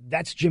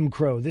 That's Jim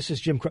Crow. This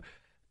is Jim Crow.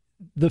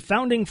 The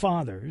Founding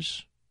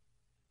Fathers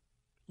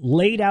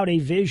laid out a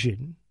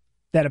vision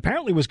that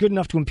apparently was good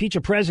enough to impeach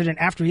a president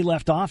after he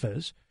left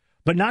office,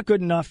 but not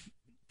good enough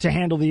to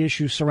handle the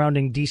issues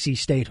surrounding D.C.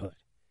 statehood.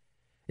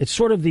 It's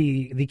sort of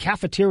the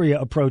cafeteria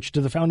approach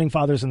to the Founding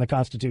Fathers and the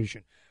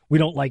Constitution. We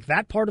don't like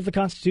that part of the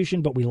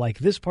Constitution, but we like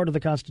this part of the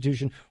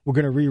Constitution. We're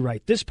going to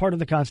rewrite this part of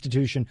the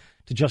Constitution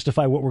to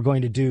justify what we're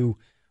going to do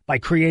by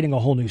creating a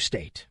whole new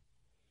state.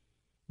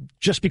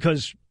 Just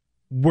because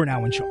we're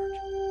now in charge.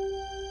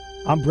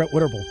 I'm Brett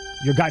Witterble,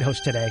 your guide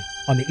host today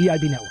on the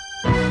EIB Network.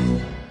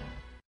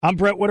 I'm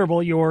Brett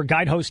Witterble, your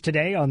guide host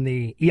today on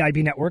the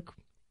EIB Network.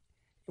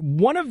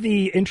 One of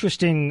the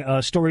interesting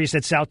stories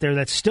that's out there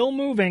that's still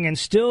moving and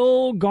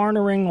still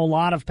garnering a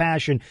lot of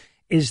passion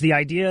is the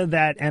idea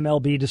that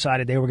MLB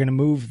decided they were going to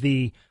move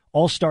the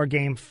All-Star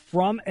game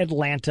from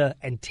Atlanta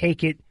and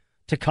take it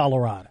to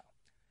Colorado.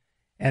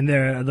 And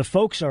the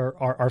folks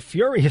are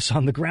furious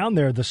on the ground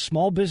there, the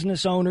small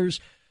business owners,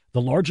 the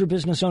larger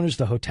business owners,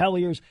 the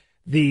hoteliers,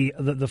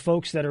 the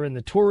folks that are in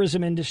the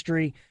tourism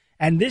industry.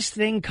 And this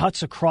thing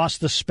cuts across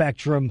the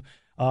spectrum,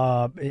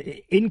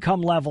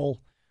 income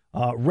level,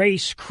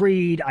 race,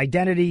 creed,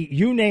 identity,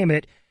 you name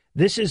it.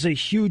 This is a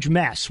huge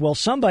mess. Well,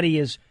 somebody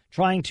is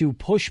trying to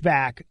push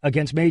back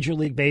against Major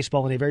League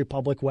Baseball in a very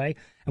public way,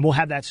 and we'll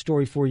have that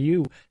story for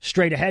you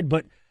straight ahead.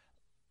 But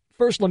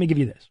first, let me give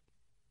you this.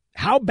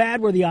 How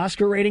bad were the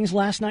Oscar ratings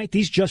last night?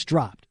 These just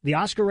dropped. The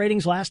Oscar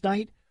ratings last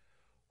night,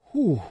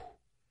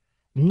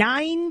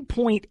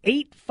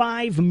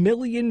 9.85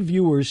 million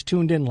viewers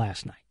tuned in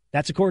last night.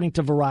 That's according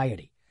to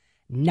Variety.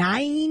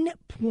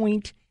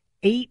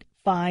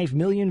 9.85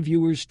 million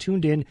viewers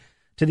tuned in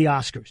to the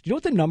Oscars. Do you know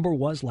what the number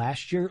was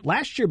last year?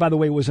 Last year, by the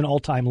way, was an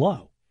all-time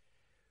low.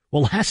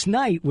 Well, last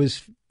night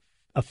was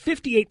a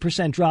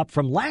 58% drop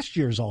from last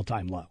year's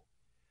all-time low.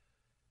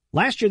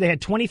 Last year, they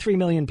had 23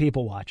 million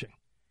people watching.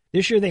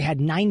 This year, they had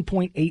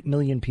 9.8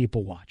 million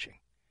people watching.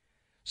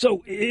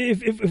 So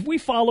if we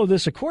follow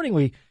this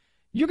accordingly,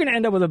 you're going to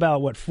end up with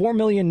about, $4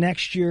 million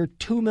next year,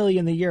 $2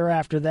 million the year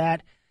after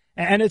that.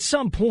 And at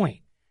some point,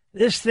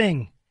 this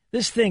thing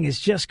is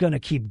just going to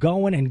keep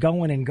going and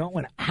going and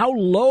going. How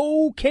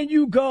low can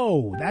you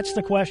go? That's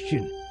the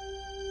question.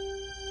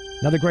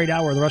 Another great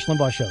hour of the Rush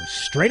Limbaugh Show.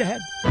 Straight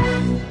ahead.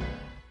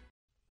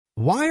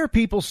 Why are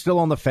people still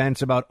on the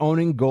fence about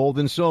owning gold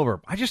and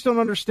silver? I just don't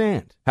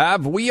understand.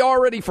 Have we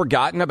already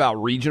forgotten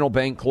about regional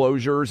bank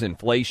closures,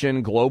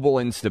 inflation, global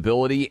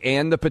instability,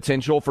 and the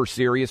potential for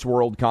serious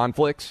world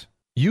conflicts?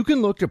 You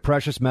can look to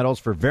precious metals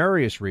for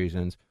various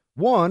reasons.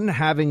 1,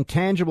 having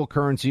tangible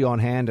currency on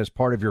hand as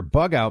part of your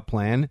bug-out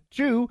plan.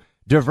 2,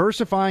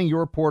 diversifying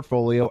your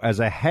portfolio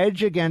as a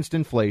hedge against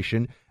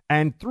inflation.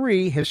 And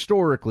 3,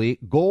 historically,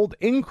 gold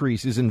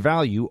increases in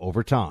value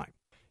over time.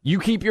 You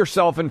keep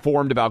yourself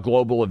informed about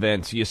global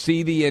events. You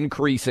see the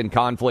increase in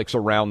conflicts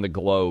around the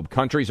globe.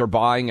 Countries are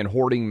buying and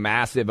hoarding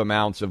massive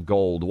amounts of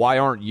gold. Why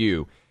aren't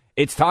you?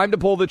 It's time to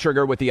pull the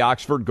trigger with the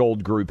Oxford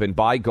Gold Group and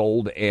buy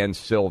gold and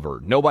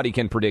silver. Nobody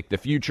can predict the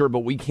future, but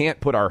we can't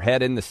put our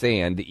head in the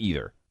sand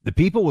either. The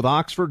people with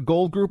Oxford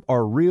Gold Group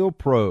are real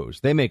pros.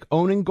 They make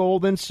owning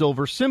gold and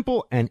silver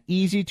simple and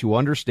easy to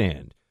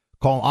understand.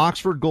 Call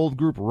Oxford Gold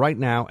Group right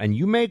now, and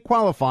you may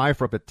qualify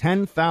for up to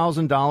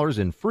 $10,000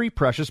 in free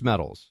precious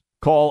metals.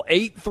 Call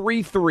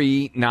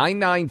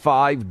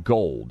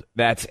 833-995-GOLD.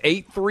 That's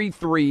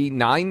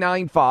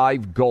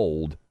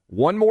 833-995-GOLD.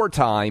 One more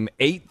time,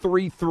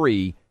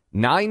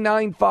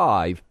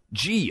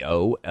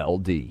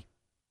 833-995-GOLD.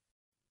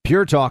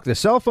 Pure Talk, the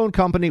cell phone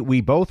company we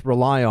both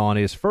rely on,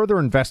 is further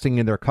investing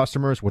in their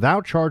customers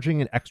without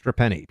charging an extra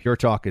penny. Pure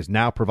Talk is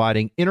now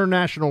providing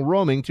international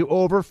roaming to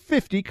over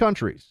 50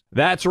 countries.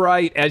 That's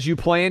right. As you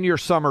plan your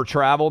summer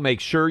travel,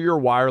 make sure your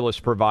wireless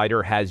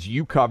provider has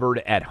you covered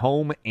at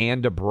home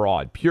and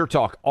abroad. Pure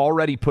Talk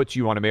already puts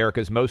you on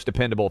America's most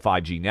dependable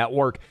 5G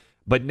network,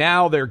 but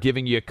now they're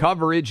giving you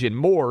coverage in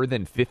more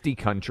than 50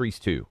 countries,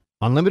 too.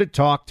 Unlimited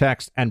talk,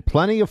 text, and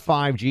plenty of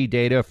 5G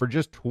data for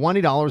just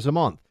 $20 a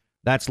month.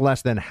 That's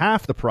less than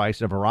half the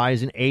price of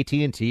Verizon,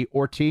 AT&T,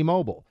 or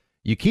T-Mobile.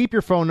 You keep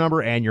your phone number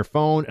and your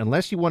phone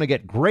unless you want to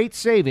get great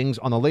savings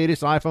on the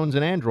latest iPhones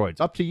and Androids.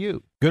 Up to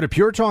you. Go to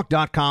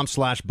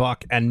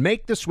puretalk.com/buck and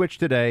make the switch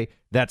today.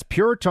 That's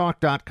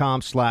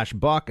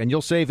puretalk.com/buck, and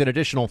you'll save an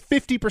additional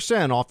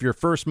 50% off your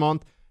first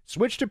month.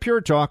 Switch to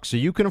Pure Talk so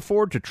you can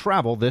afford to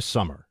travel this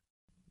summer.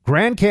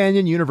 Grand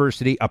Canyon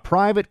University, a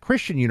private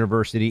Christian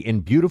university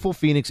in beautiful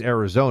Phoenix,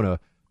 Arizona,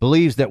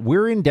 believes that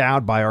we're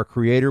endowed by our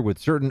Creator with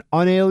certain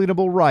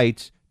unalienable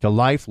rights to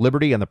life,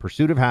 liberty, and the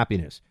pursuit of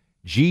happiness.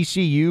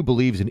 GCU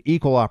believes in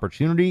equal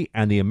opportunity,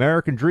 and the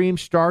American dream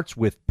starts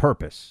with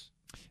purpose.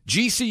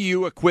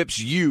 GCU equips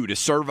you to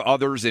serve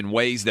others in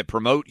ways that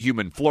promote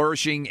human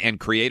flourishing and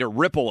create a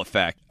ripple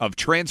effect of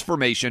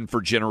transformation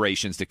for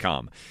generations to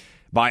come.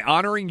 By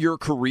honoring your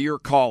career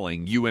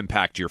calling, you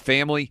impact your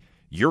family,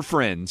 your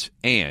friends,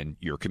 and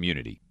your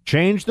community.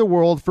 Change the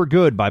world for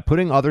good by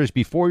putting others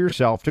before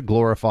yourself to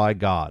glorify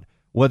God.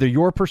 Whether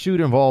your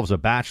pursuit involves a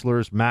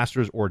bachelor's,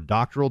 master's, or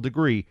doctoral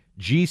degree,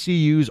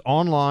 GCU's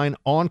online,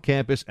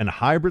 on-campus, and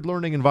hybrid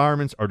learning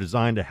environments are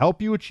designed to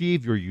help you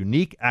achieve your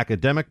unique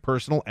academic,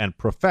 personal, and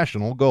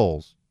professional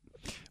goals.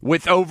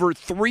 With over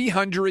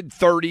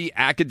 330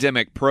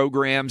 academic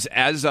programs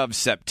as of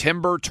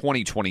September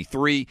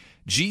 2023,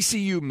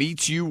 GCU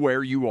meets you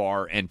where you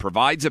are and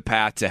provides a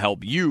path to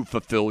help you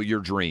fulfill your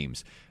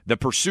dreams. The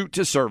pursuit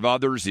to serve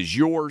others is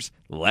yours.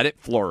 Let it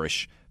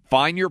flourish.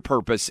 Find your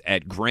purpose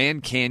at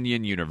Grand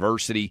Canyon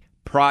University,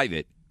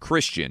 private,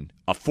 Christian,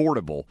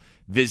 affordable.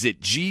 Visit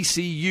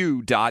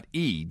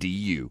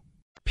gcu.edu.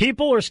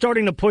 People are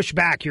starting to push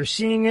back. You're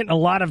seeing it in a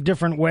lot of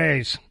different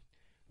ways.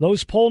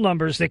 Those poll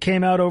numbers that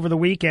came out over the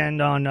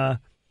weekend on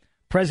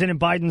President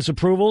Biden's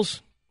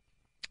approvals,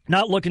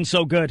 not looking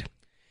so good.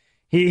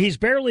 He's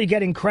barely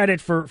getting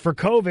credit for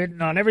COVID,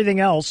 and on everything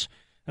else,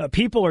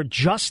 people are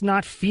just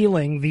not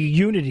feeling the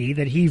unity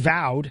that he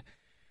vowed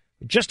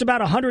just about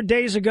 100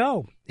 days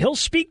ago. He'll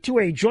speak to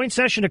a joint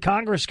session of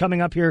Congress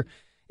coming up here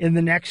in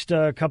the next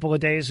couple of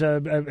days.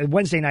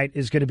 Wednesday night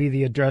is going to be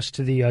the address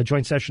to the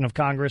joint session of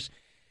Congress.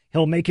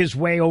 He'll make his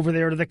way over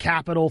there to the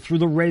Capitol through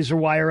the razor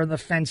wire and the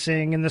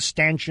fencing and the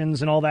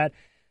stanchions and all that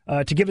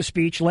to give a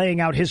speech laying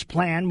out his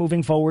plan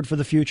moving forward for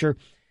the future.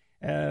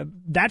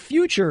 That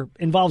future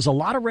involves a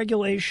lot of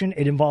regulation.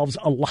 It involves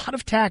a lot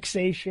of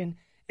taxation.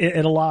 It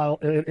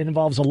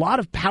involves a lot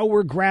of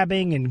power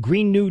grabbing and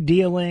Green New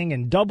Dealing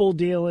and double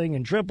dealing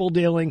and triple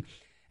dealing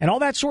and all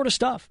that sort of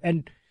stuff.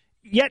 And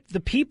yet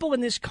the people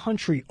in this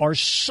country are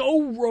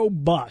so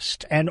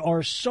robust and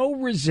are so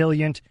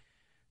resilient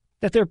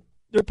that they're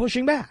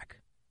pushing back.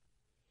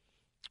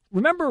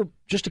 Remember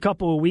just a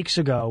couple of weeks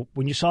ago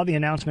when you saw the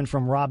announcement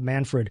from Rob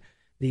Manfred,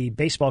 the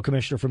baseball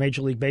commissioner for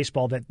Major League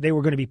Baseball, that they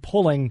were going to be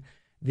pulling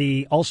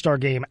the All-Star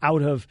game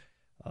out of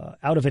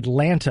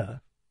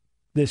Atlanta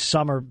this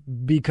summer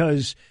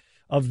because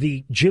of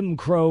the Jim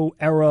Crow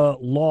era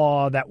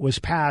law that was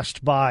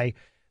passed by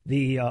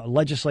the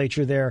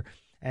legislature there.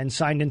 and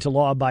signed into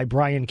law by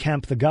Brian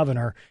Kemp, the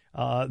governor.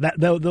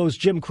 Those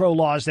Jim Crow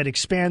laws that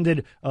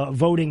expanded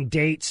voting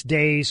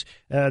days,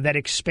 that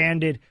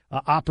expanded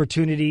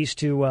opportunities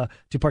to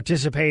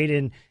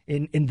participate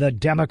in the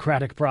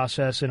democratic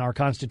process in our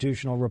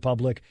constitutional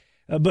republic.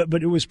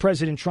 But it was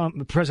President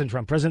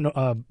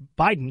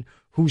Biden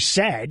who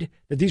said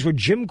that these were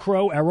Jim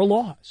Crow era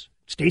laws.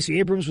 Stacey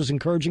Abrams was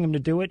encouraging him to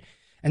do it.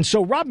 And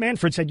so Rob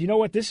Manfred said, you know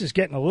what, this is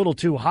getting a little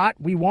too hot.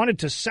 We wanted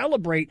to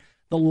celebrate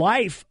the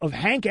life of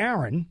Hank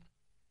Aaron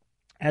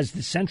as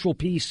the central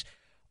piece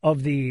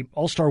of the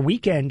All-Star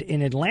Weekend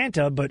in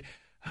Atlanta, but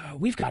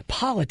we've got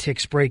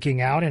politics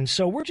breaking out, and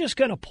so we're just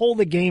going to pull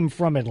the game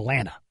from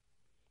Atlanta.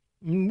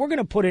 We're going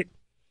to put it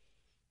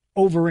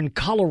over in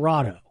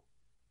Colorado,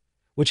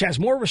 which has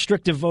more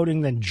restrictive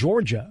voting than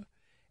Georgia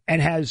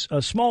and has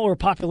a smaller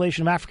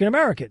population of African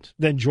Americans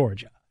than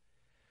Georgia.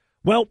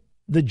 Well,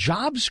 the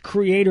Jobs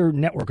Creator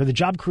Network, or the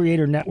Job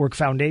Creator Network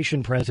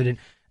Foundation president,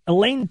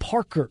 Elaine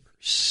Parker,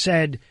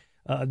 said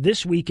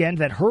this weekend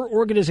that her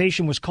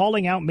organization was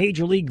calling out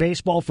Major League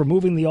Baseball for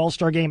moving the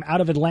All-Star game out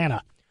of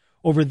Atlanta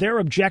over their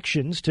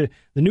objections to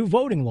the new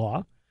voting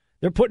law.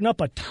 They're putting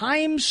up a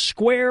Times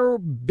Square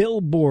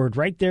billboard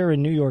right there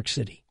in New York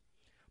City.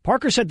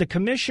 Parker said the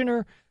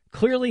commissioner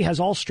clearly has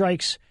all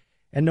strikes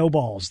and no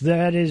balls.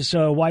 That is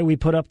why we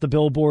put up the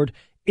billboard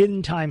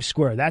in Times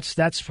Square.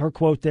 That's her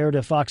quote there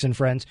to Fox and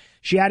Friends.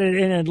 She added,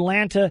 in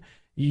Atlanta,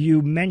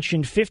 you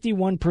mentioned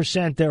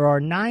 51%. There are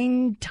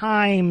 9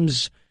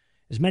 times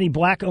as many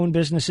black-owned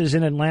businesses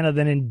in Atlanta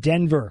than in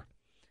Denver.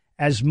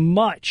 As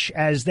much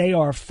as they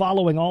are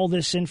following all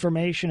this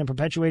information and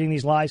perpetuating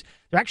these lies,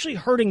 they're actually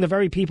hurting the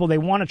very people they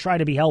want to try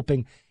to be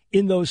helping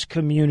in those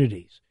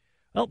communities.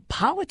 Well,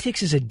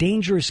 politics is a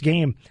dangerous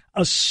game,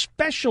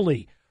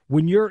 especially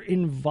when you're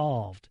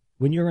involved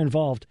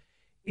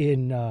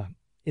in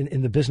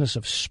the business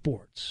of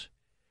sports.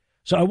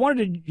 So I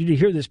wanted you to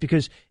hear this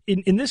because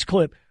in this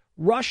clip,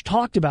 Rush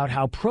talked about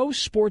how pro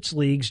sports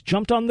leagues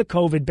jumped on the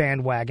COVID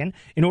bandwagon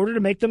in order to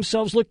make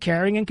themselves look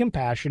caring and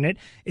compassionate.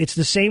 It's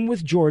the same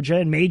with Georgia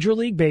and Major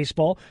League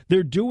Baseball.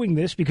 They're doing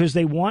this because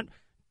they want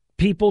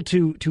people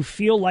to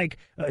feel like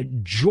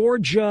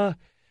Georgia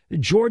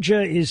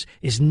is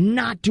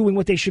not doing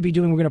what they should be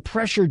doing. We're going to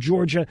pressure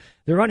Georgia.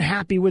 They're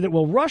unhappy with it.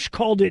 Well, Rush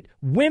called it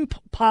wimp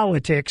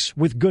politics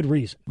with good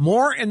reason.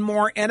 More and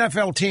more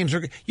NFL teams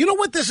are. You know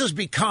what this has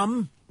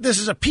become? This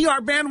is a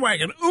PR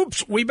bandwagon.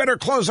 Oops, we better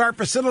close our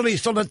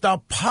facilities so that the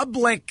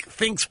public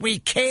thinks we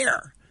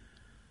care.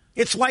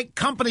 It's like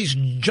companies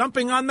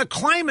jumping on the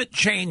climate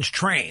change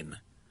train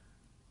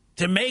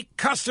to make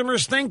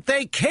customers think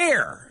they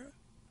care.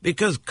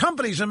 Because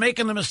companies are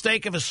making the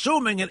mistake of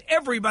assuming that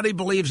everybody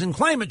believes in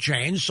climate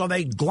change, so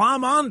they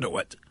glom onto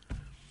it.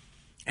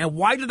 And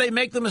why do they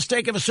make the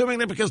mistake of assuming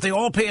that? Because they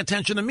all pay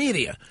attention to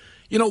media.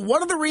 You know,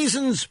 one of the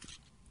reasons,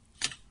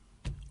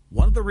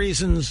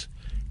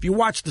 if you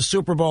watch the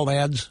Super Bowl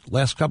ads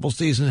last couple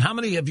seasons, how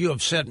many of you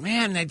have said,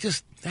 man, I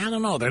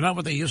don't know, they're not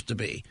what they used to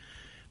be.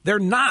 They're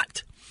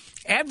not.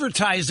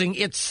 Advertising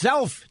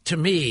itself, to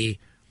me,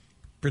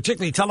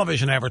 particularly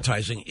television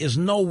advertising, is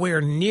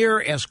nowhere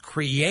near as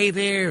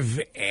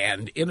creative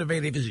and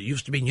innovative as it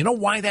used to be. And you know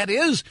why that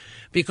is?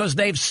 Because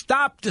they've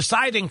stopped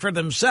deciding for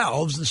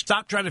themselves and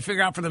stopped trying to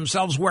figure out for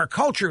themselves where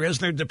culture is.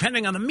 They're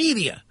depending on the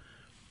media.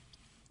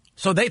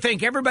 So they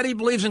think everybody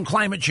believes in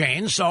climate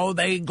change, so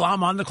they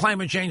glom on to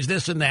climate change,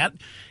 this and that.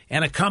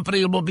 And a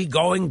company will be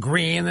going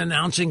green,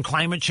 announcing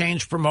climate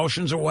change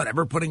promotions or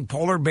whatever, putting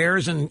polar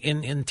bears in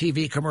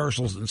TV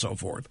commercials and so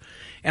forth.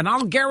 And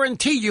I'll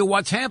guarantee you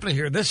what's happening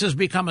here. This has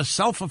become a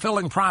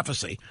self-fulfilling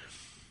prophecy.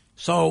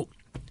 So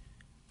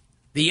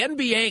the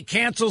NBA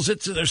cancels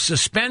its or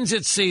suspends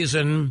its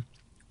season.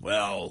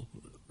 Well,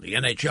 the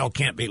NHL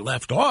can't be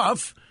left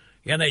off.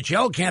 The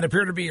NHL can't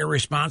appear to be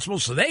irresponsible,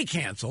 so they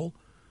cancel.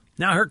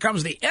 Now here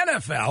comes the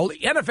NFL. The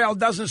NFL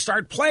doesn't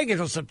start playing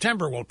until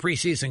September. Well,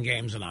 preseason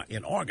games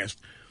in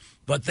August.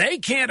 But they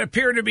can't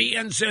appear to be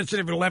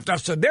insensitive or left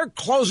off, so they're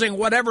closing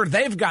whatever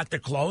they've got to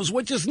close,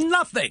 which is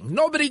nothing.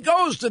 Nobody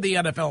goes to the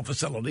NFL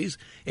facilities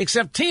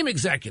except team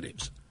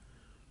executives.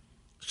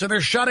 So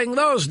they're shutting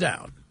those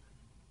down.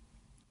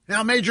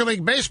 Now Major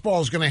League Baseball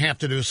is going to have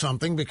to do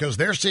something because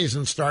their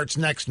season starts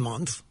next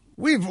month.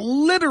 We've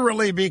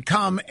literally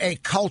become a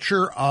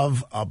culture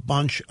of a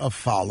bunch of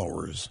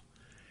followers.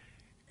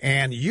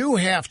 And you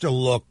have to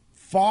look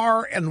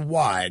far and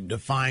wide to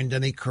find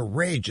any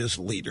courageous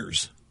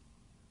leaders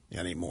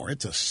anymore.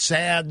 It's a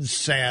sad,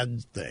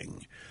 sad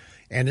thing.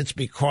 And it's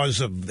because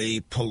of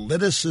the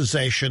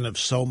politicization of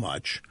so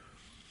much.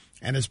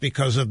 And it's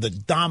because of the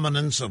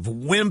dominance of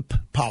wimp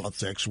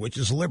politics, which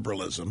is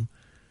liberalism,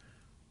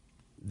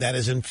 that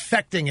is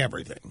infecting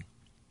everything.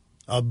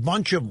 A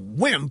bunch of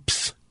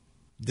wimps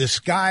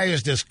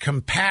disguised as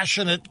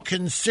compassionate,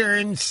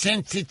 concerned,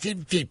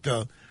 sensitive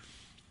people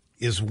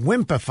is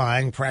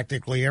wimpifying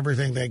practically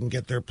everything they can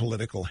get their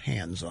political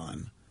hands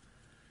on.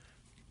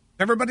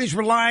 Everybody's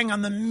relying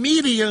on the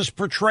media's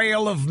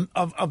portrayal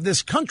of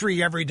this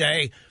country every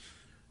day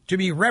to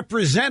be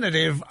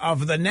representative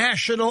of the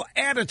national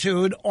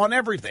attitude on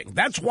everything.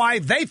 That's why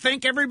they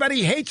think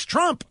everybody hates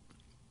Trump.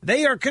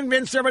 They are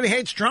convinced everybody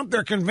hates Trump.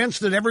 They're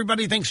convinced that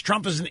everybody thinks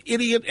Trump is an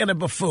idiot and a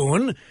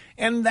buffoon,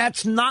 and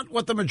that's not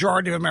what the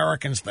majority of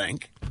Americans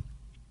think.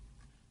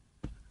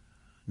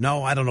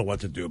 No, I don't know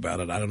what to do about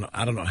it.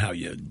 I don't know how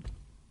you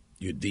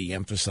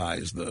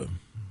de-emphasize the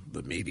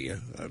media.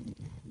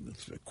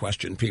 It's a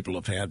question people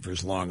have had for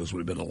as long as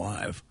we've been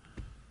alive.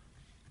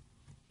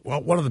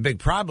 Well, one of the big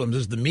problems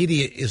is the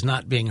media is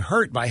not being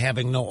hurt by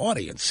having no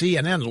audience.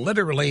 CNN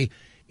literally,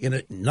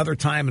 in another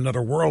time,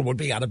 another world, would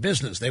be out of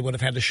business. They would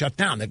have had to shut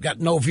down. They've got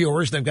no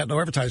viewers. They've got no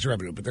advertiser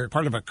revenue, but they're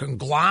part of a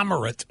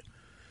conglomerate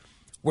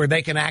where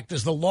they can act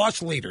as the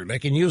loss leader. They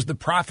can use the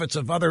profits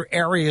of other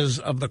areas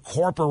of the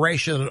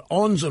corporation that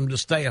owns them to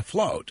stay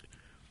afloat.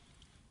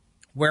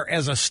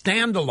 Whereas a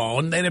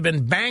standalone, they'd have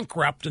been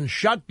bankrupt and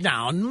shut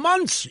down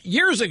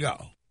years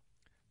ago.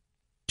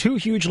 Two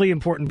hugely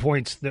important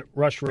points that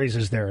Rush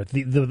raises there.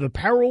 The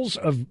perils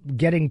of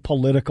getting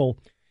political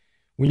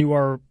when you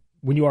are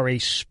a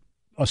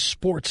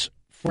sports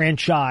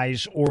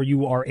franchise or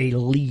you are a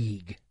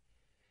league.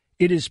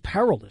 It is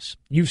perilous.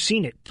 You've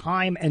seen it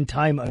time and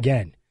time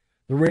again.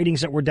 The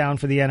ratings that were down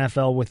for the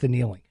NFL with the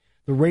kneeling.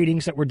 The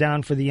ratings that were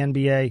down for the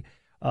NBA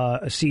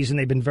season.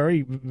 They've been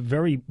very,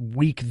 very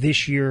weak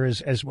this year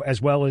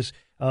as well as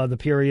the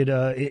period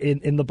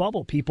in the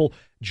bubble. People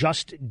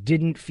just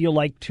didn't feel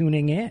like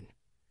tuning in.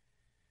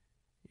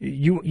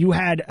 You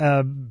had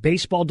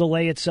baseball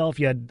delay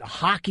itself. You had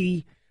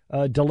hockey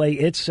delay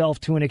itself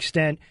to an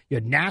extent. You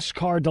had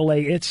NASCAR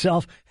delay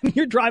itself. I mean,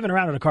 you're driving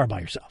around in a car by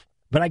yourself.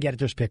 But I get it.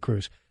 There's pit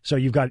crews, so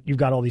you've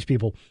got all these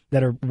people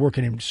that are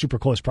working in super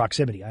close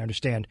proximity. I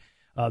understand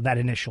that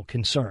initial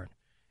concern,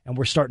 and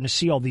we're starting to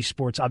see all these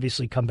sports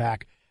obviously come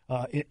back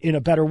in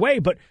a better way.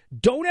 But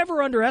don't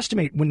ever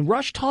underestimate when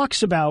Rush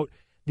talks about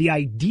the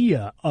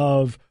idea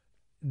of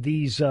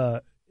these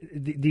wimpy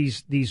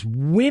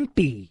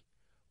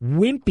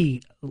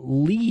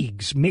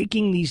leagues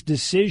making these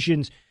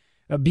decisions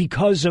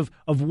because of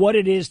what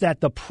it is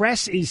that the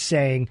press is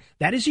saying.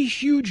 That is a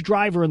huge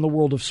driver in the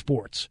world of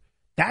sports.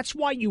 That's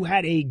why you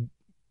had a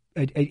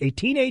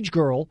teenage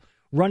girl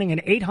running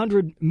an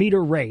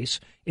 800-meter race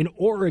in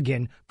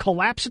Oregon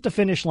collapse at the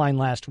finish line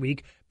last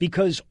week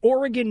because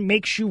Oregon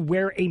makes you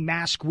wear a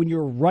mask when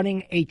you're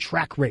running a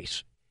track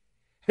race.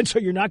 And so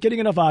you're not getting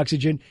enough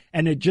oxygen,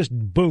 and it just,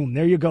 boom,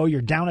 there you go,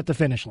 you're down at the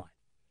finish line.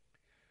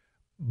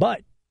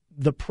 But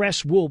the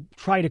press will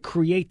try to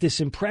create this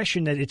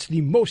impression that it's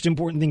the most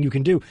important thing you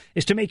can do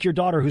is to make your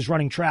daughter who's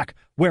running track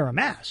wear a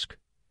mask.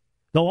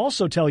 They'll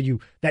also tell you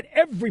that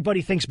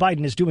everybody thinks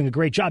Biden is doing a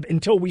great job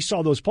until we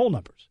saw those poll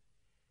numbers.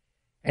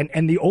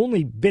 And the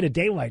only bit of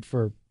daylight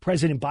for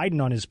President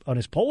Biden on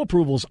his poll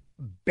approvals,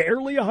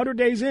 barely 100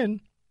 days in,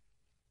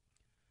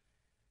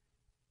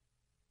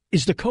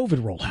 is the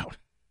COVID rollout,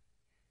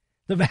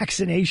 the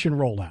vaccination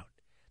rollout,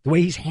 the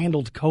way he's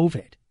handled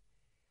COVID.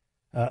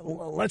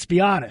 Let's be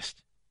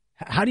honest.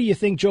 How do you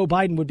think Joe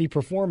Biden would be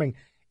performing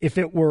if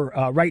it were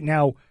right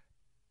now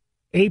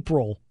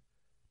April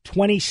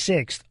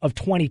 26th of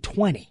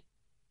 2020?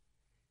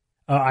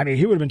 I mean,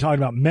 he would have been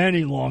talking about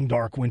many long,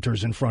 dark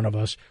winters in front of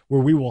us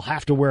where we will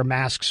have to wear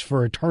masks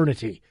for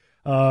eternity.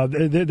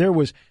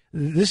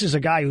 This is a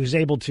guy who's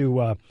able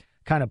to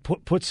kind of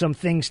put some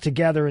things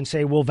together and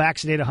say, we'll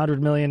vaccinate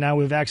 100 million. Now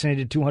we've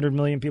vaccinated 200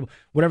 million people,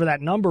 whatever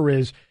that number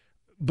is.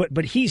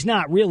 But he's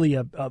not really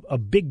a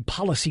big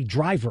policy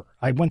driver.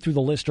 I went through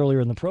the list earlier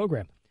in the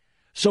program.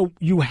 So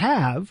you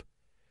have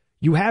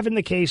in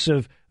the case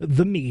of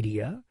the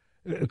media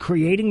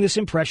creating this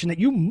impression that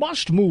you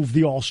must move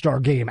the All-Star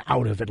game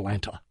out of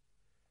Atlanta.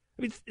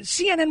 I mean,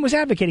 CNN was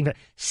advocating that.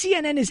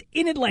 CNN is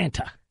in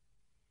Atlanta.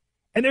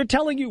 And they're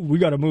telling you, we're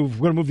going to move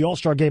the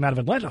All-Star game out of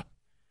Atlanta.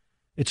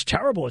 It's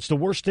terrible. It's the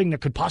worst thing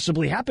that could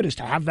possibly happen is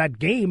to have that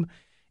game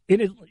in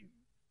it.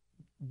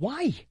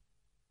 Why?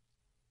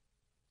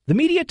 The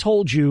media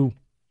told you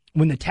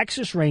when the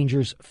Texas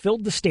Rangers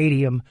filled the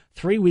stadium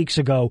 3 weeks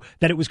ago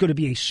that it was going to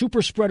be a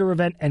super spreader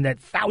event and that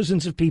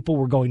thousands of people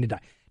were going to die.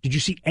 Did you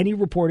see any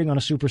reporting on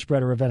a super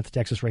spreader event at the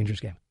Texas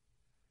Rangers game?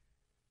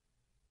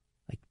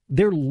 Like,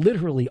 they're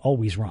literally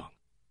always wrong.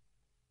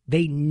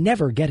 They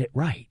never get it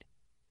right.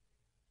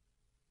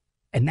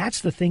 And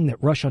that's the thing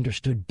that Rush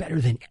understood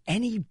better than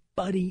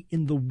anybody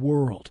in the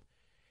world,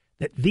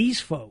 that these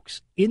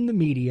folks in the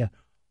media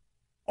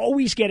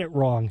always get it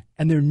wrong,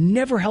 and they're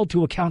never held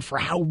to account for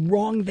how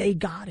wrong they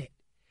got it.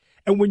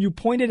 And when you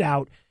point it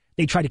out,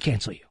 they try to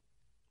cancel you.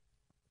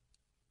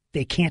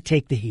 They can't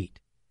take the heat.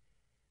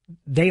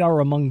 They are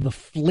among the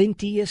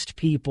flintiest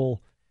people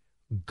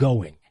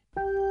going.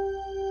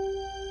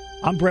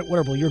 I'm Brett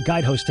Witterble, your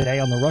guide host today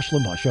on the Rush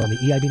Limbaugh Show on the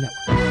EIB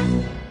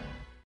Network.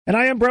 And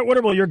I am Brett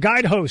Witterble, your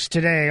guide host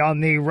today on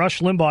the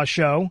Rush Limbaugh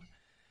Show.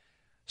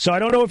 So I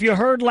don't know if you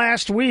heard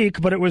last week,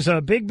 but it was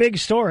a big, big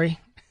story.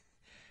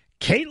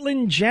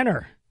 Caitlyn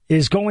Jenner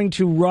is going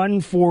to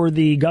run for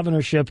the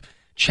governorship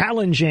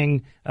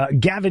challenging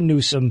Gavin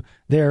Newsom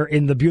there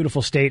in the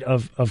beautiful state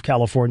of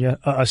California,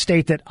 a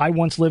state that I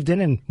once lived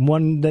in and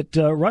one that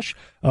Rush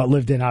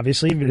lived in,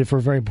 obviously, for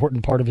a very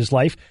important part of his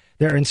life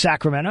there in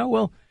Sacramento.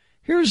 Well,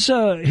 here's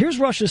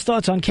Rush's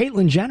thoughts on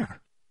Caitlyn Jenner.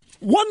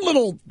 One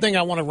little thing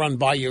I want to run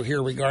by you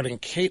here regarding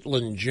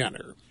Caitlyn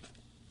Jenner.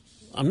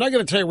 I'm not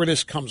going to tell you where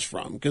this comes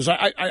from because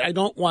I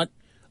don't want,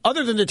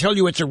 other than to tell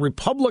you it's a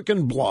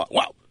Republican blog.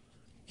 Well,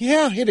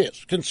 yeah, it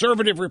is.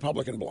 Conservative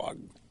Republican blog.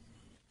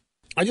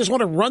 I just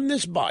want to run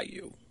this by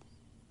you,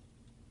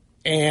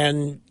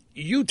 and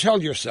you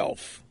tell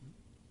yourself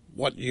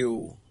what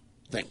you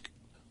think.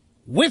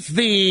 With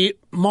the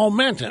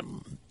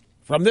momentum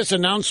from this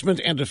announcement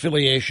and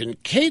affiliation,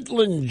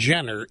 Caitlyn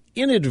Jenner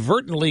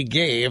inadvertently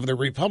gave the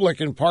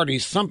Republican Party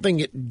something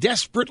it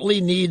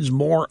desperately needs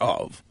more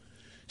of: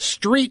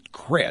 street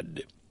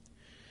cred.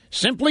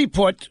 Simply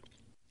put,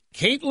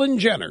 Caitlyn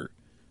Jenner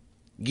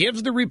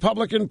gives the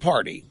Republican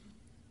Party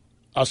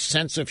a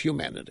sense of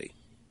humanity.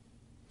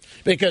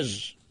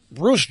 Because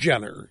Bruce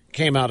Jenner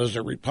came out as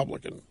a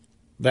Republican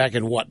back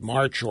in,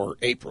 March or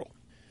April.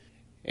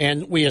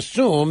 And we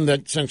assume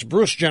that since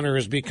Bruce Jenner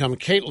has become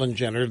Caitlyn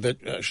Jenner,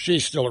 that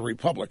she's still a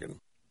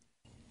Republican.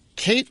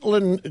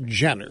 Caitlyn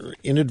Jenner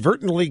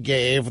inadvertently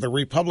gave the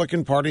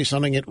Republican Party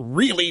something it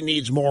really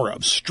needs more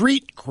of: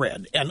 street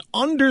cred, an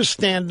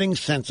understanding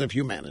sense of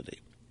humanity.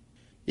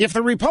 If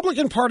the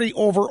Republican Party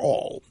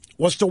overall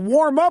was to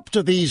warm up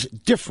to these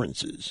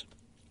differences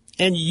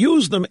and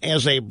use them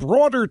as a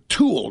broader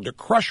tool to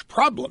crush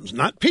problems,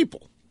 not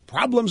people,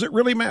 problems that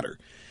really matter,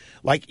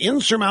 like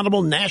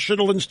insurmountable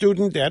national and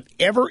student debt,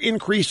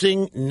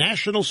 ever-increasing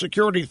national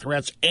security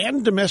threats,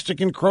 and domestic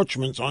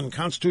encroachments on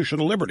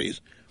constitutional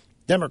liberties,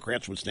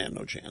 Democrats would stand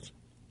no chance.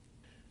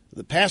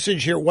 The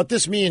passage here, what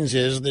this means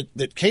is that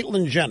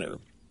Caitlyn Jenner,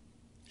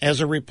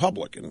 as a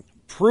Republican,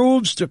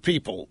 proves to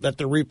people that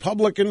the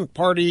Republican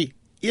Party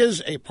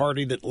is a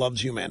party that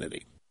loves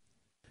humanity,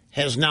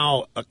 has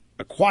now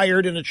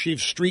acquired and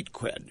achieved street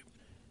cred.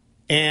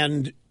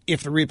 And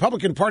if the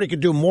Republican Party could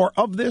do more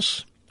of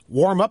this,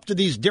 warm up to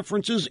these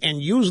differences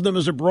and use them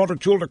as a broader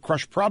tool to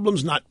crush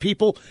problems, not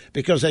people,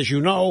 because as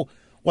you know,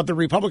 what the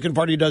Republican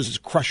Party does is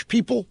crush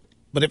people.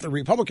 But if the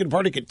Republican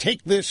Party could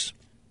take this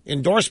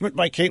endorsement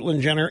by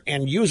Caitlyn Jenner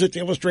and use it to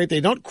illustrate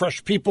they don't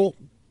crush people,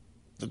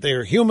 that they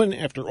are human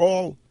after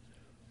all,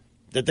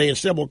 that they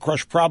instead will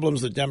crush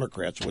problems, the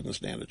Democrats wouldn't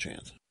stand a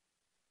chance.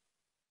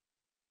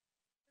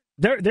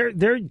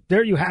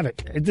 There you have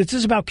it. This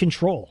is about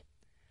control.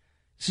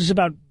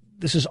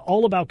 This is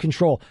all about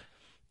control.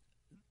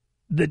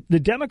 The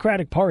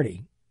Democratic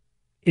Party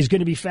is going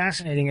to be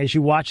fascinating as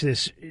you watch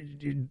this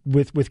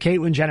with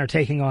Caitlyn Jenner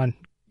taking on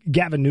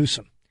Gavin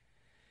Newsom.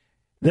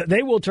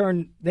 They will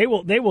turn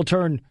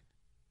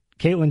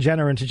Caitlyn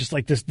Jenner into just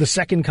like the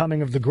second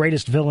coming of the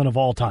greatest villain of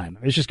all time.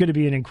 It's just going to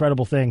be an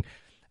incredible thing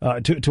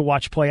to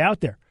watch play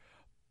out there.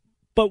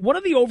 But one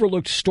of the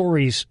overlooked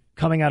stories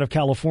coming out of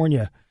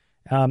California,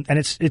 and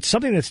it's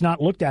something that's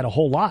not looked at a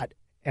whole lot,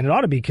 and it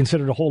ought to be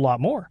considered a whole lot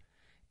more,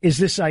 is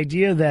this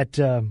idea that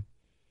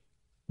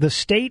the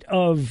state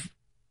of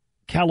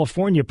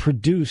California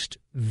produced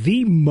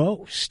the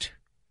most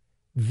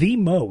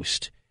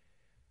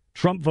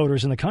Trump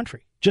voters in the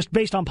country, just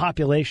based on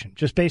population,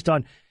 just based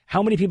on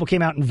how many people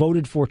came out and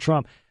voted for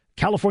Trump.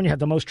 California had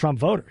the most Trump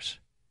voters.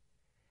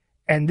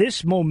 And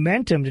this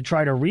momentum to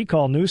try to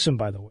recall Newsom,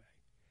 by the way,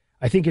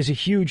 I think is a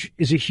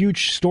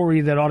huge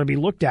story that ought to be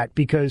looked at,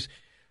 because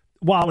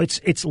while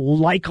it's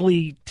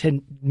likely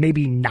to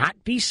maybe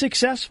not be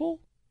successful,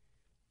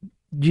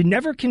 you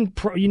never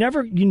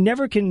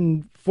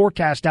can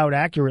forecast out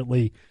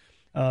accurately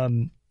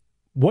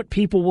what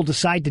people will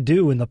decide to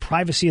do in the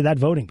privacy of that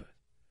voting booth,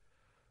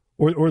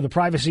 or the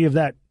privacy of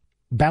that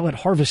ballot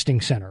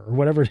harvesting center, or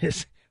whatever it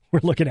is we're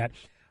looking at.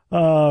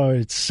 Oh,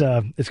 it's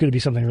going to be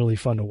something really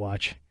fun to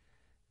watch.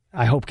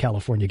 I hope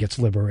California gets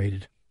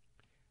liberated.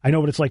 I know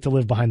what it's like to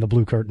live behind the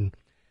blue curtain.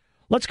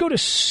 Let's go to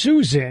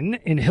Susan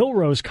in Hill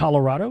Rose,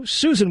 Colorado.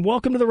 Susan,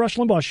 welcome to the Rush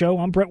Limbaugh Show.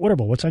 I'm Brett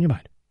Witterble. What's on your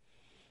mind?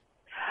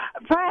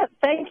 Brett,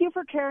 thank you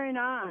for carrying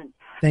on.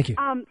 Thank you.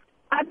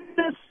 I've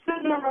been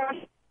sitting in a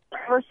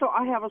rush, so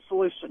I have a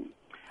solution.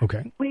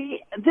 Okay.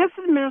 This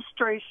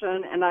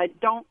administration, and I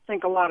don't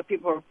think a lot of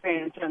people are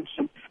paying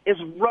attention, is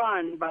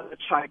run by the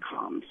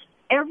Chi-Coms.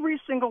 Every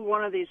single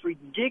one of these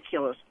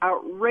ridiculous,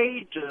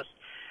 outrageous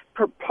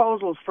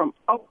proposals, from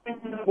opening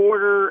the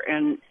border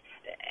and,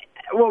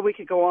 well, we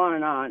could go on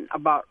and on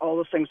about all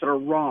the things that are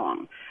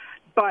wrong.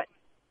 But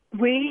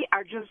we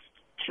are just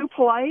too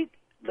polite,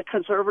 the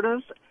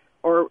conservatives,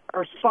 or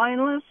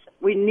spineless.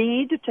 We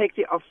need to take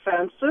the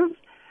offensive.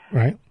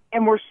 Right.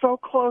 And we're so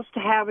close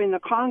to having the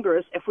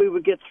Congress. If we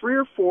would get 3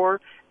 or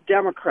 4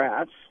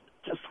 Democrats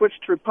to switch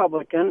to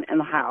Republican in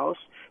the House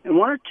and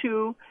 1 or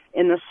 2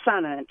 in the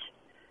Senate,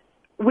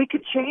 we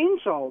could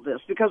change all this,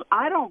 because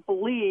I don't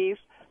believe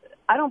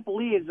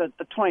that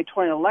the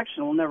 2020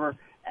 election will never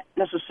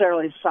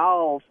necessarily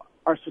solve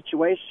our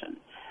situation.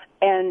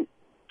 And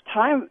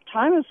time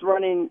is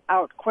running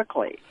out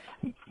quickly.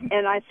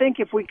 And I think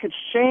if we could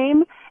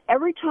shame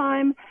every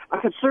time a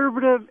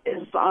conservative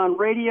is on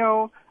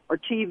radio or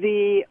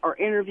TV or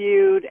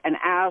interviewed and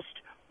asked,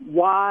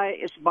 why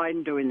is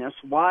Biden doing this?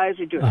 Why is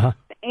he doing this?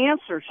 The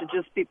answer should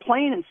just be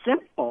plain and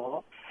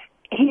simple.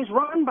 He's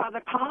run by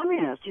the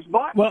communists. He's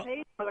bought and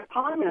paid by the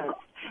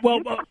communists.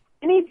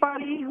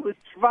 Anybody who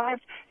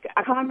survived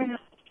a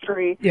communist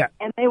history,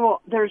 and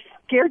they're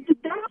scared to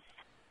death.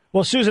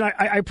 Well, Susan,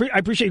 I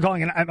appreciate you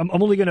calling, and I'm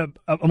only gonna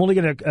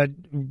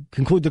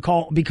conclude the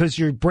call because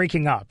you're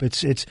breaking up.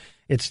 It's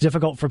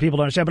difficult for people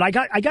to understand, but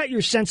I got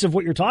your sense of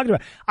what you're talking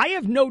about. I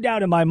have no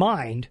doubt in my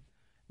mind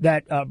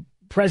that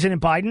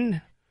President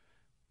Biden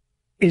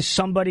is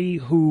somebody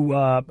who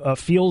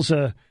feels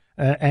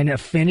an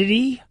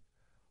affinity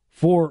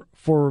for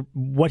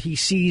what he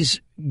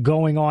sees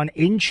going on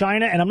in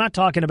China, and I'm not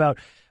talking about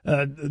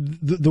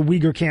the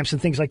Uyghur camps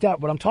and things like that.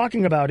 What I'm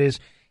talking about is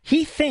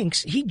he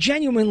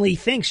genuinely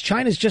thinks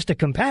China's just a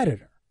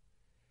competitor.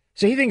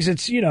 So he thinks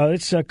it's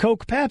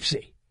Coke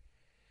Pepsi.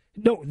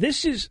 No,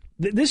 this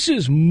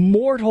is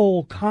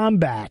mortal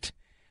combat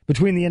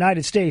between the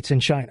United States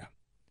and China.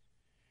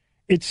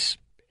 It's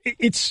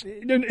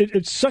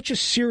such a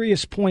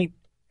serious point,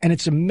 and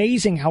it's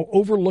amazing how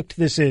overlooked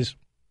this is.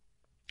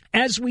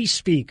 As we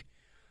speak,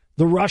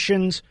 the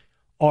Russians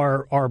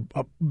are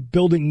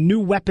building new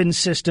weapon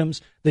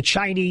systems. The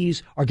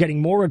Chinese are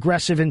getting more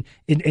aggressive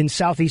in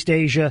Southeast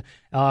Asia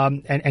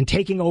and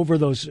taking over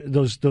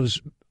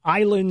those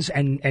islands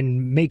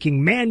and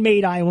making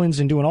man-made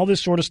islands and doing all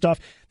this sort of stuff.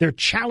 They're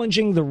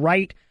challenging the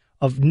right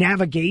of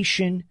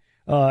navigation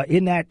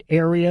in that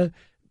area.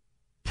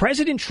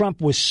 President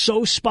Trump was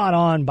so spot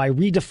on by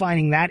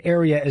redefining that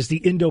area as the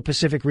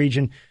Indo-Pacific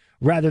region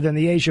rather than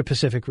the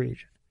Asia-Pacific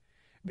region,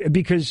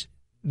 because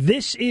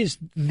this is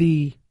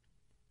the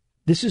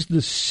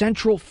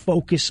central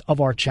focus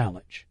of our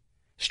challenge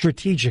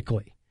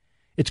strategically.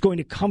 It's going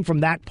to come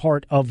from that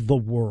part of the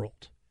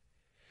world.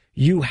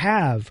 You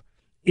have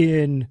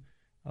in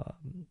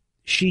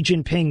Xi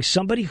Jinping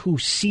somebody who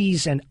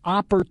sees an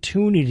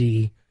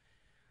opportunity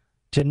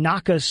to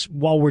knock us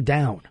while we're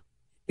down.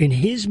 In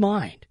his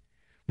mind,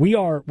 we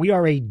are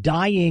a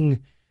dying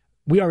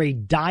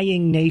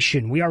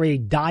nation. We are a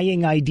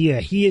dying idea.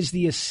 He is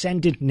the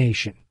ascendant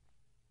nation.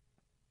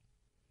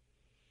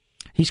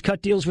 He's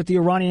cut deals with the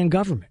Iranian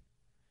government.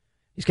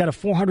 He's got a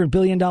 $400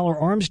 billion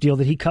arms deal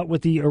that he cut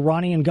with the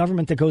Iranian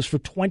government that goes for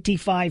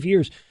 25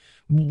 years.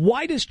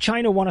 Why does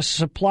China want to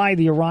supply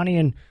the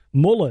Iranian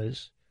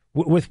mullahs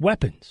with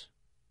weapons?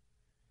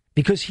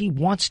 Because he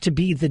wants to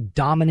be the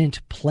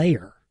dominant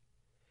player.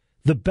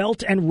 The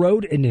Belt and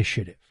Road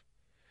Initiative,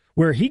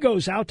 where he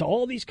goes out to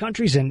all these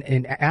countries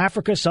in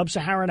Africa,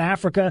 sub-Saharan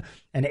Africa,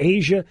 and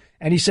Asia,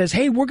 and he says,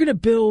 hey, we're going to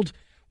build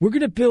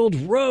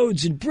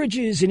roads and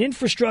bridges and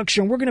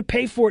infrastructure, and we're going to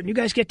pay for it, and you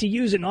guys get to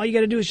use it, and all you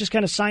got to do is just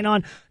kind of sign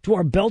on to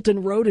our Belt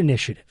and Road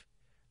Initiative.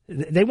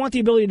 They want the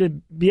ability to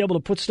be able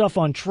to put stuff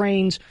on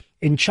trains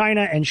in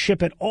China and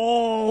ship it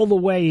all the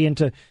way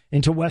into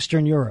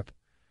Western Europe.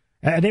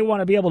 And they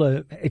want to be able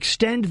to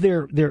extend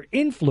their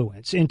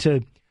influence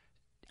into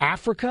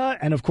Africa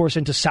and, of course,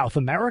 into South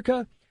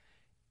America.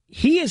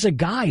 He is a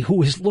guy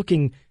who is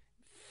looking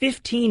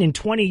 15 and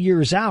 20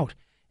 years out.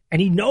 And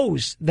he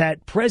knows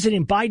that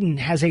President Biden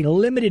has a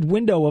limited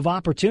window of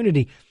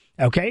opportunity.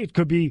 Okay, it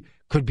could be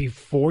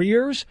 4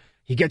 years.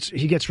 He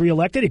gets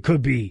reelected. It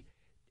could be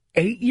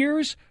 8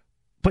 years.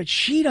 But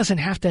she doesn't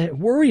have to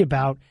worry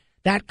about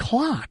that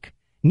clock.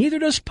 Neither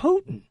does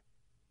Putin.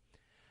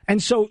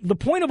 And so the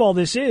point of all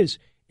this is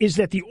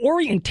that the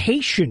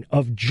orientation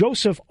of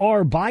Joseph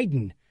R.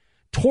 Biden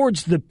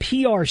towards the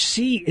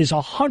PRC is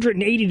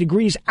 180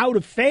 degrees out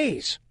of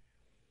phase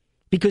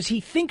because he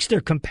thinks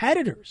they're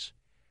competitors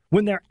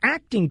when they're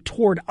acting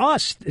toward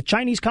us, the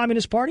Chinese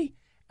Communist Party,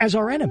 as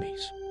our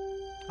enemies.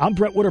 I'm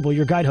Brett Witterbull,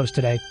 your guide host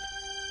today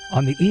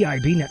on the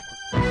EIB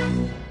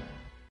Network.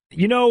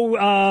 You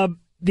know,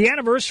 the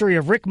anniversary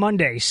of Rick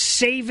Monday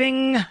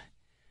saving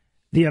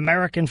the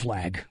American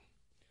flag.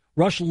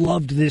 Rush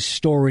loved this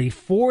story.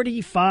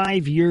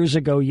 45 years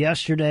ago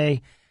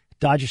yesterday,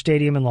 Dodger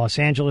Stadium in Los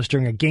Angeles,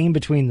 during a game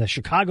between the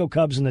Chicago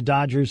Cubs and the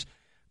Dodgers,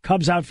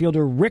 Cubs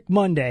outfielder Rick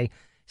Monday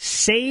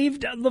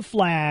saved the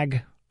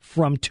flag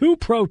from two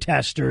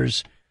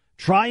protesters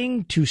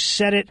trying to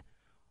set it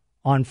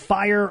on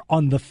fire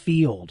on the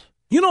field.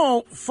 You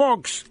know,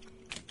 folks,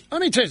 let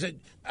me tell you something.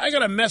 I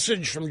got a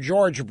message from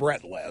George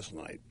Brett last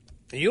night.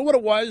 And you know what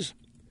it was?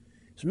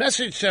 His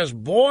message says,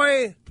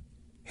 boy,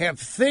 have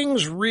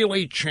things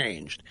really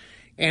changed.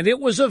 And it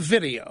was a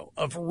video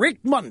of Rick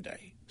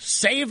Monday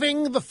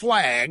saving the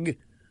flag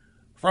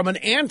from an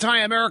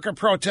anti-America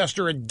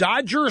protester at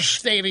Dodger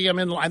Stadium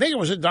I think it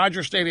was at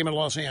Dodger Stadium in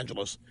Los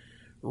Angeles.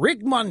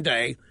 Rick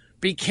Monday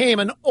became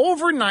an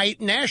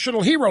overnight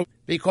national hero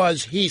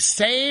because he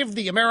saved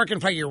the American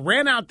flag. He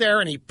ran out there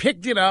and he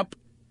picked it up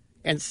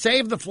and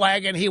saved the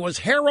flag, and he was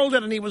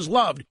heralded and he was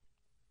loved.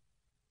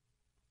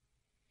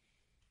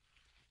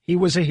 He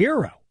was a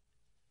hero.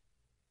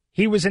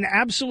 He was an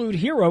absolute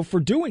hero for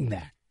doing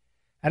that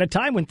at a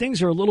time when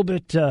things are a little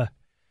bit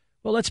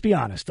well, let's be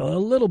honest, a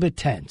little bit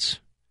tense.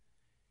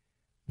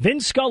 Vin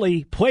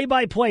Scully,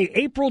 play-by-play,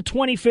 April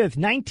 25th,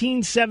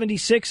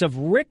 1976, of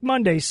Rick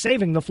Monday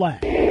saving the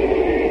flag. I'm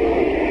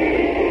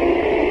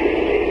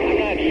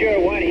not sure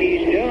what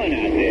he's doing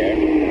out there.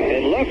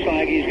 It looks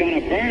like he's going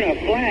to burn a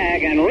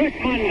flag, and Rick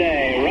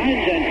Monday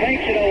runs and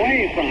takes it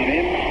away from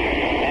him.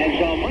 And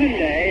so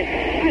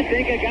Monday, I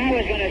think a guy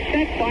was going to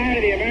set fire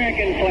to the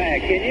American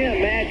flag. Can you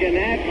imagine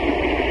that?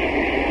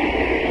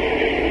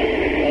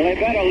 Well, they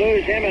better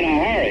lose him in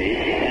a hurry.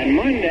 And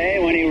Monday,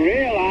 when he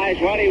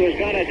realized what he was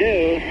going to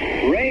do,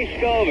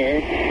 raced over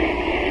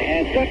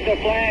and took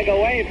the flag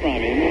away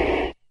from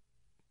him.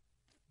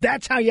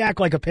 That's how you act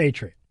like a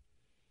patriot.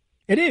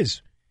 It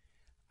is.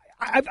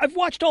 I've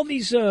watched all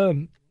these.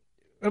 I've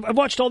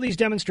watched all these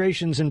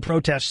demonstrations and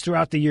protests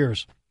throughout the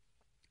years.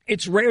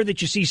 It's rare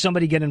that you see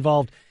somebody get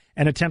involved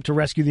and attempt to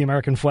rescue the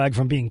American flag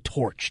from being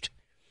torched.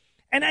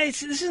 And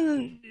this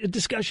isn't a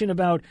discussion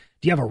about,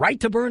 do you have a right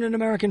to burn an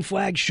American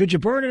flag? Should you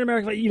burn an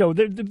American flag? You know,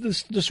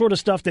 the sort of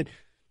stuff that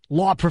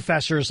law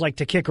professors like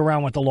to kick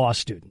around with the law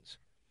students.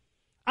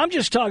 I'm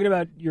just talking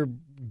about your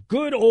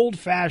good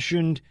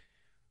old-fashioned,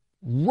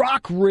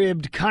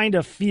 rock-ribbed kind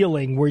of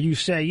feeling where you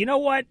say, you know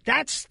what,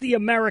 that's the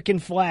American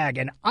flag,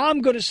 and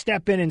I'm going to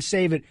step in and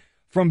save it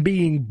from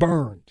being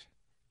burned.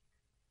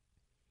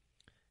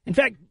 In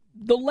fact,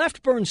 the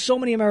left burns so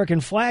many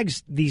American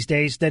flags these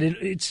days that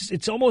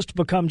it's almost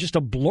become just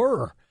a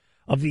blur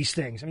of these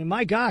things. I mean,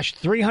 my gosh,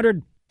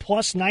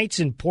 300-plus nights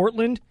in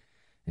Portland,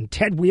 and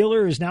Ted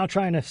Wheeler is now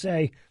trying to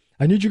say,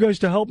 I need you guys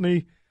to help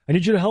me. I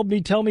need you to help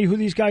me tell me who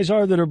these guys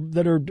are that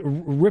are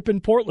ripping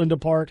Portland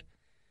apart.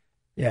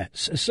 Yeah,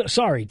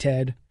 sorry,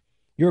 Ted.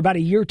 You're about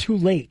a year too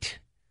late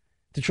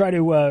to try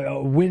to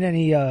win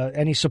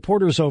any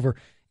supporters over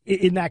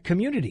in that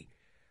community.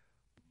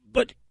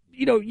 But,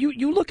 you know,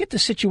 you look at the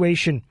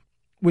situation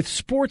with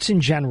sports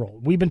in general.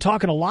 We've been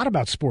talking a lot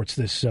about sports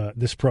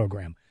this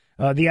program.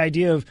 The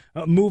idea of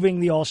moving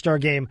the All-Star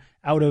game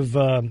out of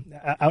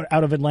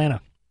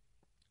Atlanta,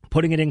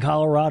 putting it in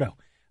Colorado.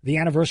 The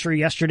anniversary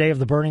yesterday of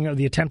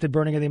the attempted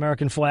burning of the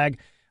American flag.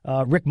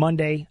 Rick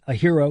Monday, a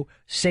hero,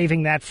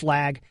 saving that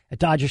flag at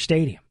Dodger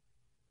Stadium.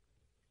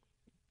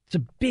 It's a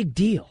big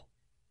deal.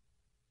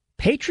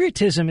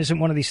 Patriotism isn't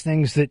one of these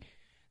things that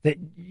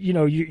you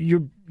know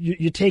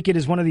you take it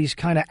as one of these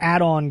kind of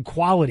add-on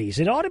qualities.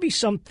 It ought to be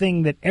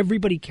something that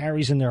everybody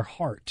carries in their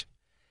heart.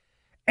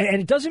 And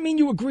it doesn't mean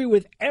you agree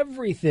with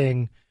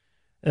everything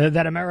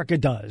that America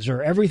does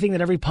or everything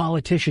that every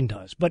politician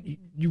does, but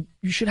you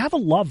should have a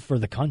love for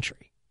the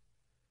country,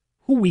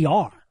 who we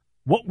are,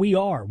 what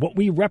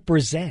we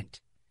represent.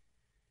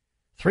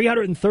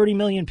 330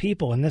 million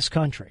people in this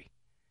country.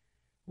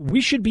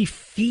 We should be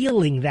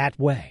feeling that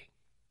way.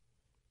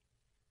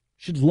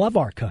 Should love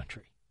our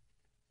country.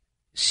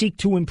 Seek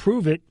to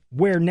improve it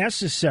where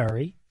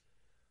necessary,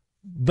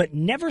 but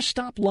never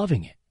stop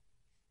loving it.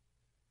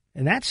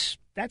 And that's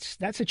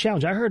a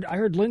challenge. I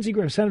heard Lindsey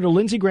Graham, Senator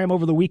Lindsey Graham,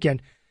 over the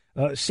weekend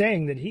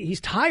saying that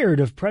he's tired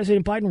of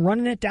President Biden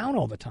running it down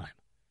all the time.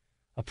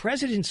 A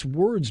president's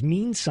words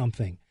mean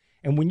something.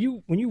 And when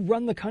you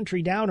run the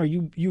country down, or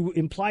you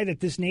imply that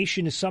this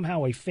nation is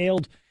somehow a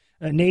failed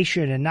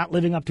nation and not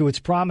living up to its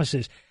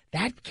promises,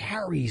 that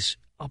carries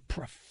a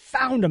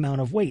profound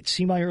amount of weight.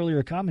 See my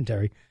earlier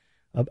commentary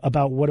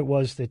about what it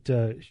was that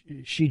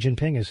Xi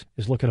Jinping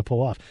is looking to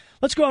pull off.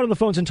 Let's go out on the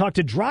phones and talk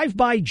to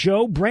Drive-By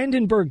Joe,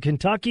 Brandenburg,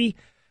 Kentucky.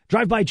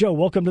 Drive-By Joe,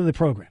 welcome to the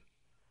program.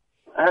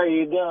 How are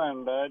you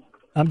doing, bud?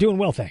 I'm doing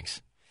well,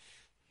 thanks.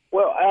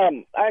 Well, I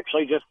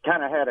actually just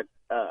kind of had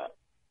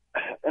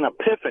an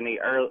epiphany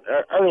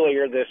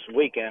earlier this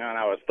weekend, and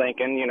I was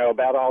thinking, you know,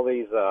 about all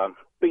these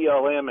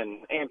BLM and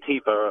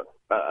Antifa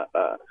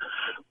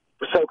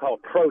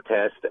so-called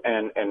protests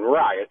and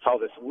riots, all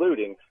this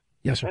looting.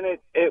 Yes, sir. And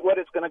what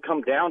it's going to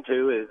come down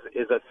to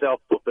is a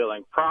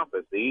self-fulfilling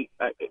prophecy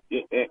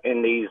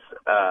in these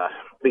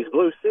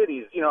blue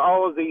cities. You know,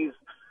 all of these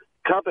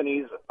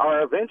companies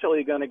are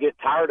eventually going to get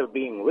tired of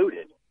being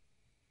looted.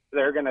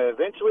 They're going to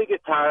eventually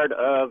get tired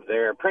of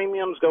their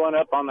premiums going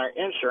up on their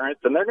insurance,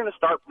 and they're going to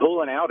start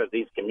pulling out of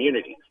these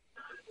communities.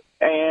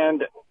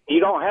 And you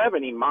don't have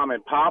any mom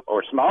and pop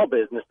or small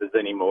businesses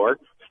anymore,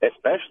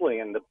 especially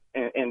in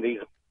these,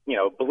 you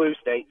know, blue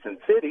states and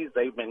cities.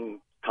 They've been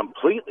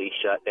completely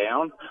shut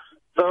down.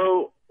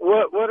 So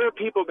what are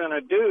people going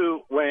to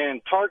do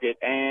when Target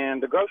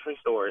and the grocery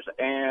stores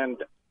and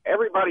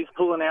everybody's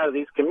pulling out of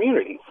these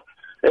communities?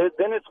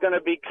 Then it's going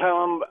to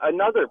become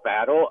another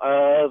battle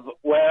of,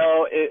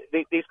 well,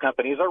 these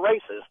companies are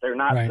racist. They're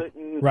not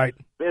putting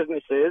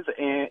businesses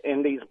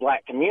in these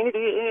black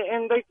communities,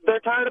 and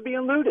they're tired of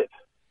being looted.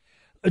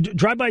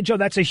 Drive-By Joe,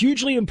 that's a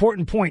hugely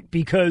important point,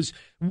 because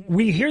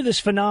we hear this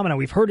phenomenon.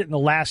 We've heard it in the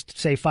last,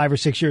 say, 5 or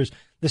 6 years,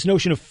 this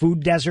notion of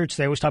food deserts.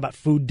 They always talk about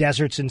food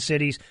deserts in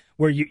cities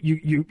where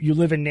you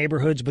live in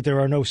neighborhoods, but there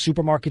are no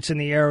supermarkets in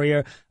the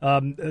area.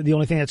 The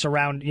only thing that's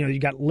around, you know, you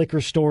got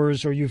liquor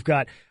stores, or you've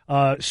got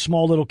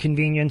small little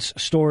convenience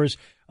stores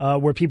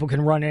where people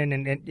can run in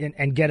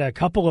and get a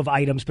couple of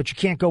items, but you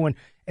can't go in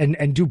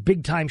and do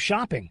big-time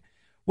shopping.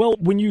 Well,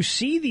 when you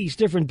see these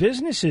different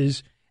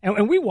businesses,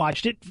 and we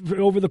watched it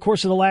over the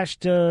course of the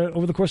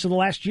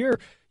last year,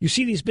 you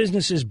see these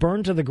businesses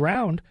burned to the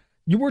ground.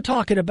 You were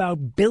talking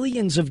about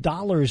billions of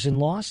dollars in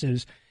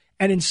losses.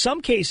 And in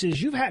some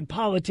cases, you've had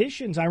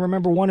politicians. I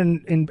remember one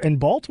in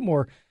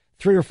Baltimore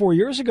 3 or 4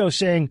 years ago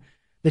saying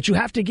that you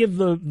have to give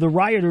the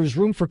rioters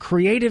room for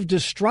creative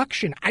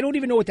destruction. I don't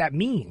even know what that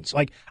means.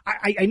 Like,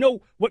 I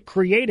know what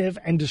creative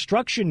and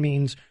destruction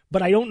means,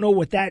 but I don't know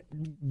what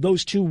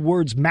those two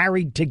words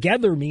married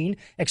together mean,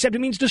 except it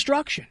means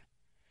destruction.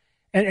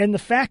 And the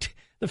fact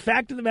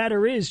of the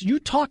matter is, you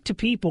talk to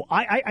people.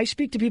 I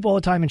speak to people all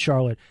the time in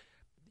Charlotte.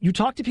 You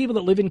talk to people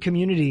that live in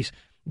communities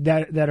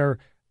that are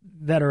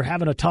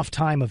having a tough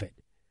time of it.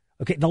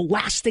 Okay, the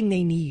last thing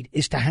they need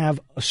is to have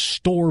a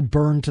store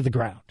burned to the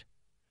ground.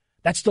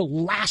 That's the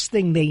last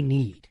thing they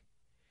need.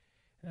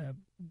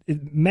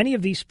 Many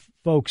of these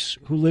folks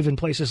who live in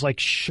places like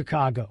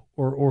Chicago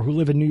or who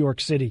live in New York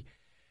City,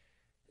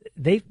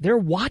 they're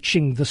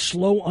watching the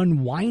slow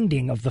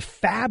unwinding of the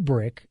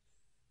fabric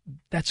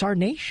that's our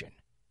nation.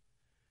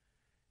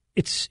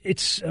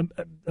 It's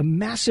a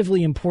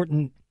massively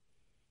important.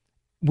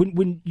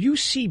 When you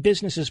see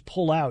businesses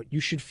pull out, you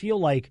should feel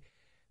like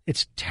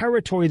it's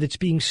territory that's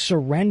being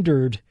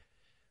surrendered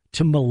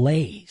to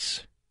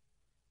malaise.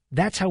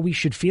 That's how we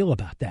should feel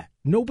about that.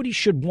 Nobody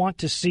should want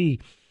to see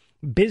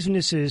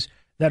businesses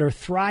that are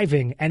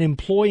thriving and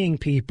employing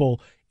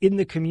people in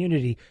the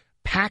community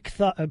pack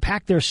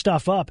their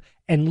stuff up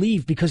and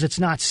leave because it's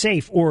not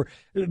safe, or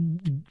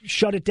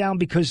shut it down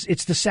because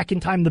it's the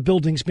second time the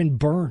building's been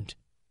burned.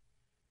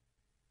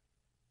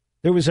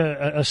 There was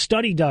a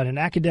study done, an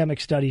academic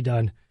study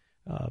done.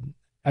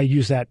 I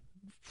use that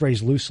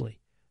phrase loosely.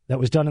 That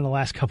was done in the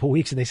last couple of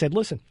weeks, and they said,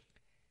 listen,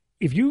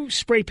 if you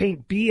spray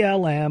paint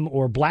BLM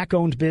or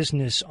black-owned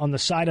business on the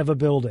side of a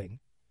building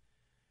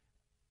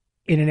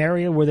in an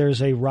area where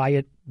there's a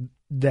riot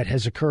that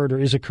has occurred or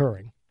is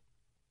occurring,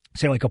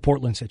 say like a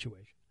Portland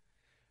situation,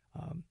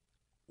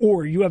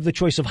 or you have the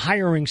choice of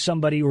hiring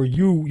somebody or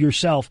you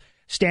yourself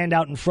stand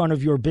out in front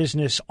of your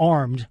business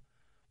armed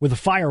with a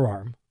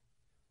firearm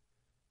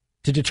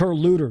to deter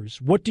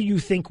looters, what do you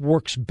think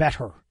works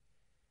better?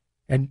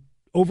 And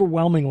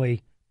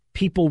overwhelmingly,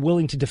 people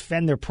willing to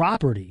defend their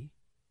property,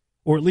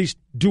 or at least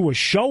do a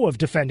show of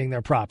defending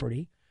their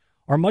property,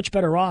 are much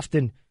better off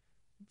than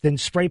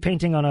spray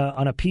painting on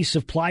a piece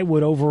of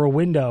plywood over a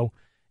window,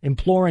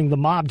 imploring the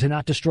mob to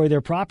not destroy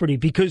their property,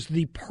 because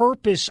the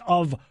purpose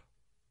of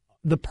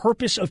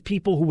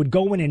people who would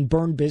go in and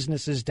burn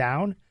businesses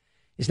down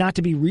is not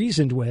to be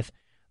reasoned with.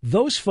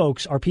 Those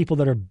folks are people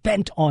that are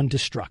bent on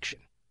destruction.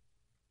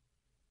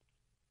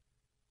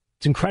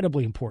 It's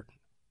incredibly important.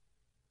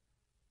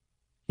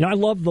 You know, I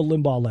love the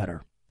Limbaugh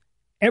letter.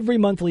 Every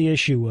monthly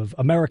issue of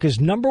America's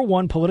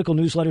 #1 political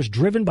newsletter is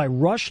driven by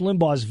Rush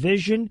Limbaugh's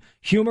vision,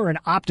 humor, and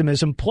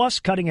optimism,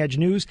 plus cutting-edge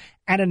news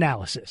and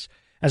analysis.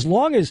 As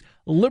long as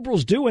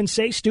liberals do and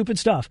say stupid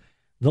stuff,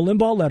 the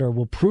Limbaugh letter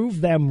will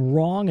prove them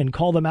wrong and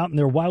call them out in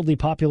their wildly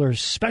popular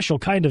special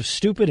kind of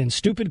stupid and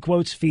stupid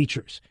quotes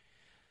features.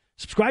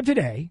 Subscribe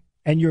today,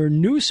 and your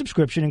new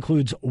subscription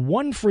includes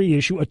 1 free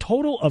issue, a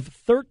total of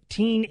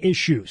 13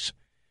 issues.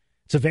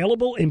 It's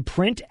available in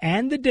print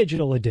and the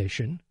digital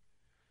edition.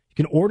 You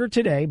can order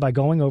today by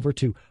going over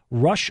to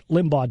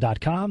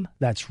rushlimbaugh.com.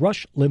 That's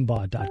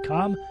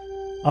rushlimbaugh.com.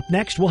 Up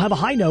next, we'll have a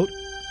high note.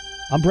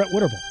 I'm Brett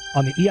Witterble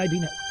on the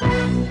EIB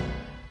Network.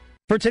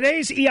 For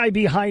today's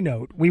EIB High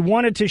Note, we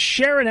wanted to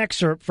share an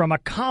excerpt from a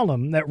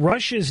column that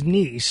Rush's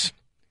niece,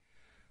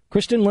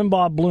 Kristen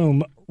Limbaugh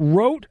Bloom,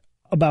 wrote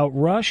about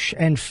Rush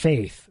and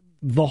faith,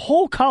 the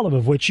whole column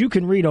of which you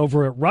can read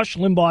over at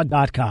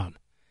rushlimbaugh.com.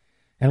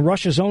 And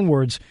Rush's own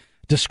words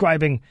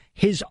describing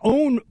his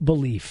own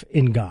belief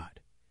in God.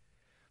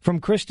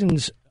 From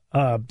Kristen's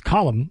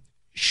column,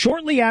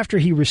 shortly after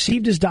he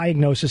received his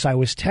diagnosis, I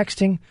was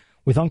texting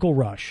with Uncle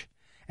Rush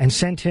and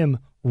sent him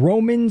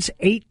Romans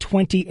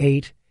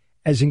 8:28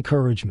 as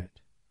encouragement.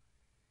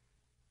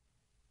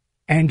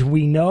 And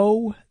we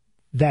know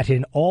that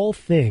in all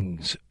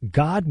things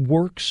God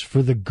works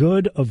for the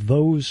good of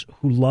those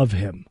who love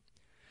him,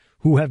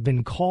 who have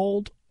been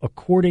called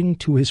according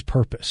to his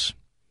purpose.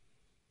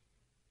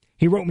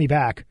 He wrote me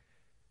back,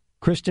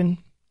 Kristen,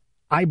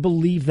 I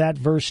believe that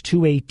verse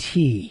to a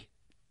T.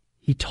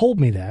 He told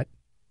me that,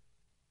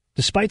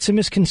 despite some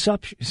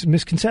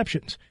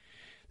misconceptions.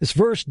 This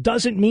verse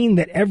doesn't mean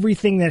that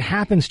everything that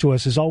happens to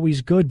us is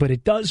always good, but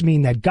it does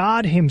mean that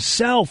God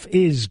himself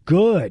is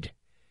good.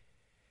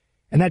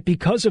 And that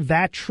because of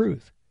that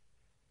truth,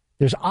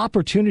 there's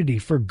opportunity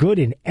for good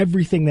in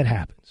everything that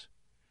happens.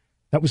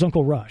 That was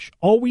Uncle Rush,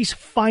 always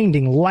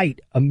finding light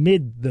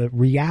amid the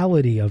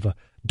reality of a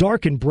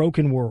dark and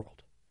broken world.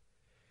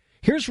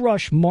 Here's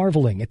Rush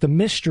marveling at the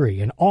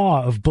mystery and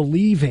awe of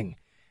believing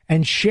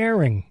and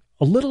sharing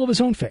a little of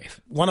his own faith.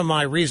 One of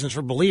my reasons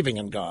for believing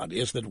in God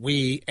is that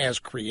we, as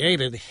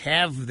created,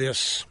 have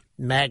this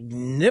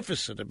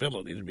magnificent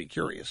ability to be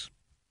curious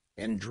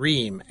and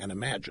dream and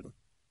imagine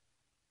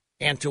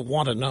and to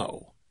want to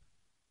know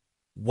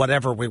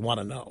whatever we want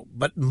to know.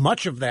 But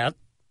much of that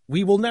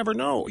We will never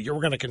know.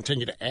 You're going to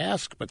continue to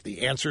ask, but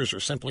the answers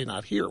are simply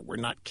not here. We're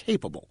not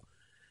capable.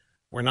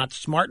 We're not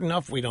smart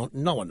enough. We don't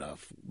know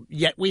enough.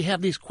 Yet we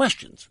have these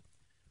questions.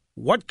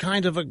 What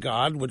kind of a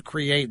God would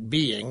create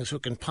beings who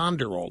can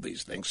ponder all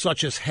these things,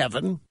 such as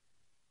heaven,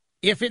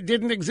 if it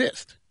didn't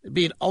exist? It'd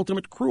be an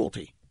ultimate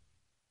cruelty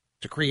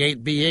to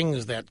create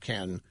beings that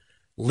can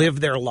live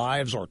their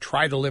lives or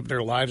try to live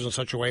their lives in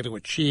such a way to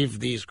achieve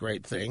these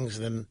great things,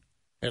 then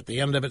at the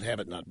end of it,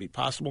 have it not be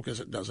possible because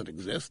it doesn't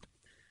exist.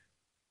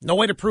 No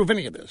way to prove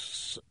any of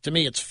this. To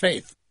me, it's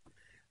faith.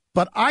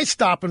 But I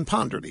stop and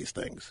ponder these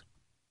things.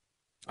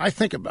 I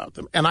think about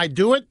them, and I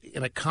do it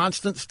in a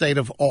constant state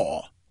of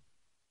awe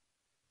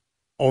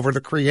over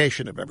the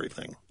creation of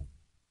everything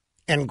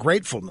and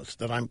gratefulness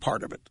that I'm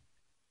part of it.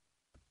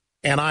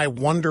 And I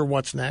wonder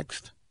what's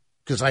next,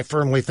 because I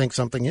firmly think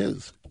something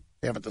is.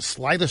 They haven't the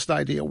slightest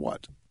idea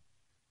what.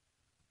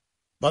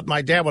 But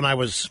my dad, when I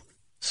was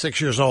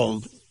 6 years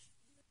old,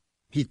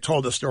 he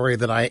told a story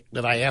that I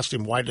asked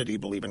him, why did he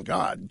believe in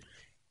God?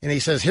 And he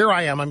says, here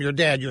I am, I'm your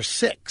dad, you're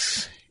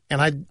 6.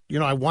 And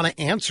I want to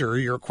answer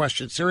your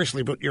question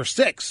seriously, but you're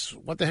 6.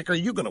 What the heck are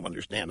you going to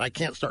understand? I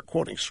can't start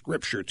quoting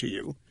scripture to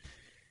you.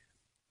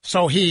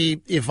 So he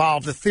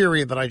evolved the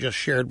theory that I just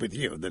shared with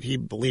you, that he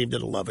believed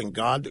in a loving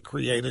God that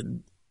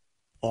created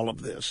all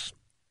of this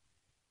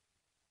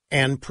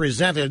and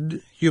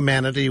presented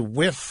humanity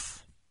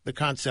with the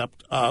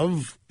concept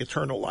of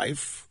eternal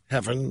life,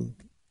 heaven,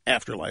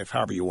 afterlife,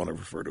 however you want to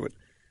refer to it,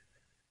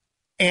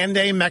 and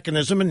a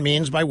mechanism and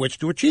means by which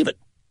to achieve it.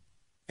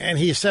 And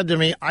he said to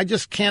me, I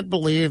just can't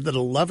believe that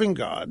a loving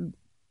God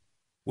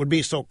would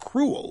be so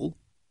cruel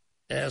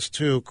as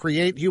to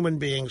create human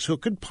beings who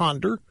could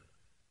ponder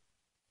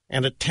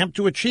and attempt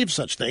to achieve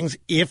such things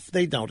if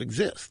they don't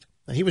exist.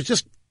 And he was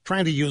just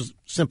trying to use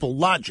simple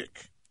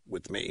logic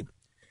with me.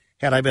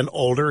 Had I been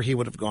older, he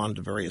would have gone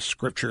to various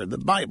scripture in the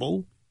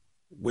Bible,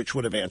 which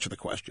would have answered the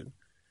question.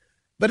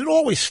 But it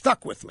always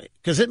stuck with me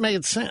because it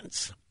made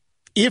sense.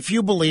 If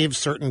you believe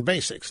certain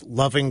basics,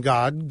 loving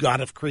God, God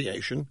of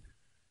creation,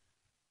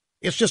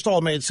 it's just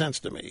all made sense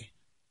to me.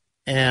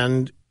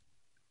 And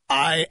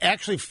I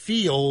actually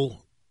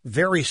feel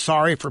very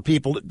sorry for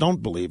people that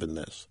don't believe in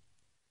this.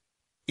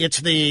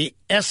 It's the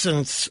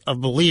essence of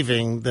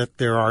believing that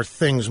there are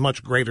things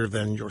much greater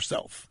than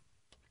yourself.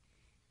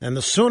 And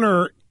the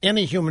sooner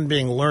any human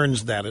being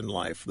learns that in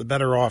life, the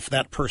better off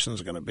that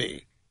person's going to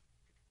be.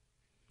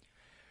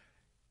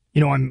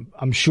 You know,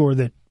 I'm sure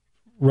that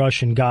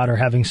Rush and God are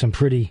having some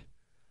pretty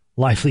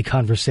lively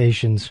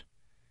conversations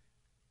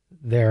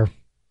there.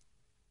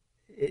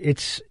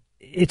 It's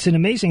an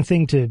amazing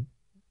thing to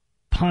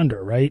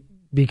ponder, right?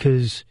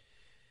 Because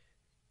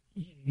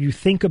you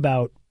think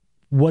about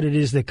what it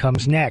is that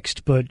comes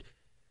next, but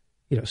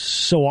you know,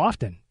 so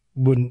often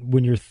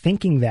when you're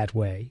thinking that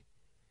way,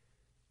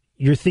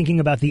 you're thinking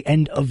about the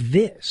end of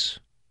this.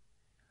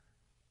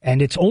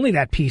 And it's only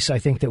that peace, I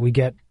think, that we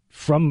get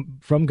from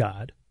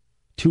God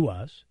to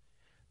us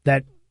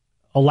that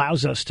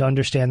allows us to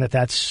understand that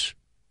that's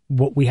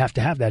what we have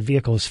to have. That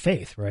vehicle is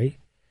faith, right?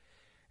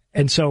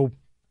 And so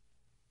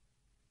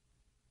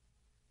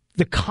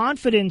the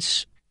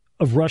confidence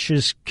of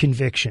Rush's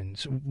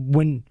convictions,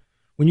 when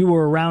you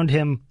were around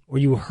him or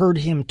you heard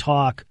him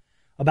talk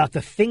about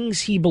the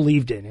things he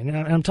believed in, and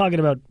I'm talking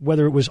about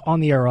whether it was on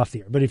the air or off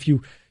the air, but if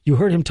you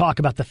heard him talk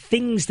about the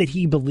things that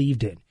he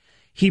believed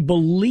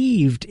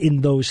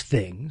in those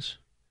things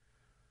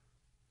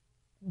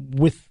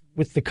with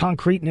the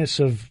concreteness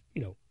of,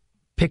 you know,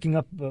 picking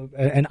up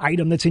an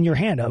item that's in your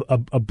hand,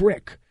 a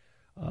brick,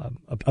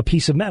 a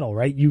piece of metal,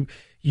 right?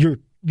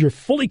 You're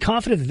fully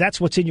confident that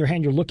that's what's in your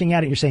hand. You're looking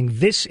at it. You're saying,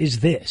 this is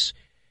this.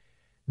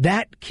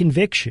 That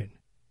conviction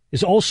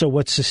is also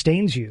what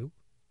sustains you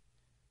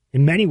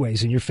in many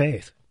ways in your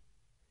faith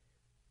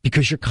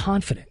because you're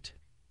confident.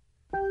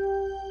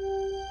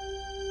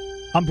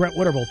 I'm Brett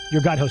Witterble,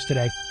 your guide host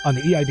today on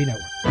the EIB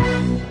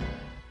Network.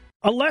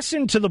 A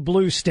lesson to the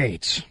blue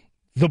states,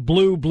 the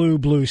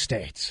blue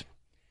states.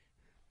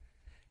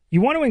 You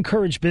want to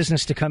encourage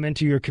business to come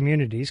into your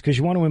communities because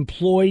you want to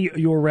employ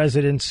your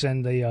residents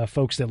and the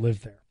folks that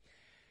live there.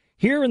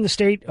 Here in the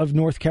state of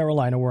North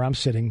Carolina, where I'm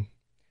sitting,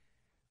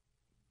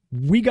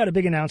 we got a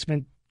big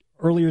announcement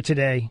earlier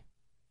today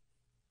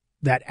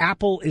that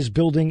Apple is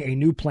building a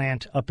new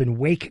plant up in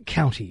Wake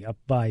County, up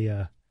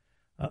by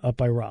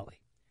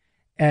Raleigh.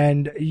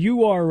 And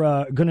you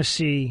are going to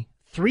see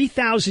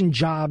 3,000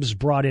 jobs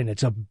brought in.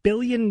 It's a $1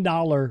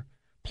 billion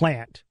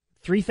plant,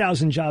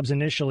 3,000 jobs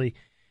initially,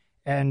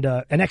 and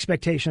an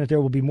expectation that there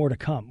will be more to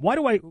come. Why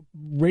do I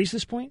raise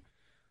this point?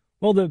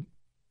 Well,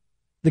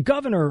 the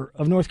governor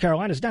of North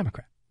Carolina is a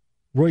Democrat,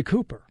 Roy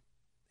Cooper.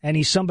 And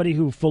he's somebody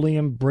who fully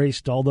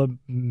embraced all the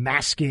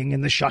masking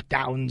and the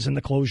shutdowns and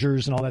the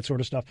closures and all that sort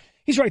of stuff.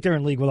 He's right there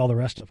in league with all the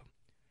rest of them.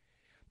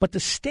 But the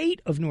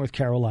state of North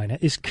Carolina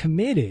is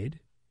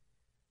committed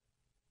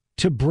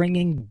to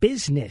bringing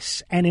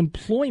business and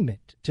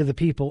employment to the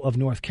people of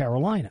North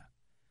Carolina.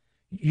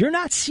 You're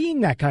not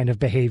seeing that kind of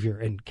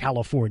behavior in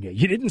California.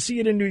 You didn't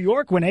see it in New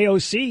York when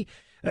AOC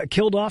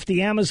killed off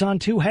the Amazon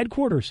 2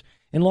 headquarters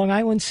in Long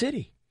Island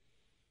City.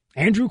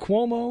 Andrew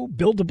Cuomo,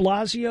 Bill de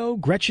Blasio,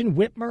 Gretchen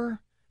Whitmer,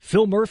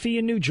 Phil Murphy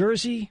in New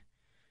Jersey,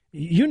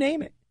 you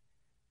name it.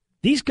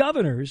 These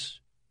governors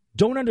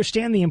don't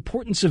understand the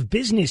importance of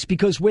business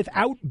because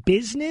without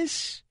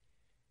business,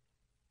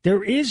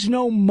 there is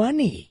no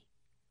money.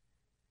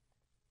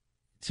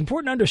 It's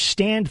important to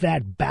understand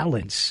that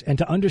balance and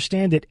to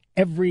understand it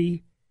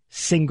every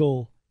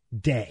single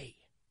day.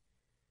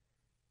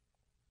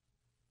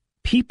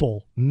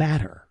 People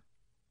matter,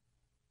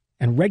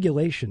 and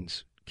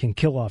regulations can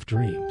kill off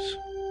dreams.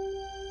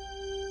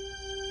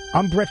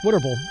 I'm Brett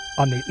Witterbull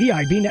on the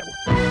EIB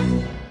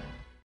Network.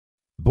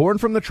 Born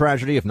from the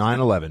tragedy of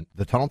 9/11,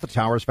 the Tunnel to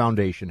Towers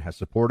Foundation has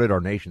supported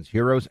our nation's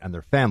heroes and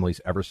their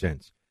families ever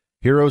since.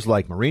 Heroes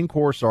like Marine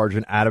Corps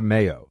Sergeant Adam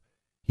Mayo.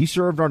 He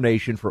served our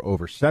nation for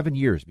over 7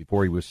 years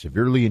before he was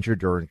severely injured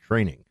during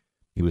training.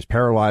 He was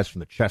paralyzed from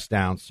the chest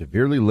down,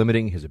 severely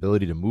limiting his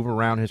ability to move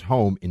around his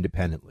home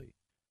independently.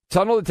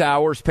 Tunnel to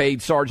Towers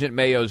paid Sergeant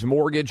Mayo's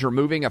mortgage,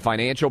 removing a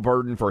financial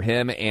burden for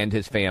him and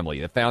his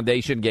family. The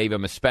foundation gave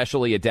him a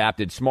specially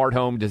adapted smart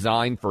home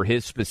designed for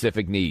his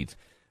specific needs.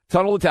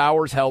 Tunnel to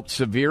Towers helped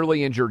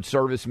severely injured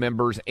service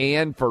members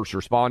and first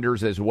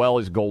responders, as well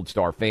as Gold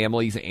Star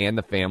families and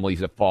the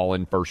families of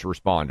fallen first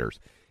responders.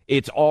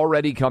 It's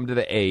already come to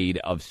the aid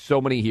of so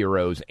many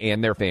heroes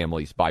and their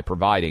families by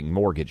providing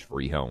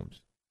mortgage-free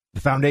homes.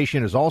 The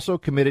foundation is also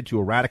committed to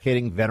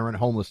eradicating veteran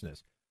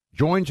homelessness.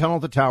 Join Tunnel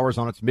to Towers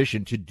on its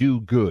mission to do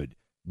good.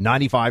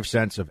 95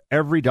 cents of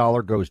every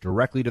dollar goes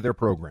directly to their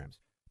programs.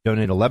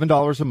 Donate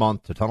 $11 a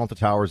month to Tunnel to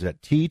Towers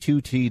at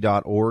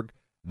T2T.org.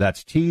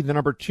 That's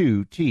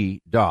T2T.org.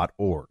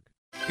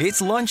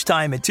 It's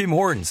lunchtime at Tim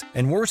Hortons,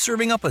 and we're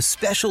serving up a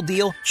special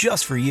deal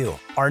just for you.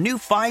 Our new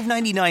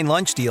 $5.99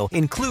 lunch deal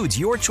includes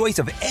your choice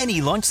of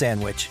any lunch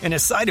sandwich and a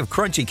side of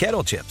crunchy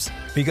kettle chips.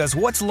 Because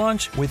what's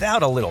lunch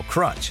without a little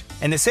crunch?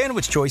 And the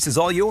sandwich choice is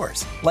all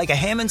yours, like a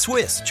ham and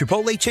Swiss,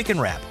 Chipotle chicken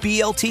wrap,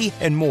 BLT,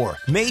 and more,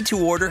 made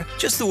to order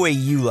just the way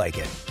you like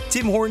it.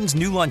 Tim Hortons'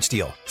 new lunch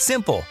deal.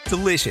 Simple,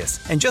 delicious,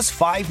 and just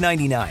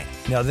 $5.99.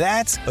 Now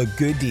that's a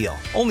good deal.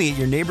 Only at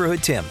your neighborhood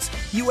Tim's.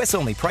 U.S.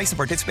 only. Price and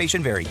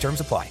participation vary.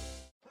 Terms apply.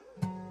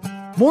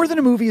 More Than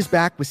a Movie is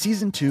back with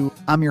Season 2.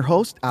 I'm your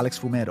host, Alex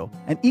Fumero,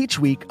 and each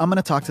week I'm going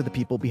to talk to the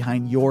people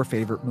behind your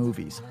favorite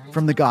movies.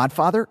 From The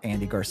Godfather,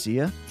 Andy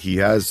Garcia. He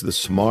has the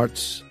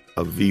smarts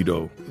of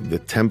Vito, the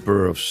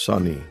temper of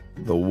Sonny,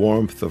 the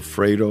warmth of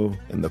Fredo,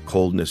 and the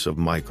coldness of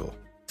Michael.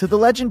 To the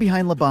legend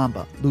behind La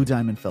Bamba, Lou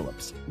Diamond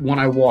Phillips. When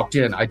I walked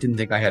in, I didn't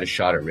think I had a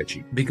shot at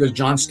Richie because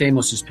John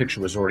Stamos'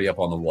 picture was already up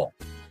on the wall.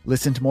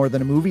 Listen to More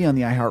Than a Movie on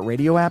the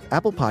iHeartRadio app,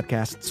 Apple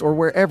Podcasts, or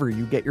wherever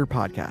you get your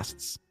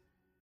podcasts.